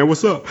 All right, man,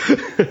 what's up?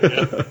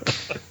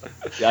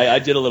 Yeah, I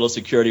did a little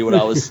security when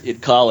I was in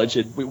college,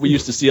 and we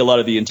used to see a lot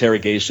of the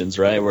interrogations,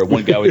 right, where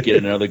one guy would get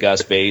in another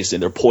guy's face,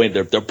 and they're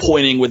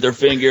pointing with their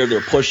finger,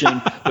 they're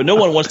pushing, but no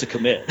one wants to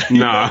commit.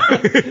 Nah,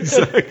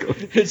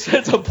 exactly. It's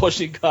a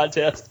pushing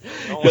contest.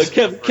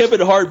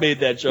 Kevin Hart made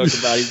that joke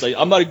about it. He's like,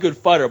 I'm not a good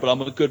fighter, but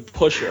I'm a good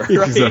pusher.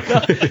 Right?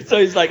 Exactly. So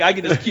he's like, I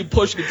can just keep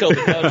pushing until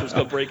the bouncers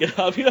come break it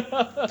up.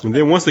 And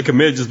then once they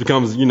commit, it just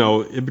becomes,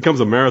 it becomes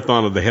a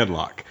marathon of the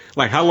headlock.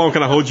 Like, how long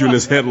can I hold you in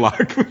this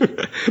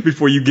headlock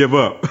before you give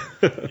up?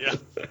 Yeah,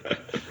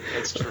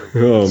 that's true.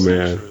 Oh, that's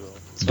man.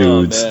 So true,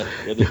 Dudes. Oh,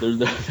 man.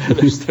 Yeah,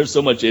 there's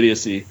so much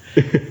idiocy.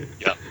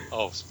 Yeah.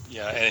 Oh,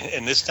 yeah. And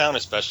in this town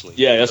especially.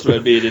 Yeah, that's what I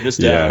mean. In this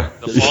town. Yeah.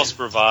 The false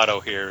bravado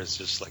here is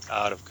just like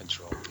out of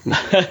control. And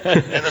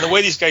then the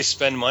way these guys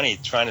spend money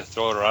trying to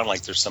throw it around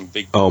like there's some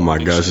big. Oh my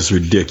gosh, it's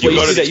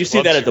ridiculous. Well, you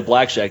see that at the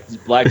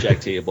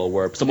blackjack table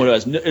where someone who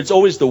has it's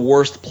always the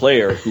worst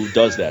player who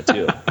does that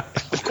too.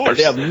 Of course.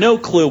 They have no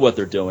clue what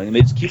they're doing, and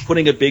they just keep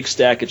putting a big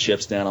stack of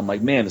chips down. I'm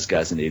like, man, this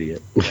guy's an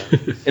idiot.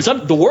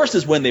 And the worst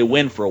is when they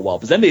win for a while,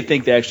 because then they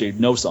think they actually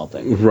know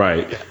something.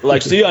 Right. They're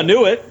like, see, I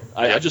knew it.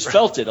 I just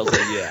felt it. I was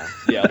like, yeah.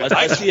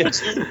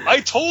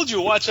 I told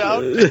you, watch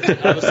out.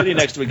 I was sitting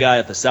next to a guy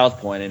at the South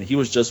Point, and he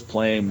was just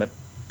playing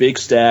big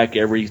stack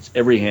every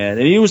hand,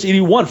 and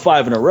he won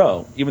 5 in a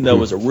row, even though it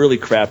was a really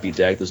crappy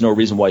deck. There's no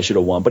reason why he should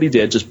have won, but he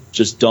did,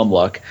 just dumb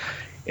luck.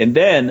 And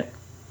then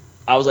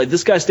I was like,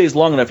 this guy stays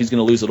long enough, he's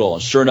going to lose it all.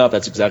 And sure enough,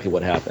 that's exactly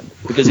what happened.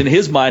 Because in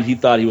his mind, he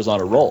thought he was on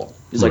a roll.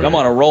 He's like, I'm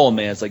on a roll,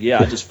 man. It's like, yeah,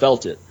 I just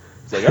felt it.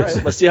 It's like, all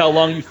right, let's see how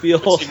long you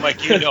feel. See,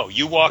 Mike,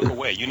 you walk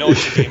away. You know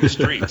it's a game of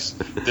streaks.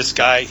 This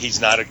guy,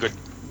 he's not a good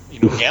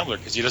gambler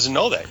because he doesn't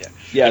know that yet.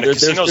 Yeah,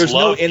 there's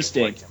no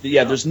instinct.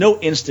 Yeah, there's no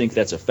instinct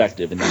that's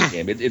effective in that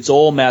game. It's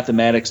all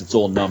mathematics. It's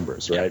all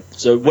numbers, right?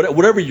 So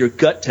whatever your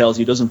gut tells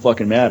you doesn't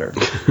fucking matter.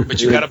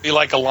 But you got to be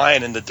like a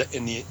lion on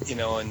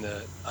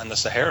the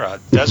Sahara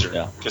desert.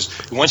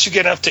 Because once you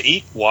get enough to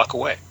eat, walk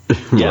away.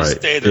 Right.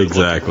 Stay there.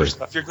 Exactly.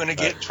 Stuff, you're going to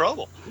get in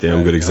trouble.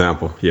 Damn good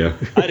example. Yeah.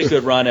 I had a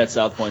good run at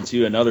South Point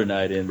too another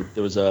night, and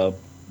there was a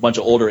bunch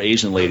of older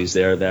Asian ladies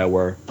there that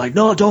were like,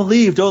 "No, don't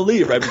leave,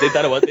 right?" But they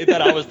thought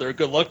I was their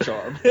good luck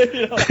charm.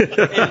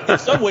 And in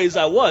some ways,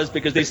 I was,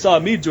 because they saw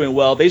me doing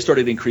well. They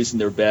started increasing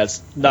their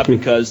bets, not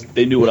because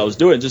they knew what I was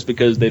doing, just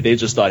because they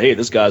just thought, "Hey,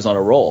 this guy's on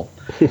a roll."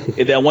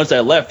 And then once I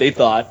left, they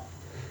thought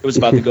it was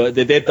about to go.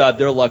 They thought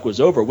their luck was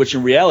over, which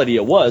in reality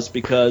it was,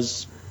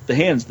 because the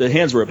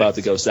hands were about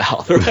to go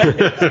south, right?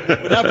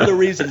 But not for the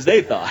reasons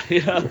they thought.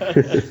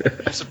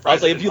 I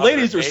was like, if you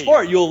ladies are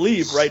smart, you'll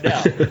leave right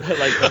now.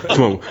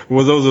 Come on,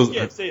 was those? You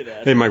can't say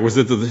that. Hey, Mike, was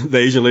it the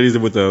Asian ladies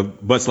with the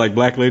butts like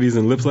black ladies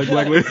and lips like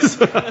black ladies?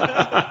 I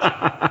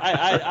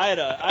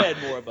had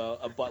more of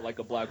a butt like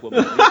a black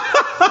woman.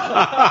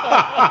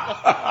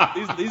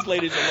 These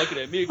ladies are looking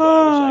at me going,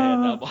 I wish I had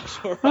that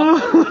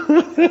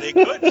much. They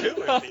could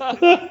too.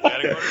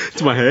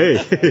 It's my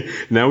hey.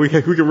 Now we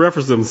can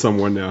reference them to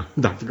someone now.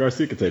 Dr.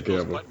 Garcia can take care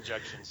of them. Butt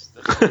injections.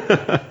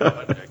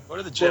 Go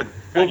to the gym.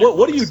 Well,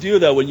 what do you do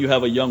though when you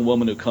have a young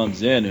woman who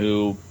comes in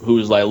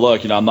who's like,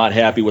 look, I'm not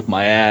happy with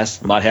my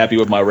ass, I'm not happy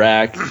with my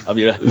rack. I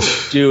mean,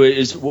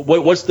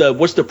 what's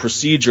the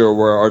procedure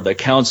or the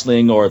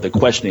counseling or the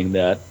questioning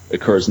that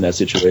occurs in that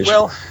situation?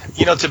 Well,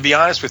 to be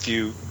honest with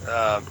you,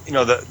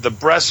 the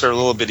breasts are a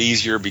little bit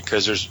easier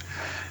because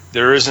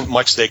there isn't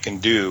much they can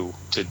do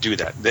to do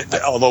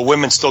that. Although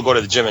women still go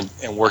to the gym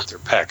and work their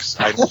pecs.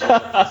 I don't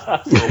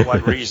know for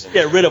what reason.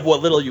 Get rid of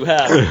what little you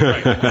have.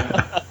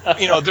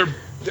 Right.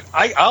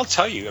 I'll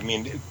tell you,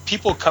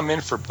 people come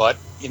in for butt,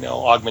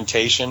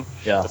 augmentation.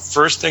 Yeah. The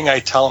first thing I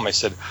tell them, I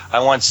said,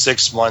 I want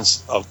 6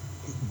 months of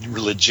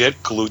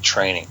legit glute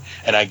training.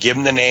 And I give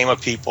them the name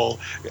of people,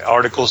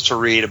 articles to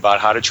read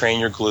about how to train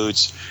your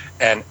glutes.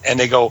 And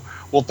they go,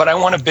 well, but I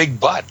want a big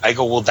butt. I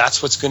go, well,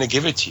 that's what's going to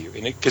give it to you.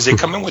 Because they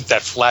come in with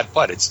that flat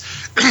butt.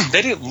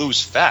 They didn't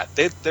lose fat.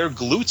 Their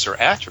glutes are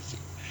atrophied.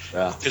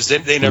 Yeah. Because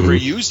they never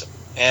use them.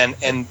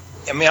 And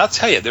I'll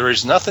tell you, there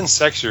is nothing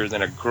sexier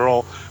than a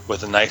girl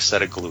with a nice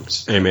set of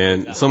glutes. Hey,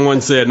 man,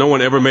 someone said no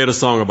one ever made a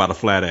song about a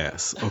flat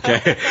ass,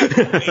 okay?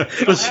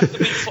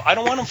 I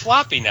don't want them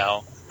floppy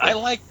now. I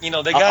like, they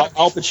got.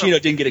 Al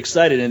Pacino didn't get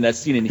excited in that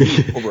scene in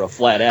Heat over a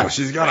flat ass.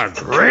 She's got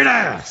a great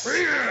ass.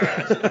 See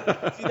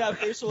that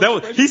facial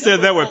expression? He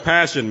said that with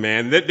passion,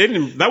 man.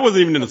 That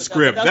wasn't even in the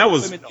script. That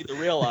was. Women need to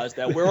realize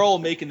that we're all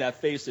making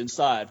that face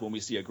inside when we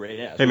see a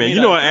great ass. Hey, man,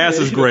 an ass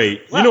is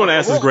great. An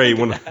ass is great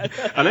when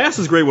an ass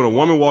is great when a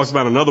woman walks by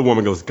and another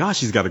woman goes, "Gosh,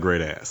 she's got a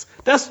great ass."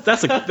 That's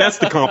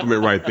the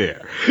compliment right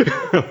there.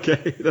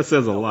 Okay, that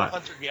says a lot.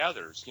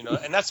 Hunter-gatherers,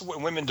 and that's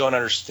what women don't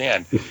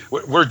understand.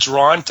 We're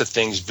drawn to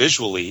things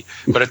visually.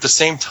 But at the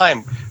same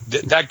time,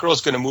 that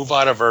girl's going to move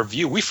out of our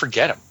view. We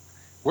forget them.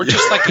 We're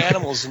just like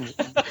animals.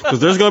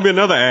 Because there's going to be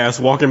another ass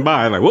walking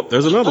by, like, whoop,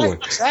 there's another one.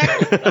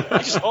 Exactly.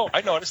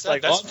 I noticed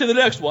that. On to the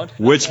next one.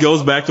 Which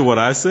goes back to what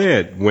I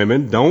said.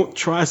 Women, don't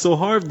try so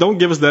hard. Don't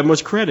give us that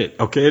much credit.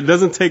 Okay, it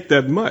doesn't take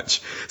that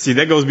much. See,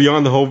 that goes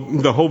beyond the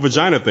whole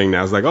vagina thing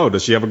now. It's like, oh,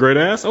 does she have a great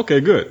ass? Okay,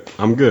 good.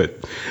 I'm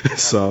good.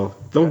 So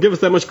don't give us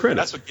that much credit.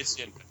 That's what gets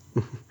you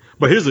in.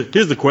 But here's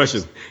the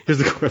question. Here's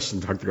the question,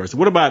 Dr. Garcia.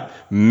 What about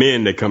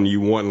men that come to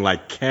you wanting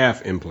like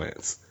calf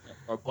implants?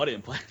 Or butt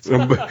implants.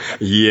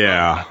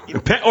 Yeah.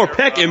 Or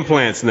pec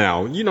implants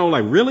now.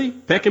 Like really?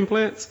 Pec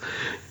implants?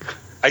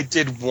 I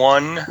did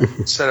one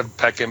set of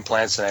pec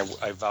implants, and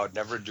I vowed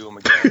never to do them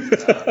again.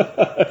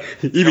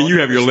 Even you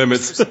have your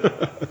limits.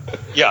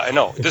 Yeah, I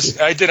know.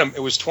 I did him.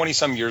 It was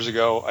 20-some years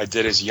ago. I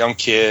did as a young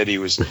kid. He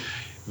was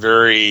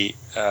very,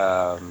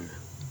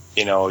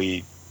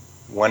 he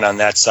went on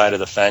that side of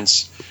the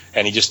fence,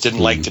 and he just didn't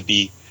like to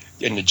be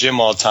in the gym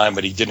all the time,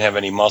 but he didn't have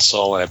any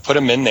muscle, and I put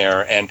him in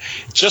there, and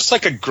just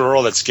like a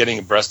girl that's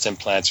getting breast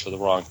implants for the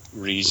wrong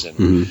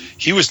reason,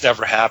 he was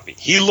never happy.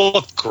 He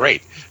looked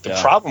great. The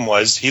problem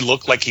was he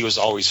looked like he was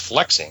always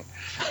flexing.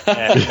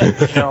 And,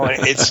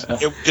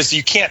 because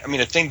you can't,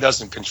 the thing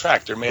doesn't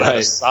contract. They're made out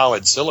of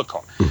solid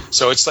silicone.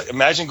 So it's like,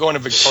 imagine going to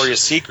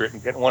Victoria's Secret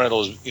and getting one of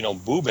those,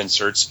 boob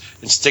inserts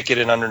and stick it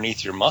in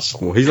underneath your muscle.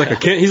 Well, he's like a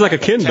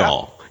Ken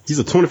doll. He's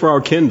a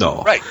 24-hour Ken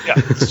doll. Right, yeah.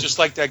 It's just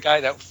like that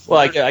guy that... Well,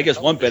 I guess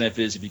one benefit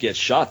is if you get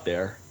shot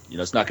there,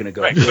 it's not going to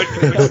go... Right,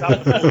 but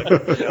stop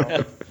the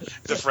bullet,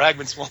 the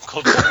fragments won't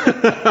go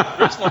down.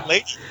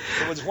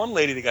 There was one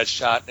lady that got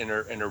shot and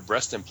her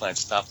breast implant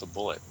stopped the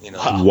bullet.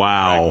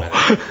 Wow.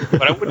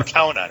 But I wouldn't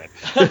count on it.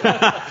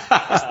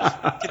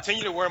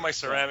 Continue to wear my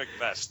ceramic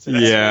vest. That's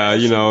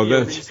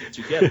reason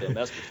to get them,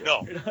 that's for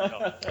sure.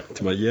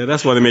 No. Yeah,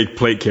 that's why they make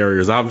plate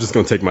carriers. I'm just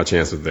going to take my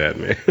chance with that,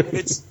 man.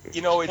 It's,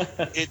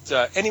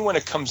 anyone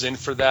that comes in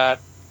for that,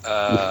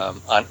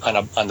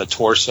 on the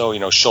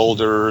torso,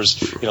 shoulders,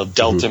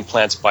 delt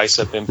implants,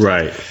 bicep implants.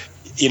 Right.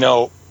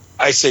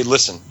 I say,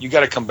 listen, you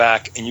got to come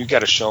back and you got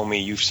to show me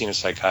you've seen a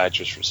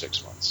psychiatrist for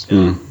 6 months.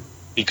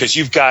 Because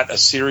you've got a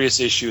serious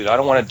issue. And I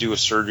don't want to do a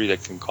surgery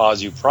that can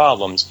cause you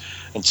problems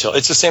until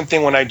it's the same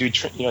thing when I do,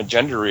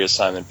 gender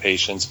reassignment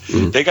patients.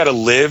 They got to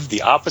live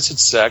the opposite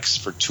sex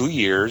for 2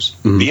 years,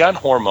 be on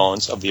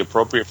hormones of the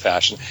appropriate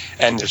fashion,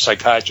 and their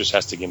psychiatrist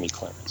has to give me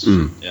clearance.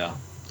 Yeah.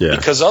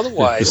 Because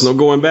otherwise, there's no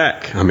going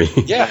back.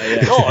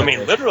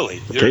 Literally.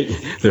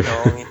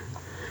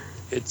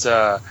 It's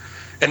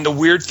and the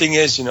weird thing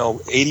is,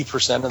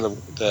 80%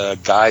 of the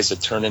guys that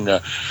turn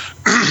into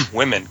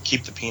women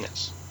keep the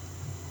penis.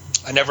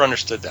 I never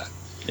understood that.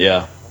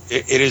 Yeah.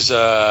 It is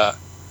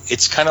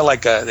it's kind of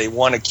like they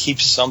want to keep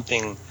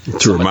something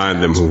to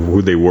remind them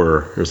who they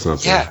were or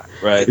something. Yeah.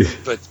 Right.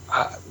 But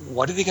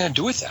what are they going to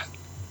do with that?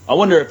 I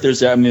wonder if there's,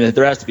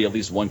 there has to be at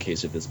least one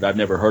case of this, but I've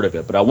never heard of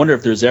it. But I wonder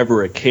if there's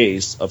ever a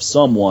case of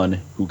someone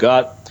who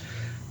got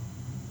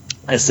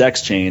a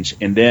sex change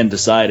and then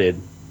decided,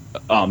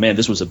 oh man,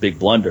 this was a big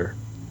blunder.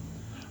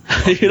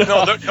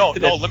 No, let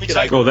me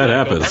tell you. Oh, that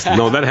happens.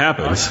 That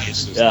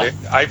happens. Yeah.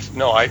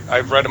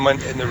 I've read them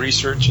in the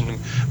research and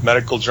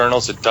medical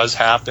journals. It does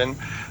happen.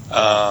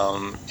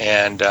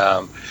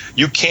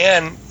 You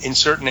can, in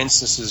certain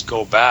instances,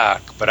 go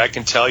back, but I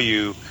can tell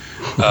you,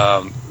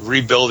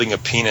 rebuilding a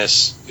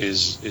penis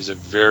is a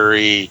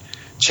very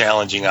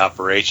challenging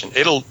operation.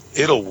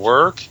 It'll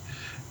work.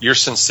 Your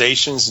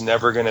sensation's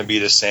never going to be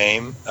the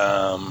same,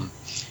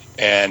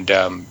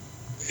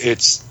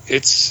 it's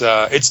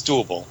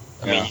doable.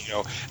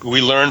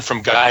 We learned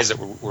from guys that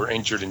were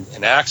injured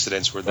in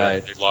accidents where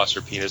they lost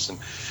their penis, and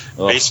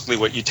basically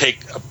what you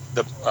take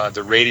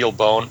the radial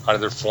bone out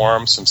of their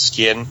forearm, some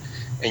skin,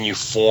 and you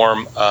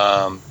form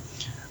a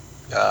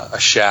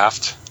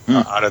shaft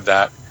out of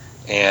that,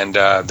 and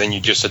then you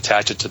just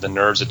attach it to the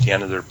nerves at the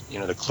end of their,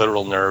 the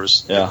clitoral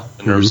nerves, the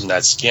nerves in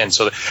that skin.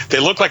 So they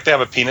look like they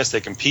have a penis.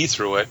 They can pee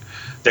through it.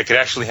 They could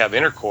actually have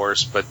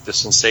intercourse, but the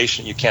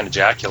sensation, you can't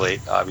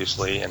ejaculate,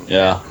 obviously,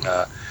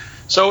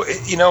 so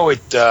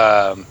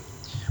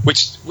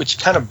which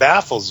kind of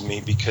baffles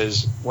me,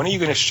 because when are you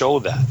going to show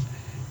that?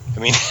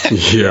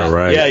 Yeah,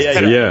 right.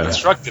 Yeah.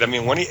 Constructed.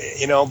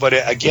 But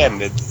again,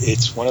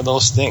 it's one of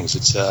those things.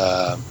 It's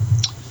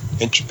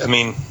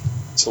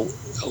it's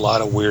a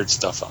lot of weird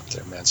stuff out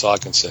there, man. That's all I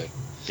can say.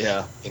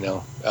 Yeah.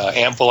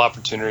 Ample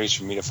opportunities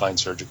for me to find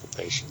surgical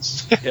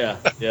patients. Yeah.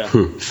 I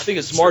think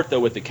it's smart though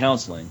with the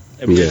counseling.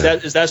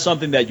 Is that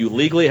something that you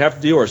legally have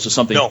to do, or is it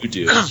something you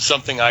do?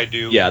 Something I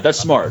do. Yeah, that's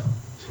smart.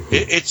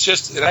 It's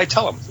just, and I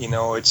tell them,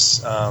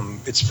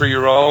 it's for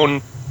your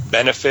own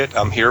benefit.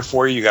 I'm here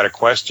for you. You got a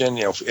question,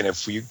 and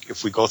if we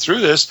go through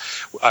this,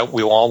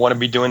 we all want to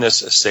be doing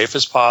this as safe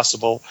as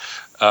possible,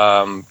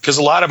 because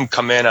a lot of them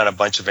come in on a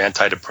bunch of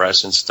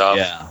antidepressant stuff.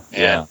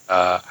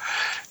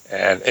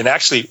 And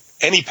actually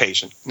any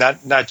patient,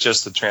 not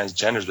just the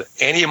transgenders, but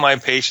any of my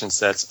patients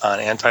that's on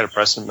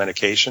antidepressant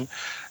medication,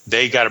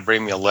 they got to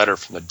bring me a letter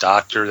from the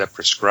doctor that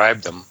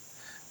prescribed them,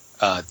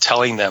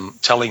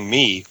 telling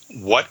me,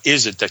 what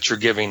is it that you're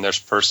giving this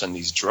person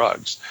these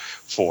drugs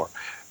for?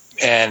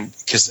 And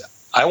because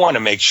I want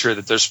to make sure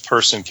that this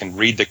person can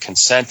read the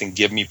consent and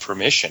give me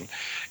permission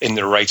in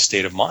their right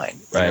state of mind.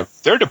 Right.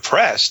 If they're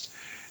depressed,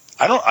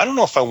 I don't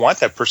know if I want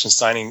that person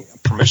signing a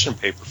permission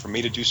paper for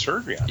me to do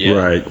surgery on. Yeah.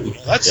 Right.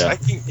 I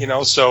think,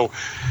 so,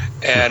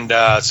 and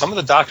some of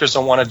the doctors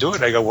don't want to do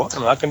it. I go, well,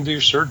 I'm not going to do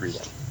your surgery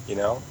then,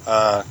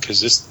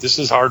 because this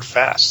is hard,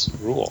 fast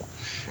rule.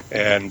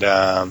 And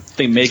I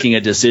think making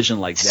a decision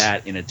like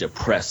that in a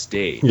depressed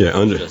state,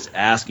 just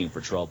asking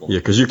for trouble. Yeah,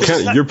 because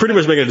you're pretty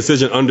much making a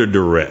decision under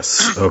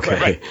duress. Okay,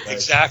 right.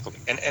 Exactly.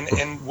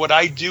 And what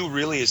I do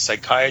really is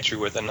psychiatry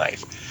with a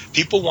knife.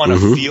 People want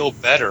to feel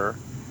better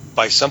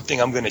by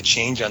something I'm going to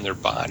change on their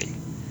body,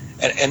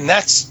 and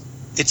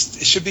it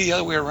should be the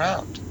other way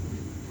around.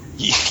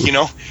 You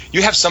know,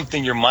 you have something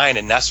in your mind,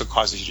 and that's what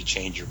causes you to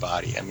change your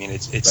body. I mean,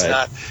 it's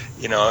not,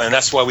 you know, and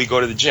that's why we go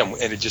to the gym,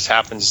 and it just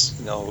happens,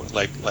 you know,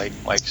 like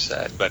Mike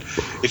said. But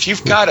if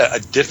you've got a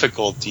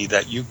difficulty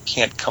that you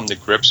can't come to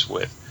grips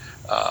with,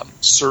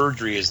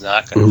 surgery is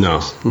not going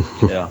to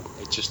fix it. Yeah,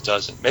 it just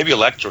doesn't. Maybe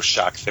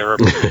electroshock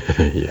therapy,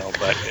 you know,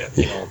 but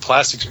you know,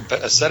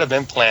 a set of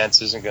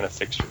implants isn't going to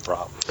fix your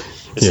problem.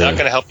 It's not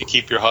going to help you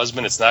keep your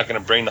husband. It's not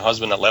going to bring the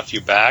husband that left you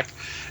back.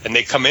 And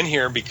they come in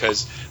here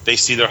because they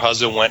see their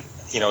husband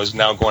is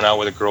now going out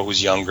with a girl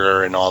who's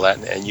younger and all that,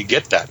 and you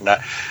get that. And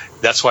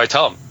that's why I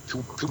tell them,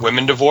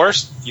 women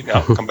divorced, you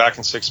know, come back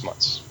in 6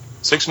 months.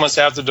 6 months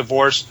after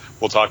divorce,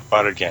 we'll talk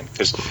about it again.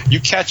 Because you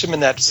catch them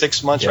in that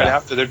 6 months right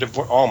after their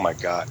divorce, oh my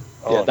God.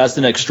 Yeah, that's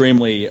an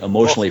extremely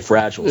emotionally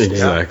fragile state.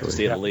 Exactly. To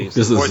say the least.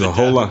 This is a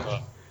whole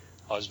lot.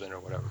 Husband or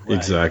whatever.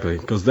 Exactly,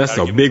 because that's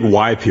a big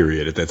why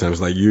period at that time. It's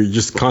like you're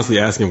just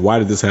constantly asking, why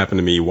did this happen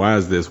to me? Why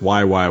is this?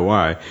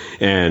 Why?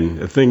 And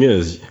the thing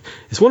is,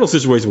 it's one of those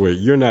situations where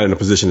you're not in a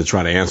position to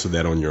try to answer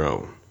that on your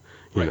own.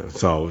 You know,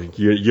 so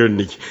you're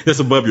that's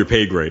above your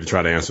pay grade to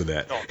try to answer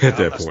that at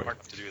that point.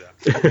 Smart to do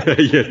that.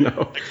 You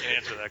know, I can't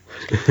answer that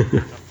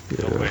question.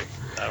 No way.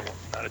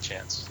 Not a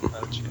chance.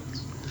 Not a chance.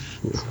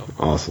 So.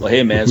 Awesome. Well,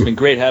 hey man, it's been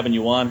great having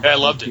you on. Yeah, I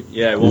loved it.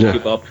 Yeah,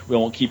 we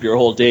won't keep your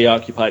whole day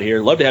occupied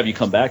here. Love to have you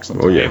come back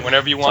sometime. Oh yeah,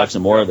 whenever you want. Talk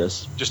some more of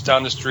this. Just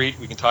down the street,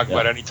 we can talk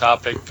about any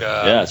topic.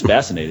 It's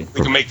fascinating.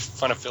 We can make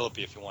fun of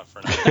Philippi if you want for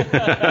an hour.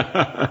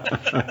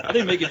 I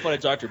think making fun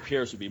of Dr.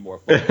 Pierce would be more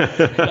fun.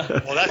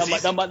 Well,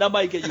 that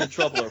might get you in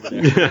trouble over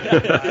there.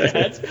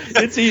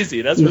 It's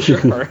easy, that's for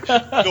sure.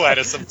 Go at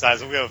us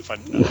sometimes. We have fun.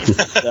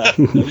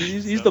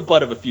 He's the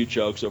butt of a few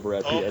jokes over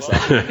at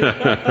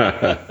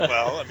PSI.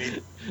 Well, I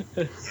mean,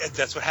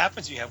 that's what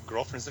happens when you have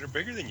girlfriends that are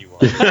bigger than you are.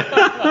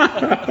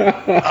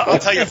 I'll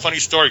tell you a funny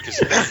story because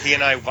he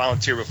and I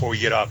volunteer before we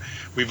get off.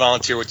 We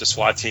volunteer with the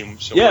SWAT team.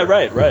 So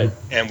right.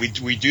 And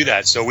we do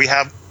that. So we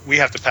have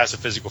to pass a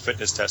physical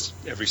fitness test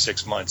every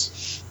 6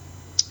 months.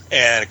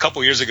 And a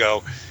couple years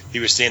ago, he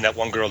was seeing that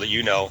one girl that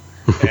you know,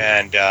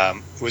 and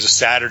it was a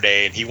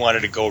Saturday, and he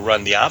wanted to go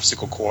run the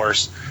obstacle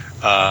course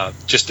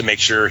just to make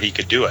sure he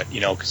could do it,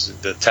 you know, because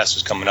the test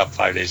was coming up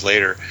 5 days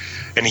later,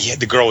 and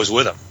the girl was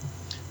with him.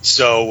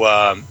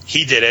 So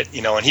he did it,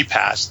 you know, and he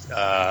passed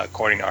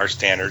according to our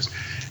standards.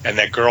 And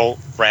that girl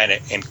ran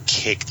it and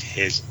kicked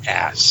his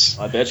ass.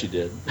 I bet she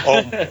did. Oh,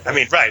 I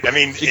mean, right. I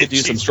mean, she could do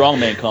some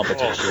strongman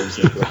competitions.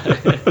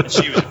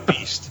 She was a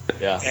beast.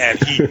 Yeah. And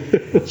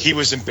he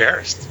was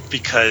embarrassed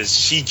because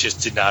she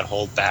just did not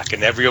hold back,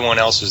 and everyone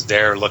else was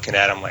there looking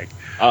at him like.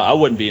 I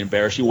wouldn't be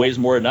embarrassed. She weighs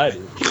more than I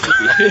do.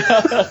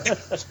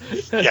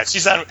 Yeah,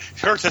 she's on.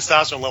 Her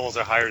testosterone levels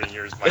are higher than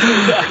yours, Mike.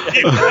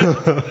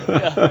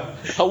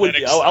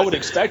 I would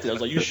expect it. I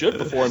was like, you should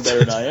perform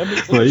better than I am.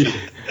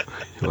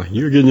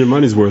 You're getting your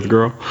money's worth,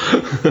 girl.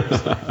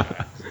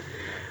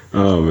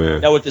 Oh man.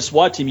 Now with the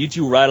SWAT team, you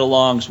do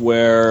ride-alongs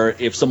where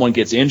if someone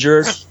gets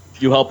injured,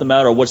 you help them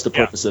out, or what's the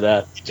purpose of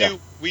that?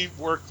 We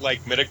work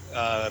like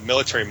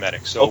military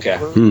medics. So we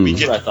get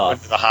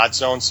into the hot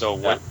zone. So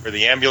where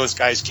the ambulance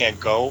guys can't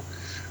go,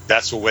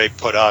 that's where they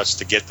put us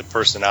to get the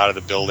person out of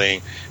the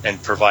building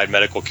and provide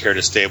medical care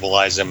to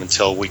stabilize them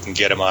until we can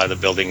get them out of the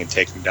building and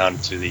take them down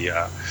to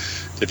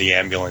the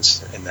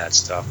ambulance and that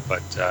stuff.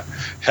 But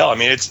hell, I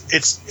mean,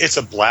 it's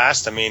a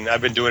blast. I mean,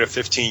 I've been doing it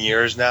 15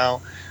 years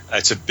now.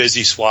 It's a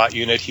busy SWAT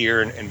unit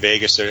here in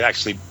Vegas. They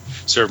actually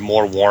serve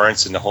more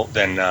warrants than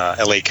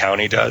LA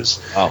County does.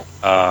 Oh.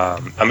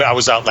 I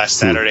was out last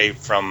Saturday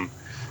from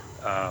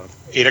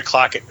 8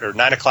 o'clock or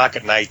 9 o'clock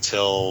at night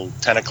till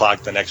 10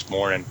 o'clock the next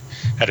morning.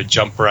 Had a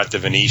jumper at the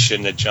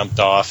Venetian that jumped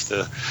off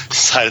the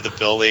side of the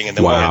building, and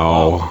then we had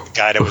a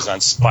guy that was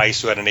on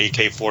Spice who had an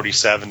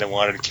AK-47 that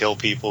wanted to kill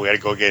people. We had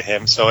to go get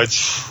him. So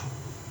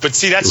but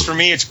see, that's for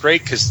me. It's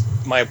great because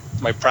my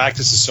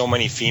practice is so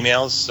many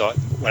females. So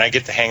when I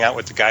get to hang out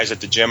with the guys at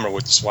the gym or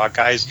with the SWAT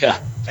guys,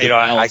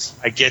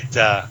 I get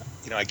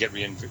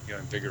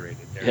reinvigorated.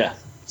 Yeah,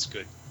 it's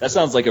good. That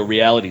sounds like a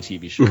reality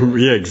TV show.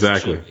 Yeah,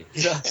 exactly.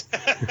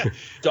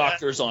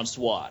 Doctors on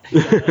SWAT.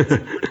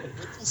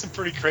 Some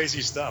pretty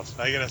crazy stuff,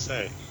 I gotta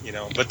say, you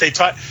know. But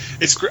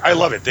I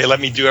love it. They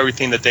let me do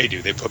everything that they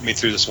do. They put me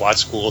through the SWAT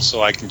school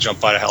so I can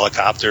jump out of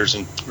helicopters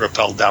and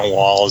rappel down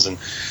walls and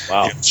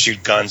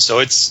shoot guns. So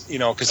it's, you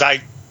know, because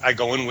I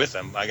go in with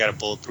them. I got a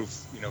bulletproof,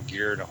 you know,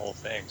 gear and the whole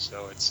thing.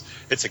 So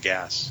it's a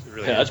gas. It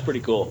really is. That's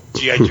pretty cool.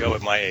 G.I. Joe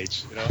at my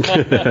age, you know.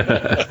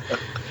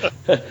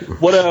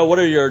 What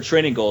are your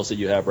training goals that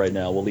you have right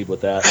now? We'll leave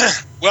with that.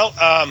 Well,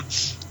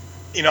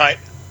 you know,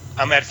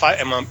 I'm at a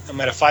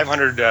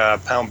 500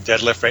 pound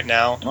deadlift right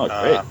now. Oh,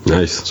 great!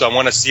 Nice. So I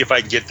want to see if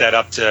I can get that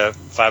up to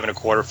 5 1/4,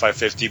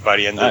 550 by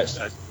the end of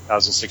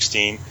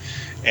 2016.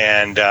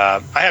 And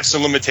I have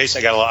some limitations.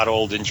 I got a lot of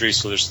old injuries,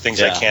 so there's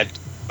things I can't.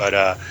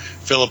 But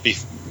Philip,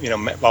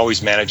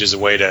 always manages a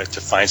way to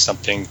find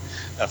something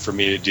for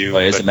me to do.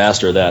 Well, he's a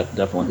master of that,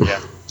 definitely.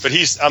 Yeah, but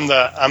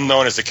I'm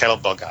known as the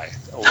kettlebell guy.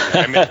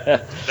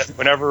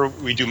 Whenever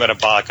we do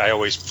metabolic, I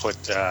always put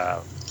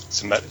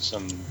some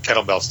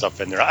kettlebell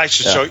stuff in there. I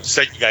should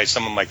set you guys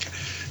some of my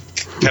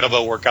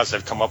kettlebell workouts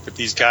I've come up with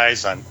these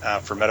guys on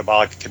for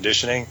metabolic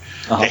conditioning.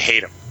 They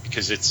hate them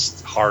because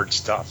it's hard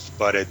stuff,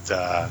 but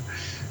the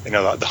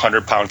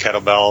 100-pound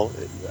kettlebell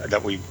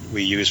that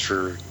we use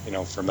for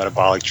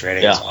metabolic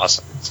training is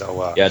awesome.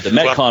 So the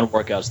Metcon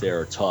workouts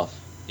there are tough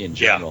in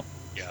general.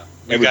 Yeah.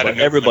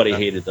 Everybody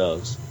hated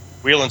those.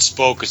 Wheel and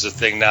spoke is the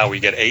thing now.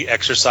 We get 8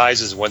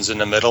 exercises. One's in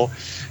the middle.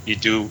 You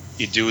do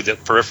the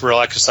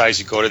peripheral exercise.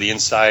 You go to the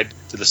inside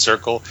to the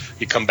circle.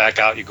 You come back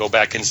out. You go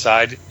back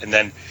inside, and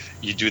then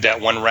you do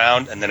that one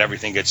round, and then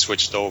everything gets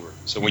switched over.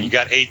 So when you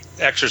got 8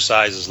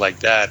 exercises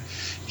like that,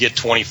 you get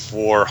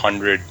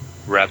 2,400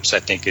 reps, I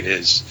think it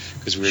is,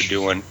 because we were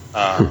doing,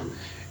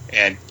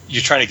 and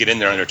you're trying to get in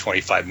there under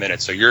 25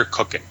 minutes. So you're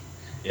cooking.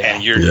 Yeah.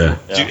 And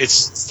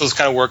it's those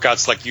kind of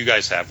workouts like you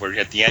guys have, where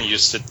at the end you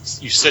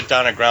sit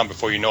down on the ground,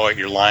 before you know it,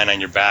 you're lying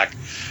on your back,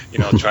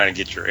 trying to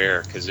get your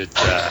air, because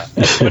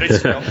but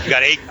it's you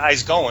got 8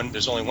 guys going.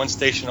 There's only one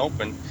station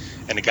open,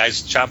 and the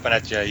guy's chopping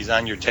at you. He's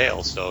on your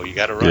tail, so you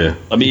got to run. Yeah.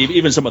 I mean,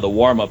 even some of the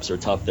warm-ups are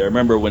tough there. I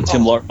remember when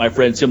my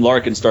friend Tim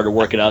Larkin started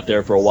working out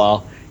there for a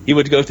while. He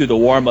would go through the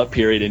warm-up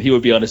period, and he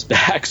would be on his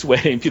back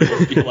sweating. People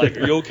would be like,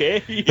 "Are you okay?"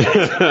 Tim's in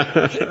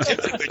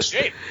good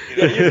shape.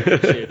 Yeah, he's in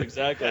good shape,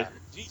 exactly. Yeah.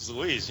 Jeez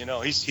Louise,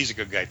 he's a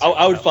good guy too.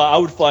 I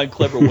would find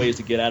clever ways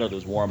to get out of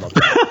those warm-ups.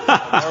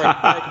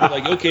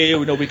 Like, okay,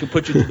 we can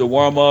put you through the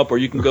warm-up, or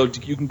you can go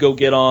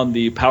get on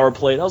the power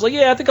plate. I was like,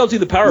 yeah, I think I'll do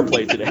the power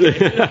plate today.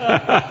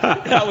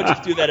 I would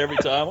just do that every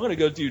time. I'm going to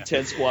go do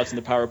 10 squats in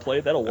the power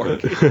plate. That'll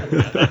work.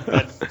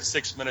 That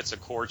 6 minutes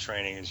of core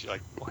training is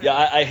like. What? Yeah,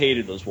 I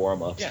hated those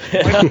warm-ups. Yeah,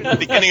 at the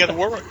beginning of the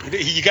warm-up,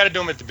 you got to do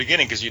them at the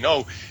beginning, because he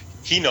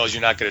knows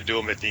you're not going to do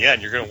them at the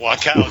end. You're going to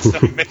walk out, so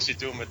he makes you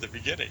do them at the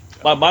beginning.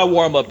 My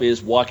warm-up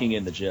is walking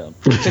in the gym.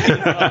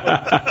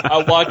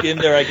 I walk in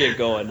there, I get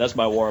going. That's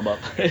my warm-up.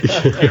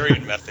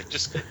 Aryan method.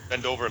 Just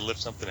bend over and lift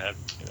something heavy.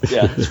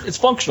 Yeah, it's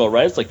functional,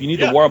 right? It's like, you need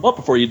to warm up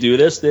before you do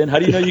this. Then how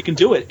do you know you can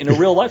do it in a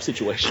real-life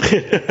situation?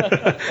 You're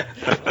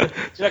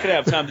not going to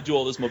have time to do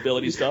all this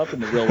mobility stuff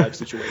in the real-life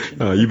situation.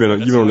 You've been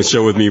on the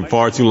show with me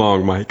far too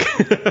long, Mike.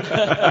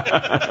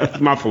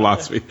 My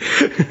philosophy.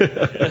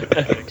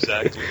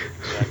 Exactly.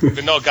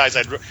 But no, guys,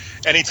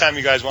 anytime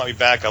you guys want me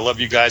back, I love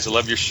you guys. I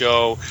love your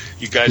show.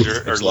 You guys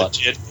are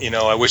legit.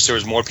 I wish there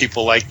was more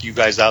people like you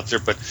guys out there,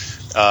 but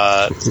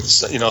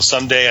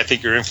someday I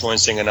think you're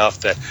influencing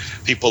enough that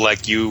people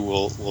like you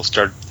will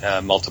start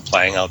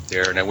multiplying out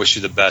there. And I wish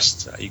you the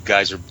best. You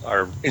guys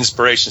are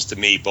inspirations to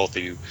me, both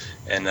of you,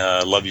 and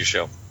love your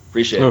show.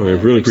 Appreciate it. I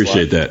really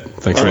appreciate that.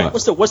 Thanks a lot.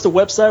 What's the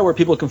website where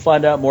people can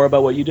find out more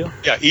about what you do?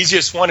 Yeah,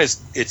 easiest one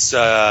is it's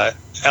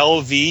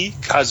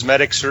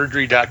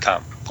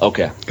lvcosmeticsurgery.com.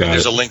 Okay.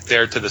 There's a link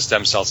there to the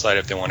stem cell site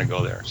if they want to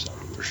go there. So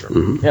for sure.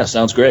 Mm-hmm. Yeah,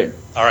 sounds great.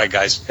 All right,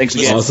 guys. Thanks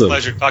again. Awesome.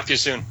 Pleasure. Talk to you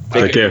soon.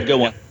 Take care. Good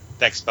one.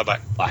 Thanks. Bye-bye.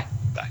 Bye.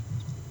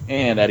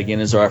 And that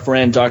again is our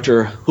friend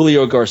Dr.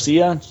 Julio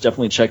Garcia.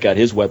 Definitely check out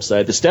his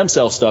website. The stem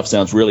cell stuff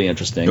sounds really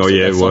interesting. Oh,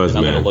 yeah, it was,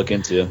 man. I'm going to look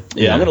into.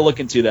 Yeah, I'm going to look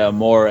into that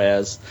more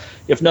as,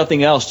 if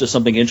nothing else, just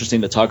something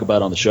interesting to talk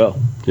about on the show.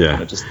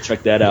 Yeah. Just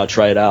check that out,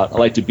 try it out. I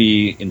like to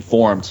be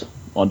informed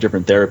on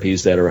different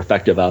therapies that are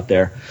effective out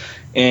there.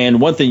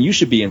 And one thing you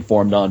should be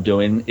informed on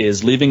doing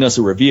is leaving us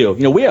a review.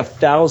 We have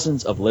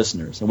thousands of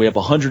listeners, and we have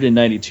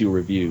 192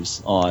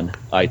 reviews on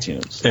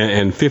iTunes.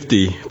 And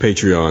 50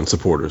 Patreon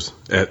supporters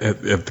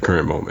at the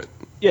current moment.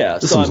 Yeah.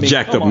 This is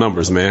jacked up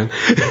numbers, man.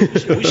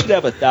 We should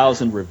have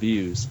 1,000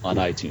 reviews on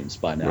iTunes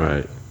by now,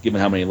 right,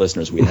 given how many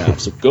listeners we have.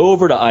 So go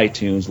over to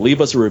iTunes,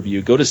 leave us a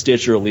review. Go to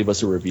Stitcher, leave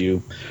us a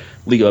review.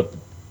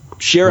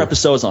 Share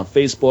episodes on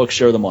Facebook,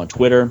 share them on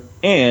Twitter,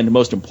 and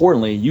most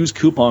importantly, use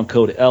coupon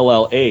code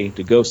LLA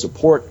to go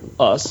support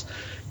us.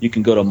 You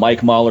can go to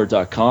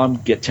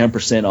MikeMahler.com, get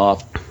 10%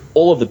 off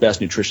all of the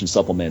best nutrition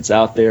supplements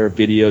out there,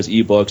 videos,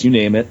 ebooks, you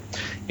name it.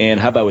 And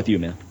how about with you,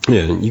 man?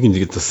 Yeah, you can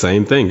get the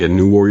same thing at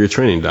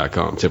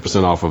NewWarriorTraining.com.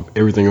 10% off of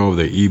everything over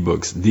there,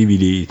 ebooks,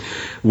 DVD,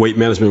 weight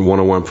management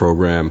 101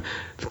 program,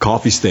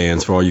 coffee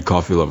stands for all you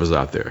coffee lovers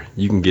out there.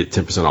 You can get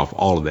 10% off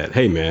all of that.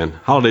 Hey, man,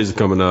 holidays are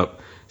coming up,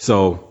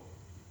 so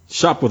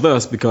shop with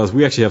us, because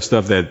we actually have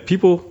stuff that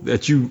people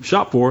that you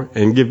shop for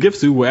and give gifts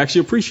to will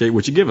actually appreciate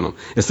what you're giving them,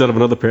 instead of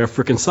another pair of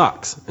freaking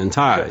socks and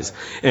ties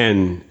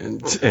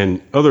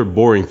and other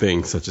boring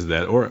things such as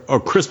that, or a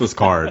Christmas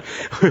card.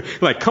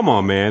 Like, come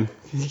on, man.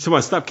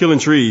 Somebody stop killing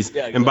trees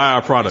and buy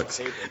our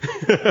products.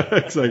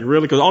 It's like,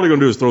 really? Because all they're going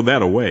to do is throw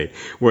that away.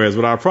 Whereas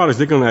with our products,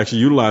 they're going to actually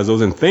utilize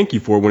those and thank you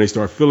for it when they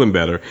start feeling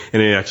better,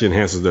 and it actually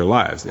enhances their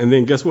lives. And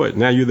then guess what?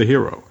 Now you're the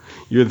hero.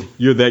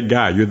 You're that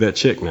guy. You're that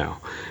chick now.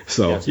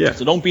 So, yeah.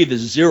 So don't be the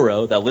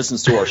zero that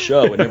listens to our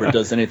show and never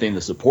does anything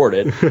to support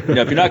it. If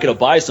you're not going to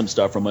buy some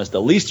stuff from us,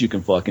 the least you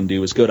can fucking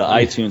do is go to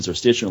iTunes or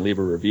Stitcher and leave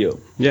a review.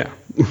 Yeah.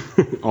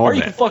 Or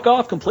you can fuck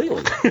off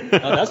completely.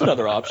 That's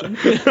another option.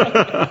 You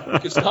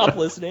can stop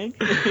listening.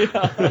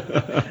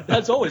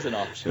 That's always an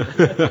option.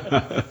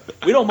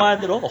 We don't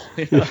mind at all.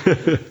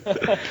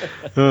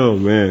 Oh,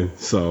 man.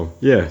 So,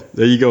 yeah,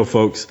 there you go,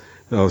 folks.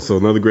 So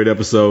another great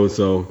episode.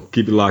 So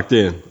keep it locked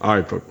in. All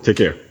right, folks. Take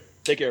care.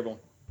 Take care, everyone.